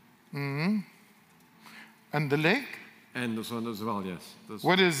 Mm-hmm. And the leg? And this one as well, yes.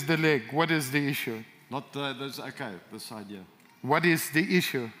 What is the leg? What is the issue? Not this, okay, this side, yeah. What is the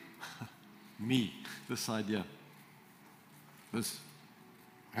issue? Me, this side, yeah. This.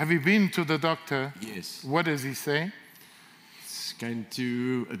 Have you been to the doctor? Yes. What does he say?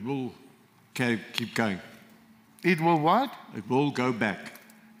 It will keep going. It will what? It will go back.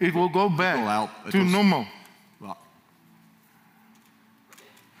 It will go back to normal. Well.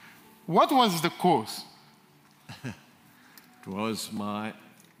 What was the cause? It was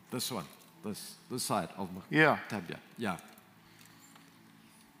this one, this side of my tabia. Yeah.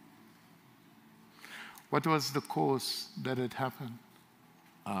 What was the cause that it happened?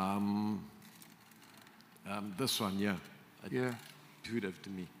 This one, yeah. Yeah. Do it after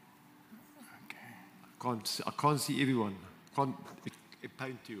me. Okay. I can't see everyone. It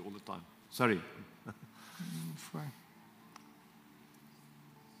paint you all the time. Sorry. Fine.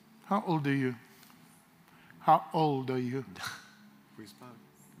 How old are you? How old are you?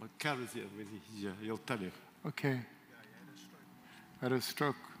 My car is here. He'll tell you. Okay. Had a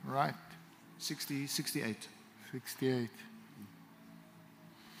stroke, right? 68. 68.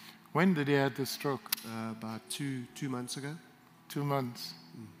 When did he have the stroke? About two months ago. 2 months.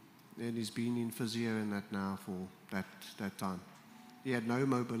 And he's been in physio and that now for that time. He had no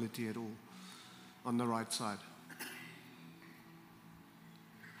mobility at all on the right side.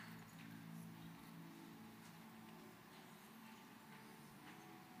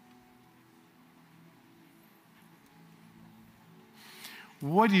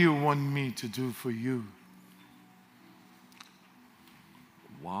 What do you want me to do for you?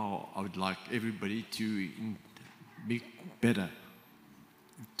 Wow, I would like everybody to be better.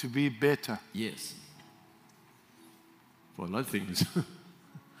 To be better? Yes. For a lot of things.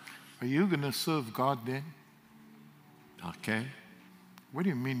 Are you going to serve God then? Okay. What do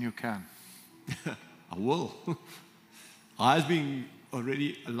you mean you can? I will. I've been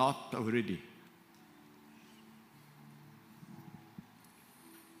already a lot already.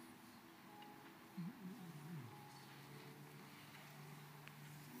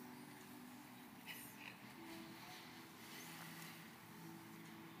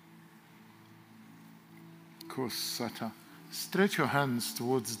 Kosata. Stretch your hands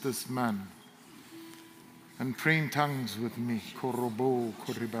towards this man and pray in tongues with me. Korobo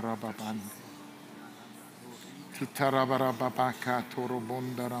koribarababande. Kitarabarababaka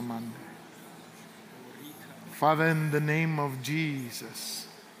torobondaramande. Father, in the name of Jesus,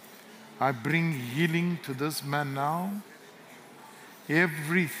 I bring healing to this man now.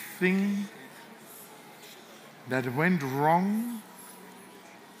 Everything that went wrong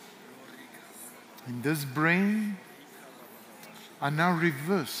in this brain, I now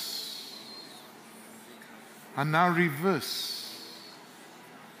reverse. I now reverse.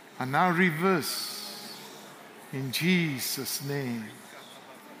 I now reverse. In Jesus' name.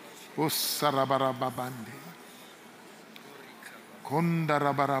 Osarabarababande.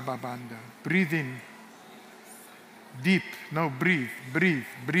 Kondarabarababanda. Breathe in. Deep. No, breathe. Breathe.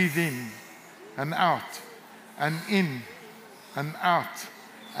 Breathe in. And out. And in. And out.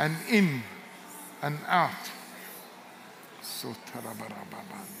 And in. And out.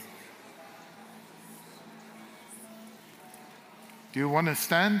 Do you want to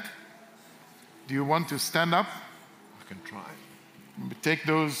stand? Do you want to stand up? I can try.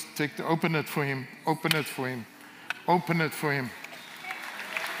 Open it for him. Open it for him. Open it for him.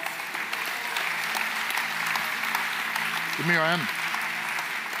 Give me your hand.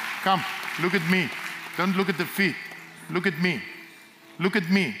 Come, look at me. Don't look at the feet. Look at me. Look at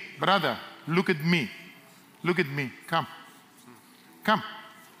me. Brother, look at me. Look at me. Come. Come.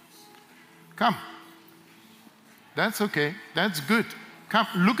 Come. That's okay. That's good. Come.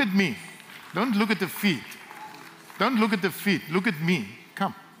 Look at me. Don't look at the feet. Don't look at the feet. Look at me.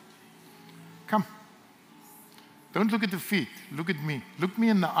 Come. Come. Don't look at the feet. Look at me. Look me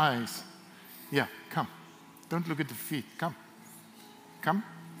in the eyes. Yeah, come. Don't look at the feet. Come. Come.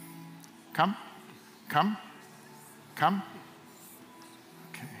 Come. Come. Come.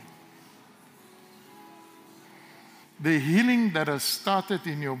 The healing that has started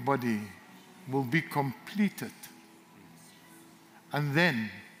in your body will be completed. And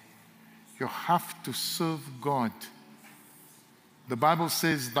then you have to serve God. The Bible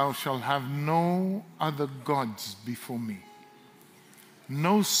says, "Thou shalt have no other gods before me."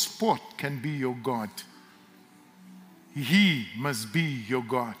 No sport can be your God. He must be your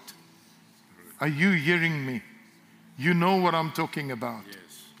God. Are you hearing me? You know what I'm talking about.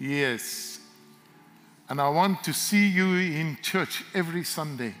 Yes. And I want to see you in church every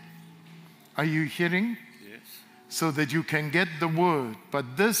Sunday. Are you hearing? Yes. So that you can get the word.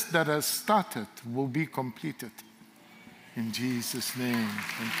 But this that has started will be completed. In Jesus' name.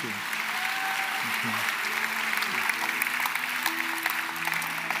 Thank you. Thank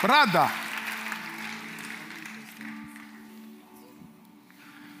you. Brother.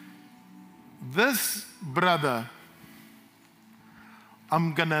 This brother,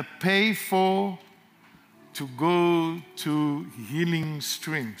 I'm going to pay for to go to Healing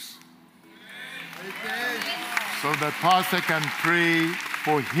Streams so that Pastor can pray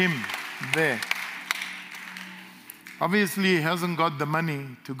for him there. Obviously, he hasn't got the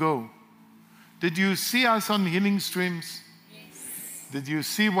money to go. Did you see us on Healing Streams? Yes. Did you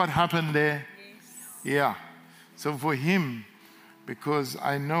see what happened there? Yes. Yeah. So for him, because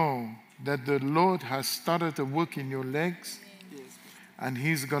I know that the Lord has started a work in your legs, and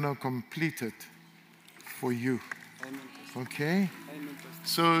He's going to complete it for you. Okay?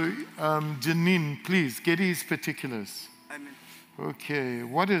 So, Janine, please, get his particulars. Okay,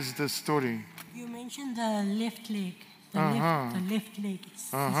 what is the story? You mentioned the left leg. The left leg.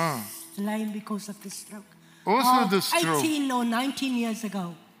 It's lame because of the stroke. Also the stroke. 18 or 19 years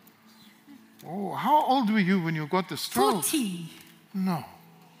ago. Oh, how old were you when you got the stroke? 40. No.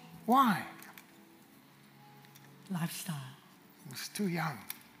 Why? Lifestyle. It's too young.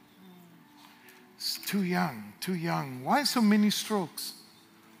 It's too young, too young. Why so many strokes?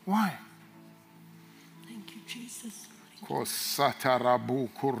 Why? Thank you, Jesus. Kosatarabu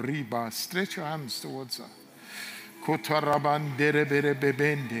kuriba. Stretch your hands towards her.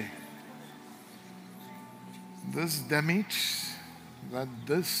 Kotarabandereberebebende. This damage that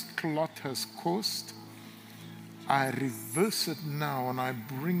this clot has caused, I reverse it now and I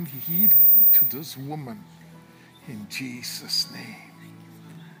bring healing to this woman in Jesus' name.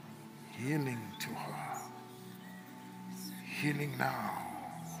 Healing to her. Healing now.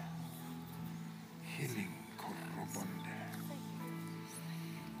 Healing.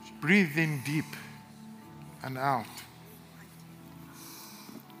 Breathe in deep and out.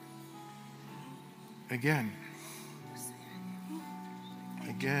 Again.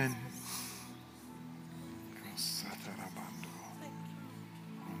 Again.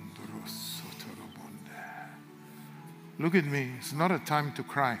 Look at me. It's not a time to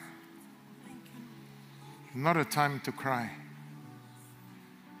cry. Not a time to cry.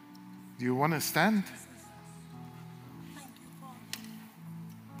 Do you want to stand?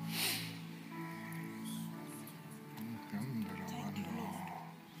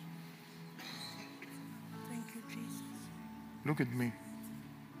 Look at me.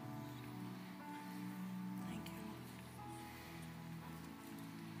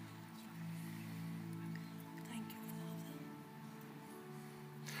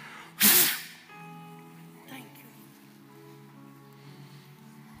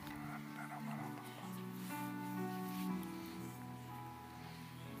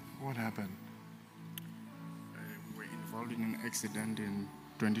 What happened? We were involved in an accident in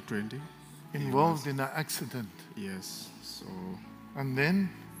 2020. Involved in an accident? Yes. So. And then?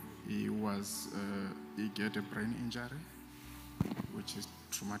 He get a brain injury, which is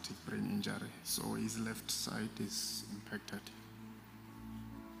traumatic brain injury. So his left side is impacted.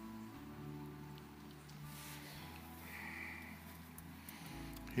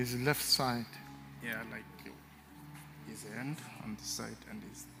 His left side? Yeah, like his hand on the side and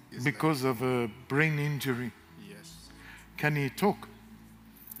his because of a brain injury? Yes. Can he talk?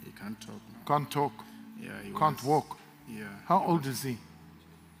 He can't talk now. Can't talk? Yeah, can't walk? Yeah. How old is he?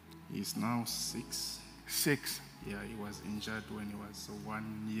 He's now 6. 6? Yeah, he was injured when he was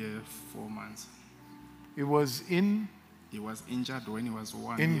 1 year, 4 months. He was in? He was injured when he was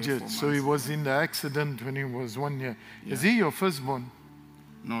 1 year, 4 months. So he was in the accident when he was 1 year. Yeah. Is he your firstborn?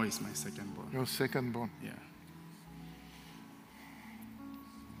 No, he's my secondborn. Your secondborn? Yeah.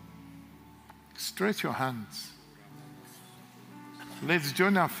 Stretch your hands. Let's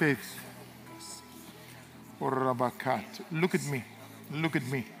join our faith. Look at me. Look at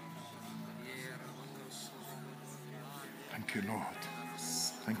me. Thank you, Lord.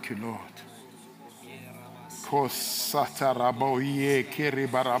 Thank you, Lord. Kosataraboye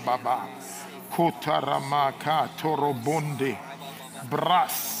kiribarababa. Kotaramaka torobonde.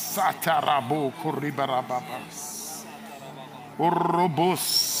 Brasatarabo kuribarababa.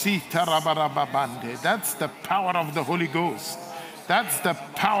 That's the power of the Holy Ghost. That's the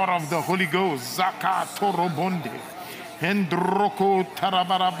power of the Holy Ghost. Zaka torobonde. Hendroko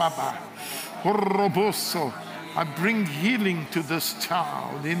tarabarababa. Horoboso. I bring healing to this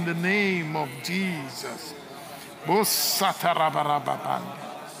child in the name of Jesus. Bosatarabarababande.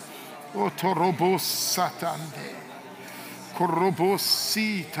 Otorobos satande.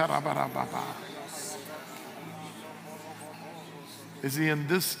 Korobosi tarabarababa. Is he in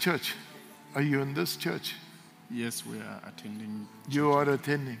this church? Are you in this church? Yes, we are attending. You are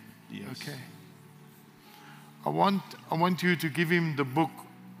attending? Yes. Okay. I want you to give him the book,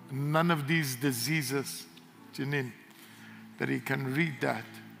 None of These Diseases, Janine, that he can read that,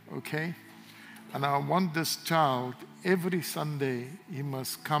 okay? And I want this child, every Sunday, he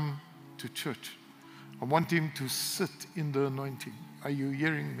must come to church. I want him to sit in the anointing. Are you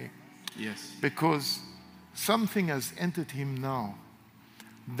hearing me? Yes. Because something has entered him now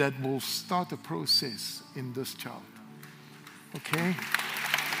that will start a process in this child. Okay?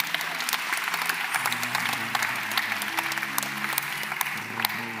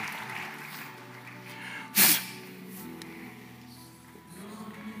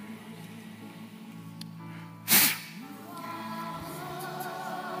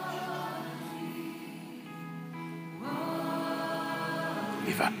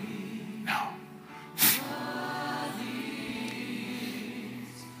 Eva, now.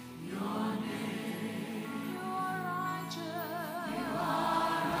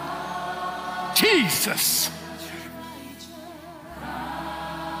 Jesus.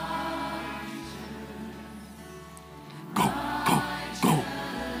 Go, go, go.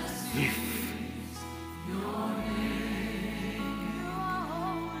 Live.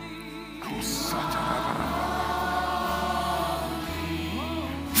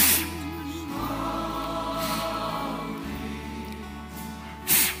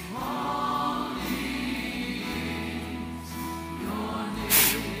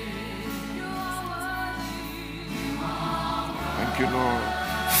 Thank you, Lord.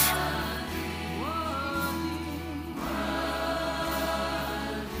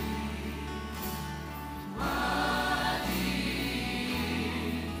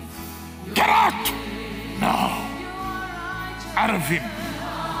 Get out now. Out of him.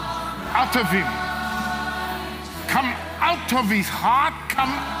 Out of him. Come out out of his heart, come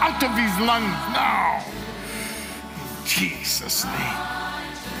out of his lungs now. In Jesus' name.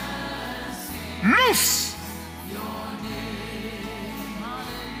 Loose.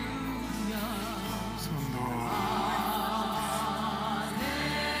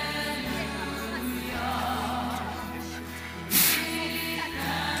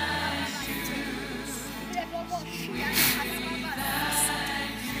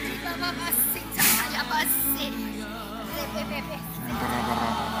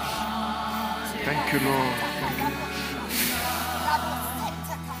 Thank you, Lord. Thank you.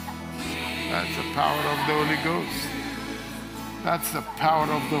 That's the power of the Holy Ghost. That's the power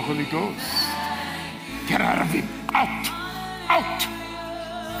of the Holy Ghost. Get out of him. Out. Out.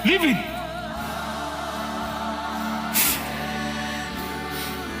 Leave him.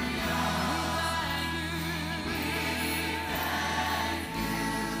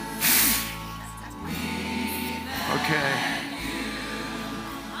 Okay.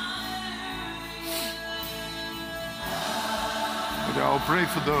 Okay, I'll pray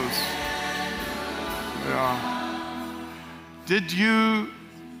for those. Yeah. Did you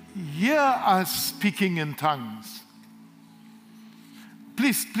hear us speaking in tongues?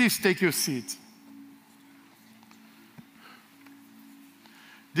 Please take your seat.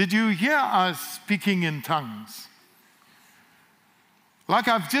 Did you hear us speaking in tongues? Like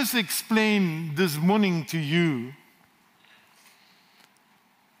I've just explained this morning to you,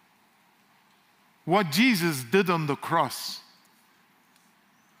 what Jesus did on the cross.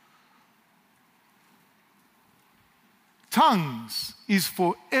 Tongues is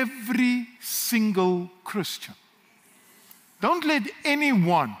for every single Christian. Don't let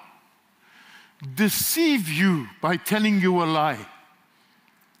anyone deceive you by telling you a lie.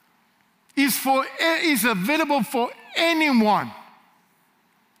 It's available for anyone.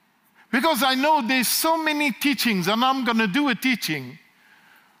 Because I know there's so many teachings, and I'm going to do a teaching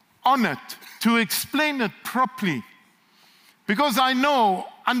on it to explain it properly. Because I know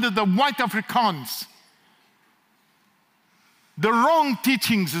under the white Afrikaans, the wrong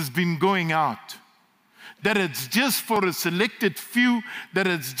teachings has been going out. That it's just for a selected few, that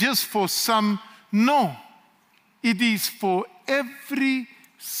it's just for some. No, it is for every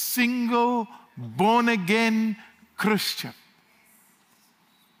single born-again Christian.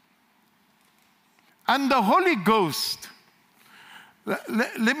 And the Holy Ghost,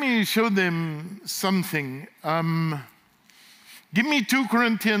 let me show them something. Give me 2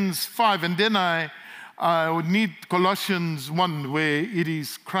 Corinthians 5, and then I would need Colossians 1, where it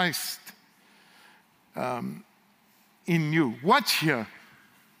is Christ in you. Watch here.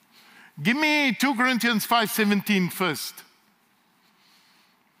 Give me 2 Corinthians 5:17 first.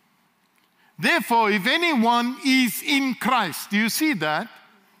 Therefore, if anyone is in Christ, do you see that?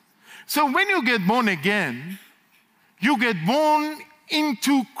 So when you get born again, you get born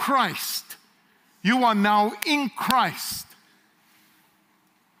into Christ. You are now in Christ.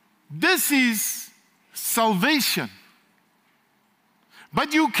 This is salvation.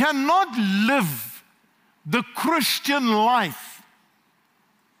 But you cannot live the Christian life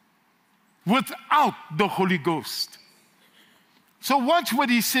without the Holy Ghost. So watch what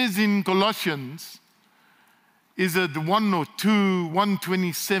he says in Colossians. Is it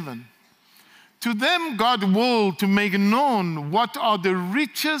 1:27? To them God willed to make known what are the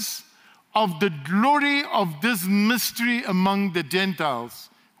riches of the glory of this mystery among the Gentiles,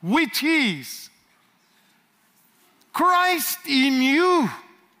 which is Christ in you.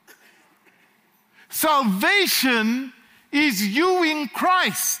 Salvation is you in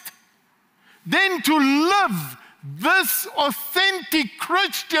Christ. Then to live this authentic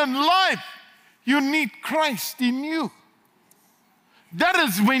Christian life, you need Christ in you. That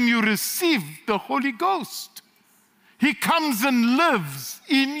is when you receive the Holy Ghost. He comes and lives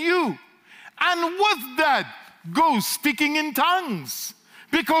in you. And with that goes speaking in tongues,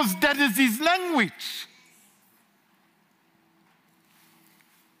 because that is his language.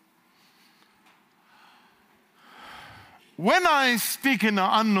 When I speak in an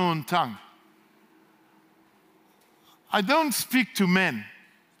unknown tongue, I don't speak to men.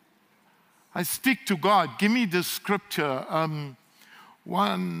 I speak to God. Give me the scripture.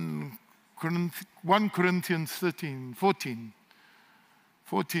 1 Corinthians 14.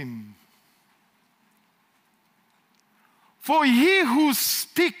 For he who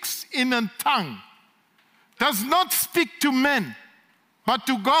speaks in a tongue does not speak to men, but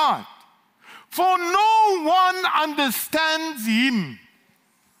to God. For no one understands him.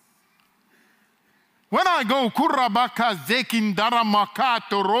 When I go, Kurabaka Zekindara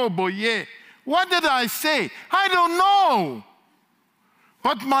Makato Roboye, what did I say? I don't know.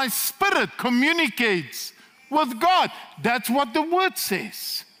 But my spirit communicates with God. That's what the Word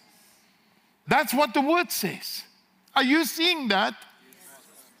says. That's what the Word says. Are you seeing that?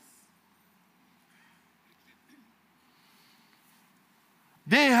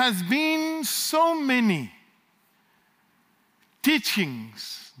 There has been so many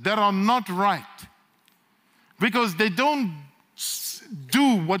teachings that are not right because they don't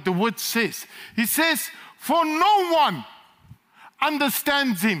do what the Word says. He says, for no one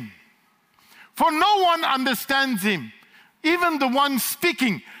understands him. For no one understands him, even the one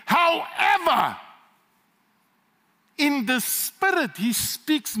speaking. However, in the Spirit, he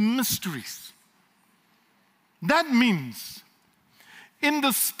speaks mysteries. That means, in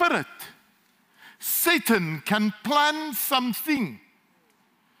the Spirit, Satan can plan something.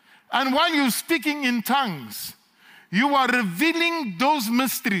 And while you're speaking in tongues, you are revealing those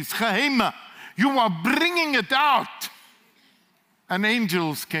mysteries. Geheime. You are bringing it out. And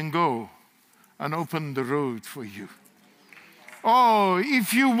angels can go and open the road for you. Oh,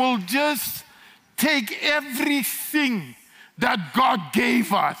 if you will just take everything that God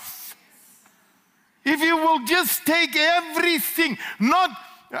gave us. If you will just take everything, not,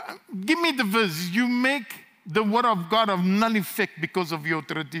 give me the verse, you make the word of God of none effect because of your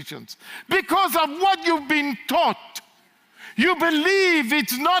traditions. Because of what you've been taught. You believe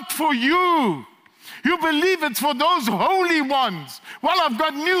it's not for you. You believe it's for those holy ones. Well, I've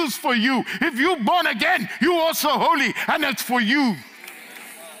got news for you. If you're born again, you're also holy, and it's for you.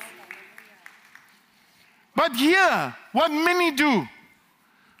 But here, what many do,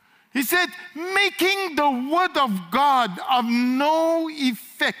 he said, making the word of God of no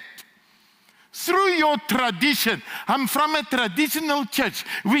effect through your tradition. I'm from a traditional church.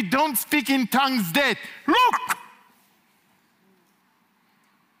 We don't speak in tongues there. Look!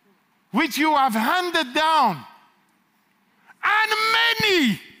 Which you have handed down. And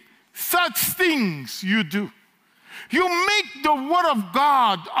many such things you do. You make the word of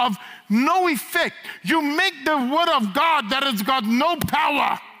God of no effect. You make the word of God that has got no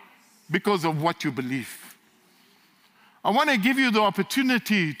power because of what you believe. I want to give you the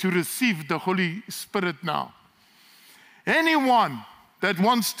opportunity to receive the Holy Spirit now. Anyone that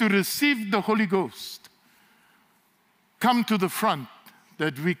wants to receive the Holy Ghost, come to the front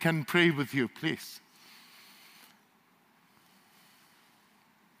that we can pray with you, please.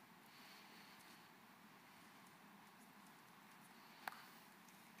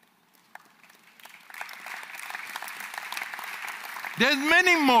 There's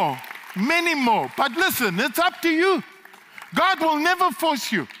many more. But listen, it's up to you. God will never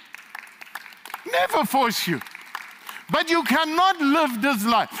force you. Never force you. But you cannot live this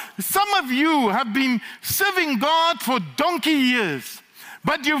life. Some of you have been serving God for donkey years.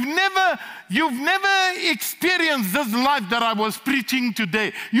 But you've never experienced this life that I was preaching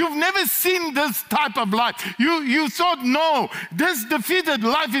today. You've never seen this type of life. You thought, no, this defeated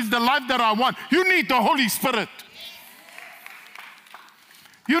life is the life that I want. You need the Holy Spirit.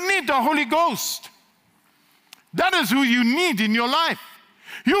 You need the Holy Ghost. That is who you need in your life.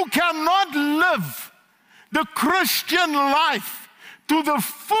 You cannot live the Christian life to the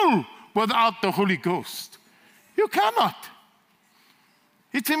full without the Holy Ghost. You cannot.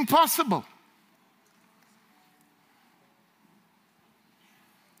 It's impossible.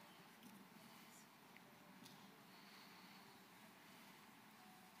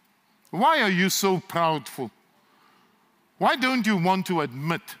 Why are you so proudful? Why don't you want to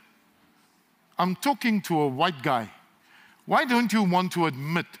admit? I'm talking to a white guy. Why don't you want to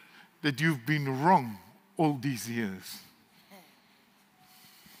admit that you've been wrong all these years?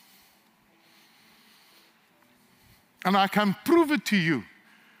 And I can prove it to you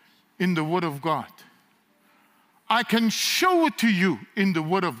in the Word of God. I can show it to you in the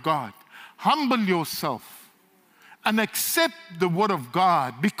Word of God. Humble yourself and accept the Word of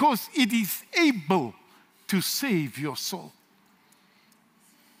God because it is able to save your soul.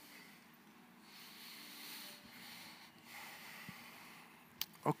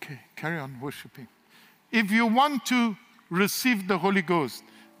 Okay, carry on worshiping. If you want to receive the Holy Ghost,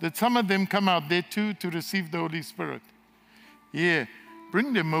 that some of them come out there too to receive the Holy Spirit. Yeah,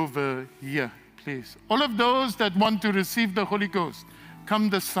 bring them over here, please. All of those that want to receive the Holy Ghost, come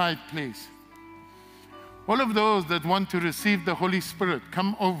this side, please. All of those that want to receive the Holy Spirit,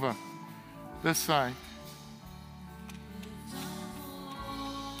 come over this side.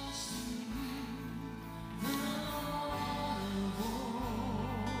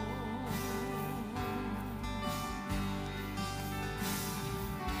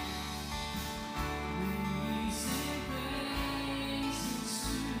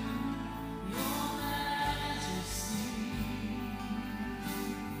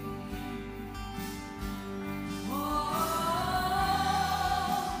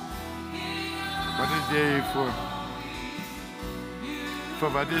 Wat is jy voor?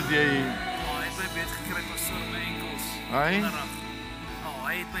 Vir wat is jy? Hy het my beet gekry pas oor my enkels. Hy?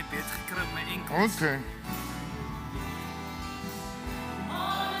 Hy het my beet gekry op my enkels. Okay.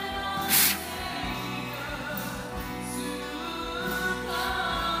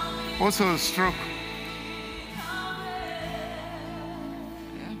 Also a stroke.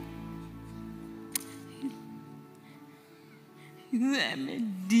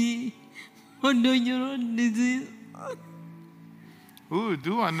 MD, neuron disease. Ooh,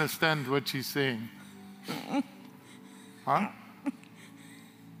 do understand what she's saying. Huh?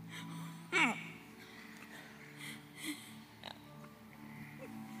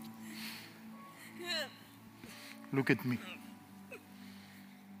 Look at me.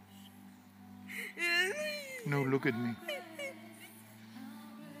 No, look at me.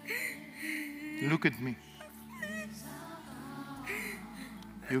 Look at me.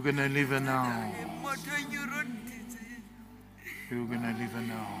 You're gonna live her now. You're gonna live her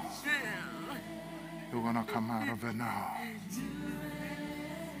now. You're gonna come out of her now.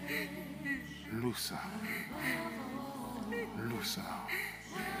 Loose her. Loose her.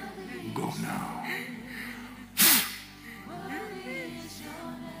 Go now.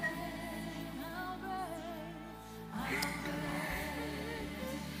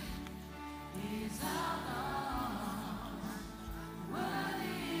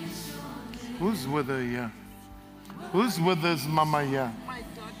 Who's with her here? Who's with this mama here? My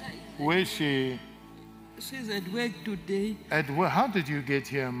daughter. Where is she? She's at work today. At work? How did you get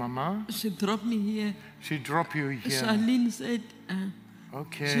here, mama? She dropped me here. She dropped you here? Charlene said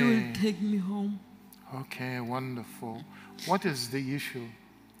okay. She will take me home. Okay, wonderful. What is the issue?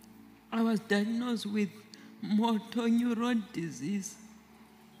 I was diagnosed with motor neuron disease.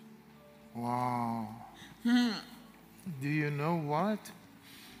 Wow. Do you know what?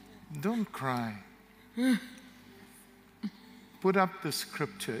 Don't cry. Put up the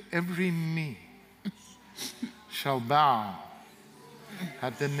scripture. Every knee shall bow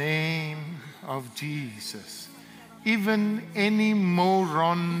at the name of Jesus. Even any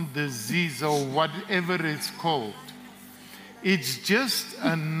moron disease or whatever it's called. It's just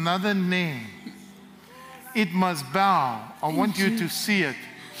another name. It must bow. I want you to see it.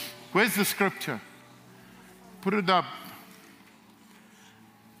 Where's the scripture? Put it up.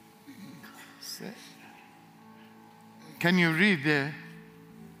 Can you read there?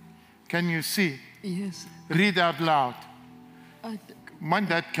 Can you see? Yes. Read out loud. Mind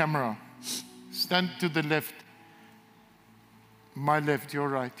that camera. Stand to the left. My left, your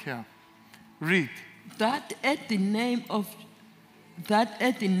right, here. Read. That at the name of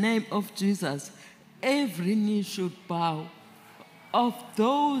Jesus, every knee should bow, of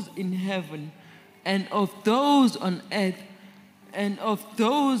those in heaven, and of those on earth, and of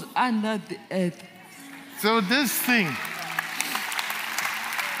those under the earth. So this thing,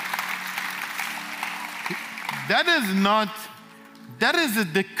 that is a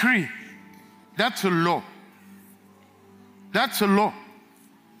decree. That's a law. That's a law.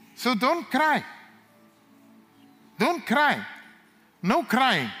 So don't cry. Don't cry. No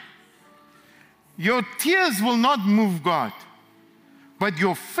crying. Your tears will not move God, but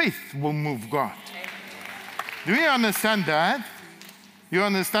your faith will move God. Do you understand that? You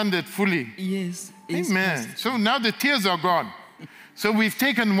understand it fully? Yes. Amen. So now the tears are gone. So we've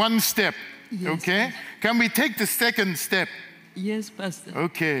taken one step. Yes. Okay? Can we take the second step? Yes, Pastor.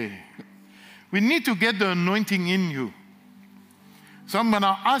 Okay. We need to get the anointing in you. So I'm going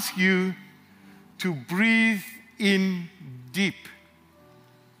to ask you to breathe in deep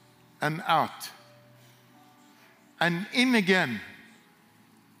and out. And in again.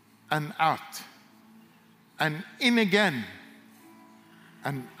 And out. And in again.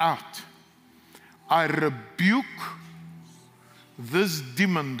 And out. I rebuke this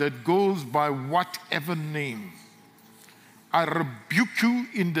demon that goes by whatever name. I rebuke you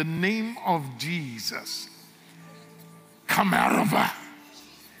in the name of Jesus. Come out of her.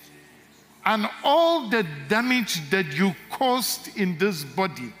 And all the damage that you caused in this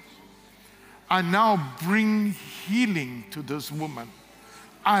body, I now bring healing to this woman.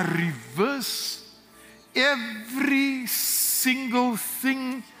 I reverse every single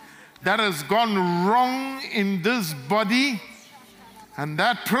thing that has gone wrong in this body, and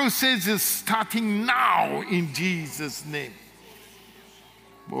that process is starting now in Jesus' name.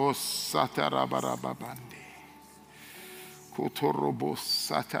 Do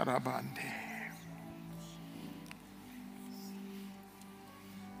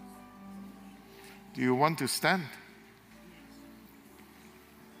you want to stand?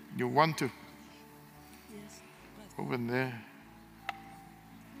 You want to? Yes. Over there.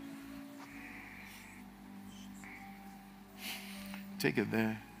 Take it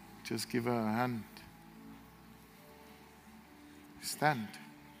there. Just give her a hand. Stand.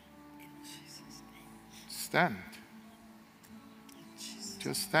 Stand.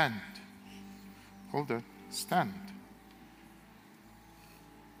 Just stand. Hold on. Stand.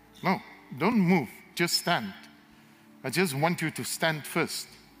 No, don't move. Just stand. I just want you to stand first.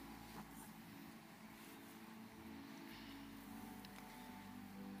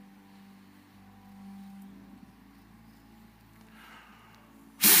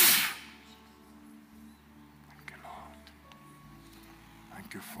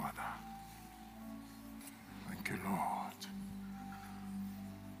 Thank you, Father. Thank you, Lord.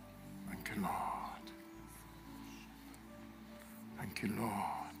 Thank you, Lord. Thank you,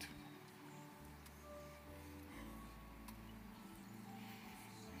 Lord.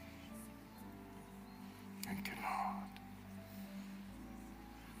 Thank you, Lord.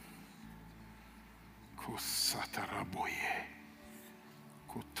 Kosataraboye.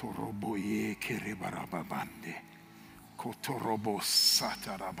 Kotoroboye kerebarababande. Kotorobo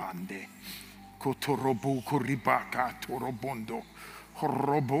satarabande. Kotorobo kuribaka torobondo.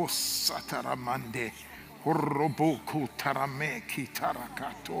 Horobo sataramande. Horobo kutarame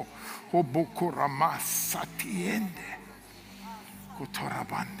kitarakato. Hoboko ramasatiende.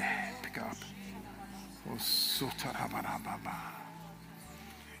 Kotorabande. Pick up. Osutarabarababa.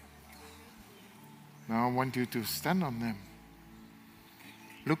 Now I want you to stand on them.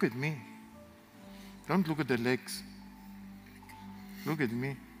 Look at me. Don't look at the legs. Look at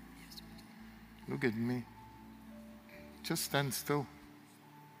me. Look at me. Just stand still.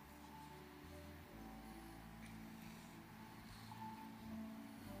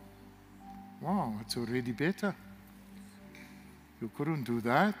 Wow, it's already better. You couldn't do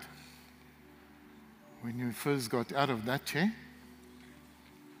that when you first got out of that chair.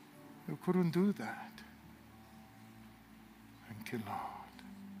 You couldn't do that. Thank you, Lord.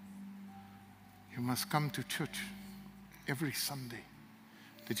 You must come to church every Sunday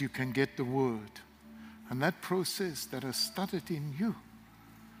that you can get the word. And that process that has started in you,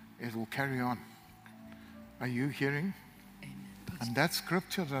 it will carry on. Are you hearing? Amen. And that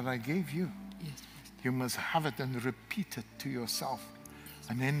scripture that I gave you, Yes, you must have it and repeat it to yourself.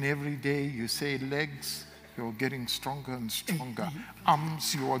 And then every day you say, legs, you're getting stronger and stronger.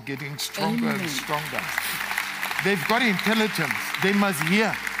 Arms, you are getting stronger and stronger. They've got intelligence. They must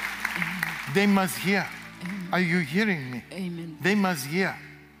hear. They must hear. Are you hearing me? Amen. They must hear.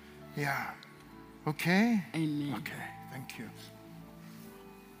 Yeah. Okay? Amen. Okay. Thank you.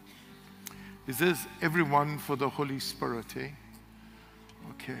 Is this everyone for the Holy Spirit, eh?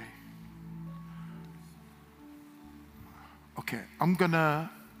 Okay. Okay. I'm gonna,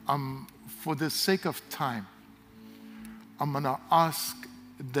 for the sake of time, I'm gonna ask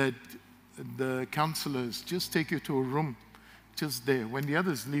that the counselors just take you to a room just there. When the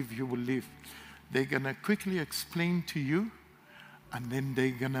others leave, you will leave. They're going to quickly explain to you, and then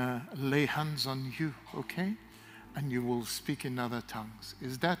they're going to lay hands on you, okay? And you will speak in other tongues.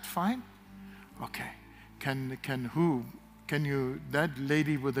 Is that fine? Okay. Can you, that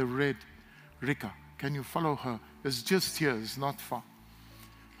lady with the red, Rika, can you follow her? It's just here, it's not far.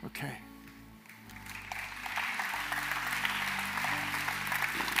 Okay.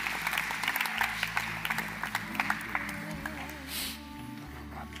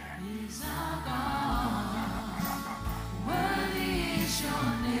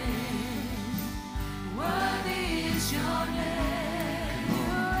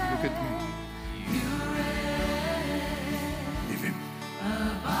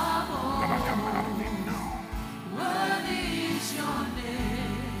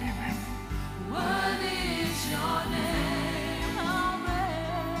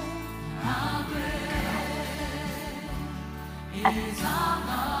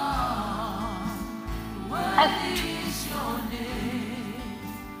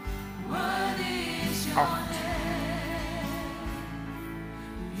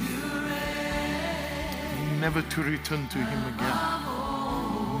 Never to return to him again.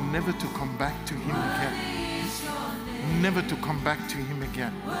 Never to come back to him again. Never to come back to him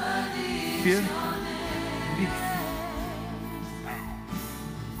again. Fear, leave.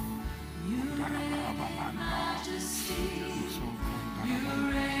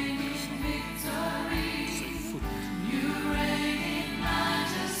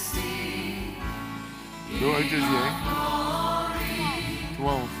 Doe uit dus jij.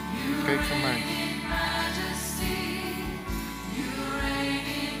 12. Kijk van mij.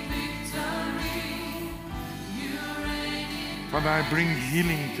 Father, I bring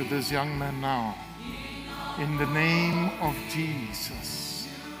healing to this young man now. In the name of Jesus.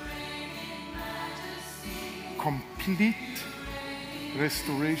 Complete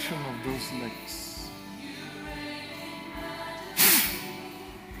Restoration of those legs.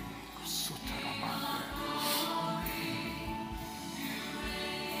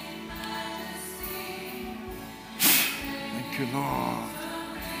 Thank you, Lord.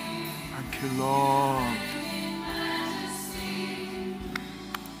 Thank you, Lord.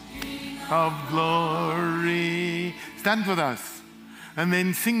 Of glory. Stand with us and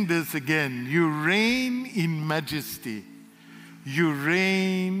then sing this again. You reign in majesty. You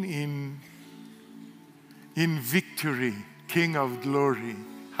reign in victory, King of glory.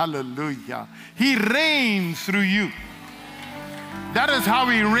 Hallelujah. He reigns through you. That is how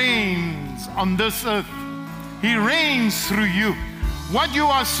He reigns on this earth. He reigns through you. What you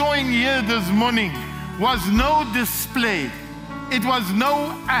are sowing here this morning was no display. It was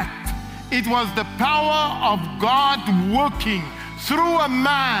no act. It was the power of God working through a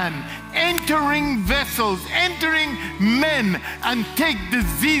man, entering vessels, entering men, and take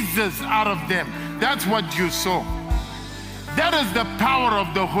diseases out of them. That's what you saw. That is the power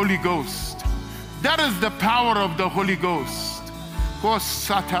of the Holy Ghost. That is the power of the Holy Ghost.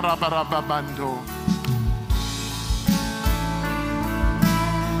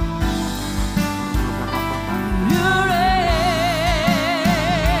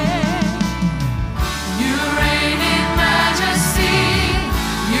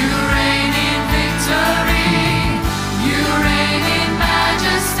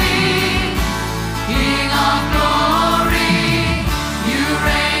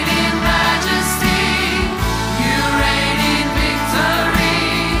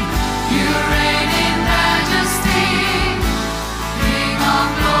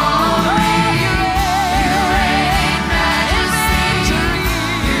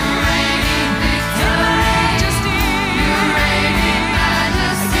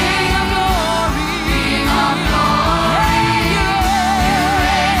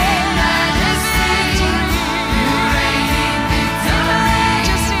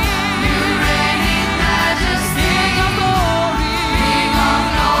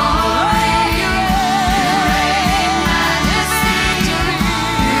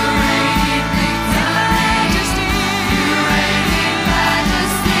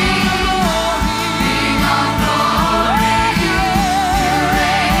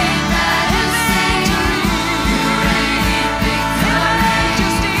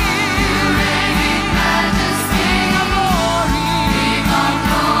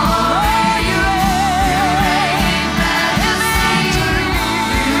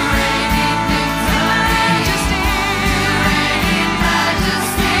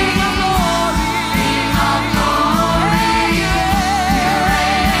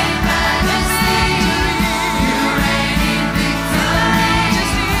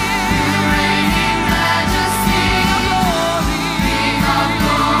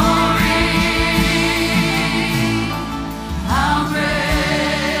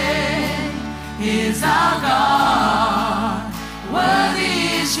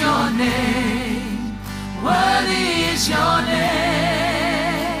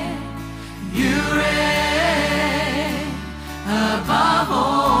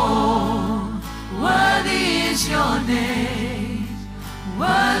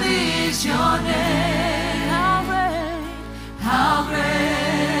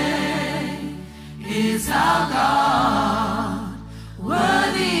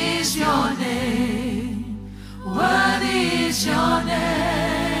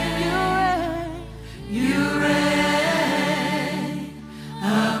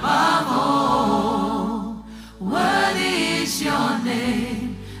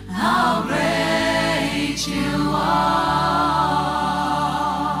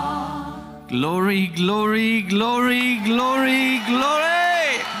 Glory, glory, glory, glory,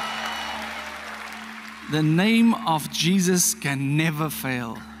 glory. The name of Jesus can never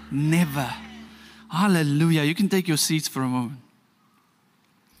fail. Never. Hallelujah. You can take your seats for a moment.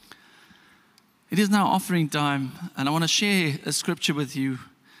 It is now offering time, and I want to share a scripture with you.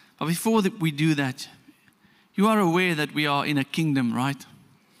 But before we do that, you are aware that we are in a kingdom, right?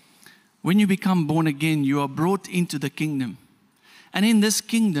 When you become born again, you are brought into the kingdom. And in this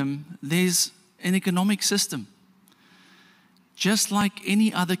kingdom, there's an economic system. Just like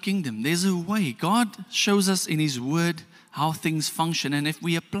any other kingdom, there's a way. God shows us in His Word how things function. And if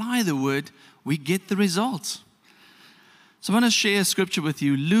we apply the Word, we get the results. So I want to share a scripture with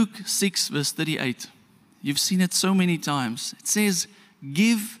you. Luke 6 verse 38. You've seen it so many times. It says,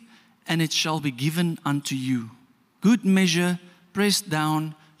 "Give, and it shall be given unto you. Good measure, pressed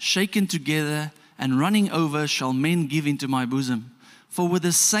down, shaken together, and running over shall men give into my bosom. For with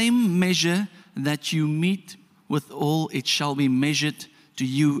the same measure that you mete withal it shall be measured to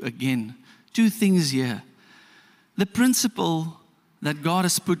you again. Two things here. The principle that God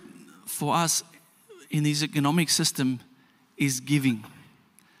has put for us in His economic system is giving.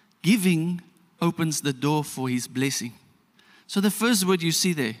 Giving opens the door for His blessing. So the first word you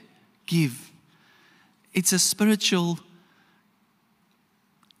see there, give. It's a spiritual,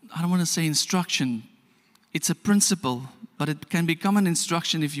 I don't want to say instruction. It's a principle, but it can become an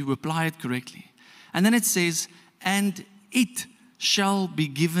instruction if you apply it correctly. And then it says, and it shall be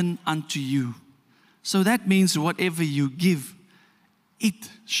given unto you. So that means whatever you give, it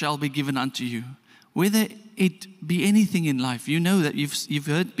shall be given unto you. Whether it be anything in life, you know that you've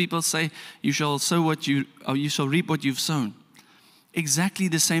heard people say, you shall sow what you shall reap what you've sown. Exactly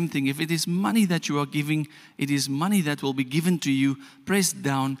the same thing. If it is money that you are giving, it is money that will be given to you, pressed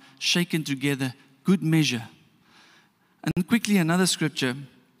down, shaken together, good measure. And quickly another scripture,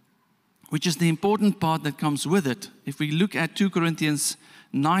 which is the important part that comes with it. If we look at 2 Corinthians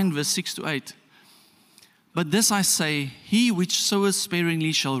 9, verse 6 to 8. But this I say, he which soweth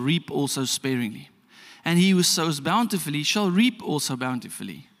sparingly shall reap also sparingly. And he who sows bountifully shall reap also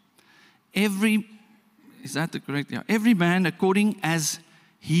bountifully. Is that the correct? Yeah. Every man according as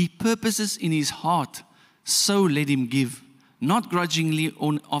he purposes in his heart, so let him give, not grudgingly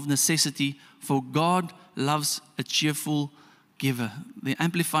or of necessity, for God loves a cheerful giver. The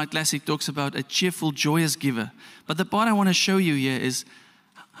Amplified Classic talks about a cheerful, joyous giver. But the part I want to show you here is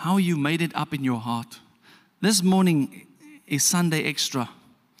how you made it up in your heart. This morning is Sunday extra.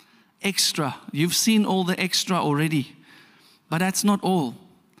 Extra. You've seen all the extra already. But that's not all.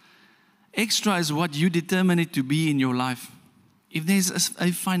 Extra is what you determine it to be in your life. If there's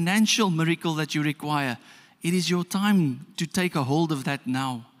a financial miracle that you require, it is your time to take a hold of that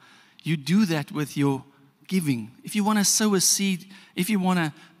now. You do that with your giving. If you want to sow a seed, if you want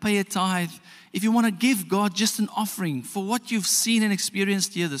to pay a tithe, if you want to give God just an offering for what you've seen and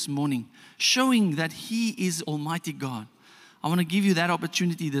experienced here this morning, showing that He is Almighty God, I want to give you that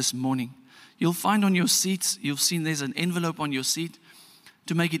opportunity this morning. You'll find on your seats, you've seen there's an envelope on your seat.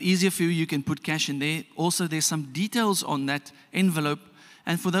 To make it easier for you, you can put cash in there. Also, there's some details on that envelope.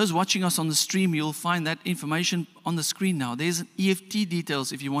 And for those watching us on the stream, you'll find that information on the screen now. There's EFT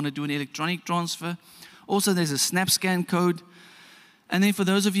details if you want to do an electronic transfer. Also, there's a SnapScan code. And then for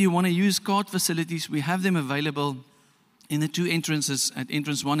those of you who want to use card facilities, we have them available in the two entrances, at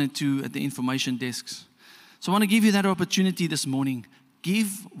entrance 1 and 2 at the information desks. So I want to give you that opportunity this morning.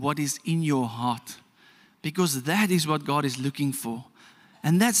 Give what is in your heart, because that is what God is looking for.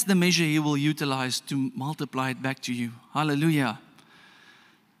 And that's the measure He will utilize to multiply it back to you. Hallelujah.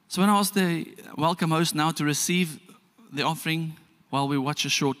 So I'm going to ask the welcome host now to receive the offering while we watch a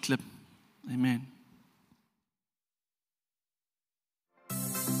short clip. Amen.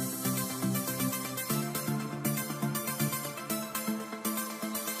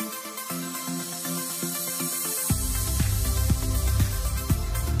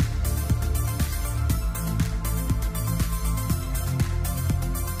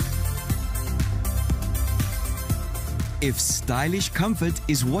 If stylish comfort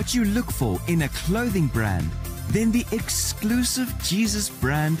is what you look for in a clothing brand, then the exclusive Jesus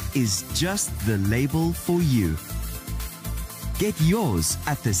brand is just the label for you. Get yours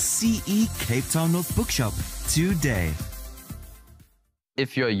at the CE Cape Town North Bookshop today.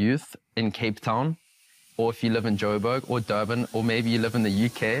 If you're a youth in Cape Town, or if you live in Joburg or Durban, or maybe you live in the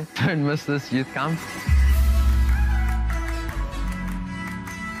UK, don't miss this youth camp.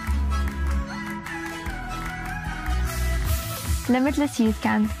 Limitless Youth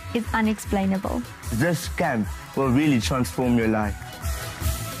Camp is unexplainable. This camp will really transform your life.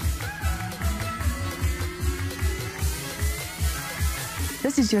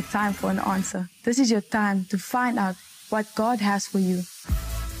 This is your time for an answer. This is your time to find out what God has for you.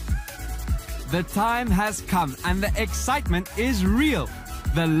 The time has come and the excitement is real.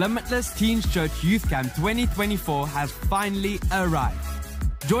 The Limitless Teens Church Youth Camp 2024 has finally arrived.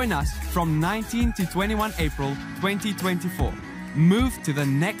 Join us from 19 to 21 April 2024. Move to the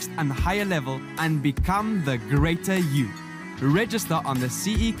next and higher level and become the greater you. Register on the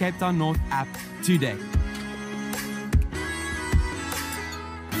CE Cape Town North app today.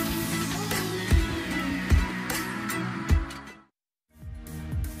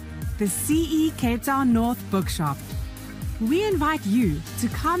 The CE Cape Town North Bookshop. We invite you to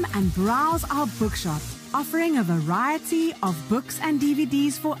come and browse our bookshop, offering a variety of books and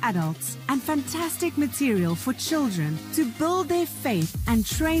DVDs for adults and fantastic material for children to build their faith and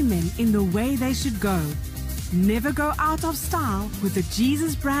train them in the way they should go. Never go out of style with the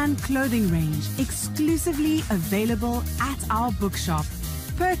Jesus brand clothing range exclusively available at our bookshop.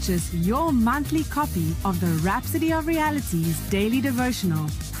 Purchase your monthly copy of the Rhapsody of Realities daily devotional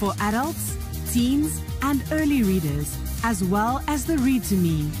for adults, teens, and early readers, as well as the Read to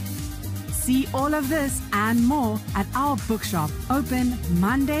Me. See all of this and more at our bookshop, open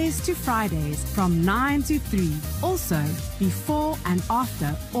Mondays to Fridays from 9 to 3, also before and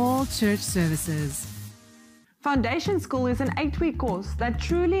after all church services. Foundation School is an 8-week course that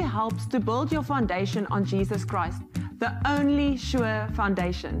truly helps to build your foundation on Jesus Christ, the only sure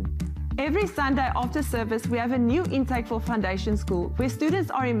foundation. Every Sunday after service, we have a new intake for Foundation School where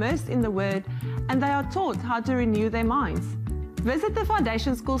students are immersed in the Word and they are taught how to renew their minds. Visit the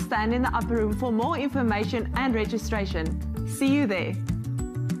Foundation School stand in the upper room for more information and registration. See you there.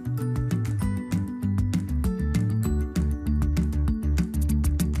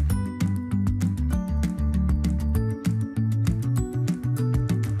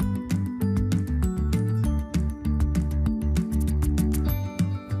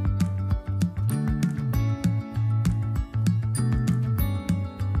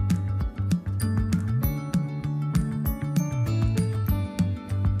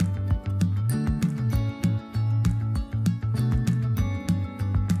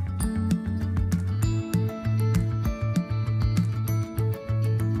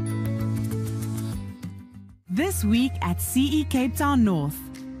 This week at CE Cape Town North.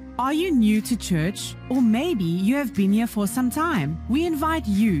 Are you new to church? Or maybe you have been here for some time? We invite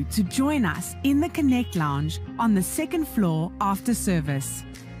you to join us in the Connect Lounge on the second floor after service.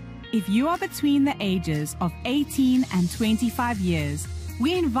 If you are between the ages of 18 and 25 years,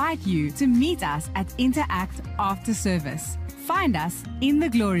 we invite you to meet us at Interact after service. Find us in the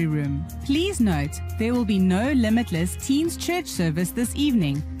Glory Room. Please note, there will be no Limitless Teens Church service this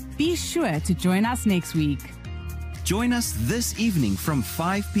evening. Be sure to join us next week. Join us this evening from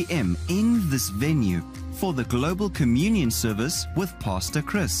 5 p.m. in this venue for the Global Communion Service with Pastor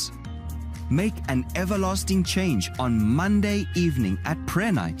Chris. Make an everlasting change on Monday evening at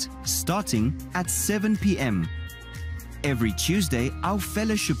prayer night, starting at 7 p.m. Every Tuesday, our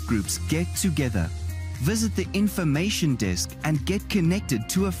fellowship groups get together. Visit the information desk and get connected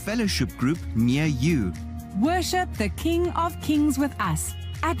to a fellowship group near you. Worship the King of Kings with us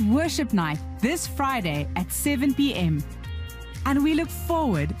at Worship Night this Friday at 7 p.m. And we look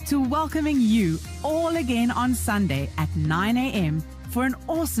forward to welcoming you all again on Sunday at 9 a.m. for an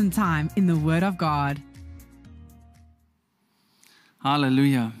awesome time in the Word of God.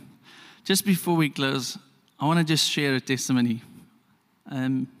 Hallelujah. Just before we close, I want to just share a testimony.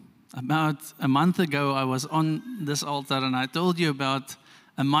 About a month ago, I was on this altar and I told you about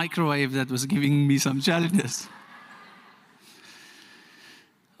a microwave that was giving me some challenges.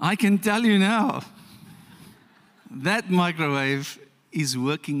 I can tell you now, that microwave is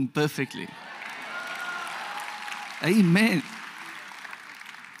working perfectly. Amen.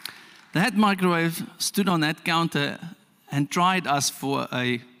 That microwave stood on that counter and tried us for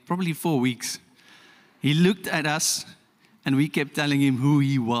probably 4 weeks. He looked at us and we kept telling him who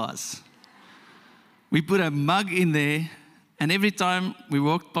he was. We put a mug in there, and every time we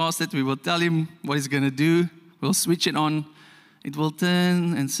walked past it, we will tell him what he's going to do. We'll switch it on. It will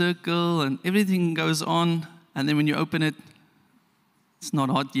turn and circle and everything goes on. And then when you open it, it's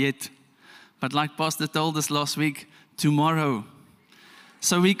not hot yet. But like Pastor told us last week, tomorrow.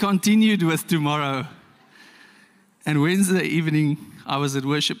 So we continued with tomorrow. And Wednesday evening, I was at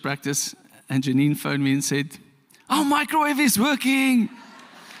worship practice and Janine phoned me and said, "Our microwave is working."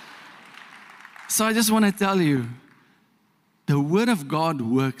 So I just want to tell you, the Word of God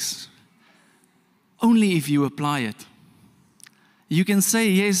works only if you apply it. You can say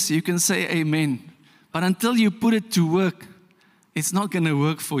yes, you can say amen, but until you put it to work, it's not going to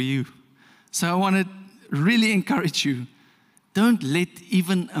work for you. So I want to really encourage you, don't let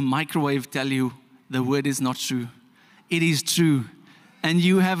even a microwave tell you the word is not true. It is true, and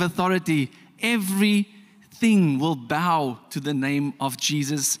you have authority. Everything will bow to the name of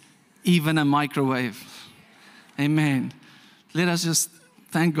Jesus, even a microwave. Amen. Let us just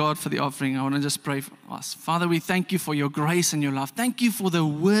thank God for the offering. I want to just pray for us. Father, we thank you for your grace and your love. Thank you for the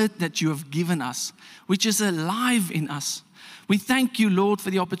word that you have given us, which is alive in us. We thank you, Lord,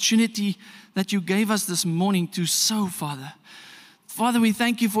 for the opportunity that you gave us this morning to sow, Father. Father, we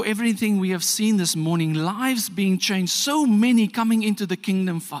thank you for everything we have seen this morning, lives being changed, so many coming into the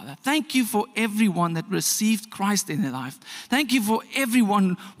kingdom, Father. Thank you for everyone that received Christ in their life. Thank you for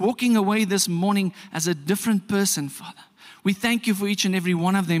everyone walking away this morning as a different person, Father. We thank you for each and every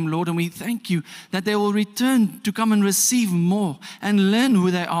one of them, Lord, and we thank you that they will return to come and receive more and learn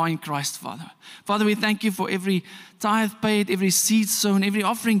who they are in Christ, Father. Father, we thank you for every tithe paid, every seed sown, every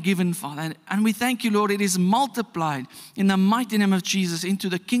offering given, Father. And we thank you, Lord, it is multiplied in the mighty name of Jesus into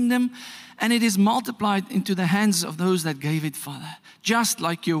the kingdom, and it is multiplied into the hands of those that gave it, Father. Just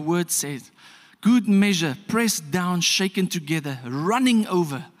like your word says, good measure, pressed down, shaken together, running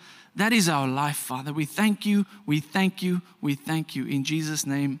over. That is our life, Father. We thank you, we thank you, we thank you. In Jesus'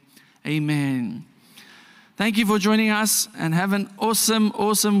 name, amen. Thank you for joining us, and have an awesome,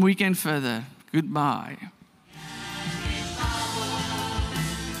 awesome weekend further. Goodbye.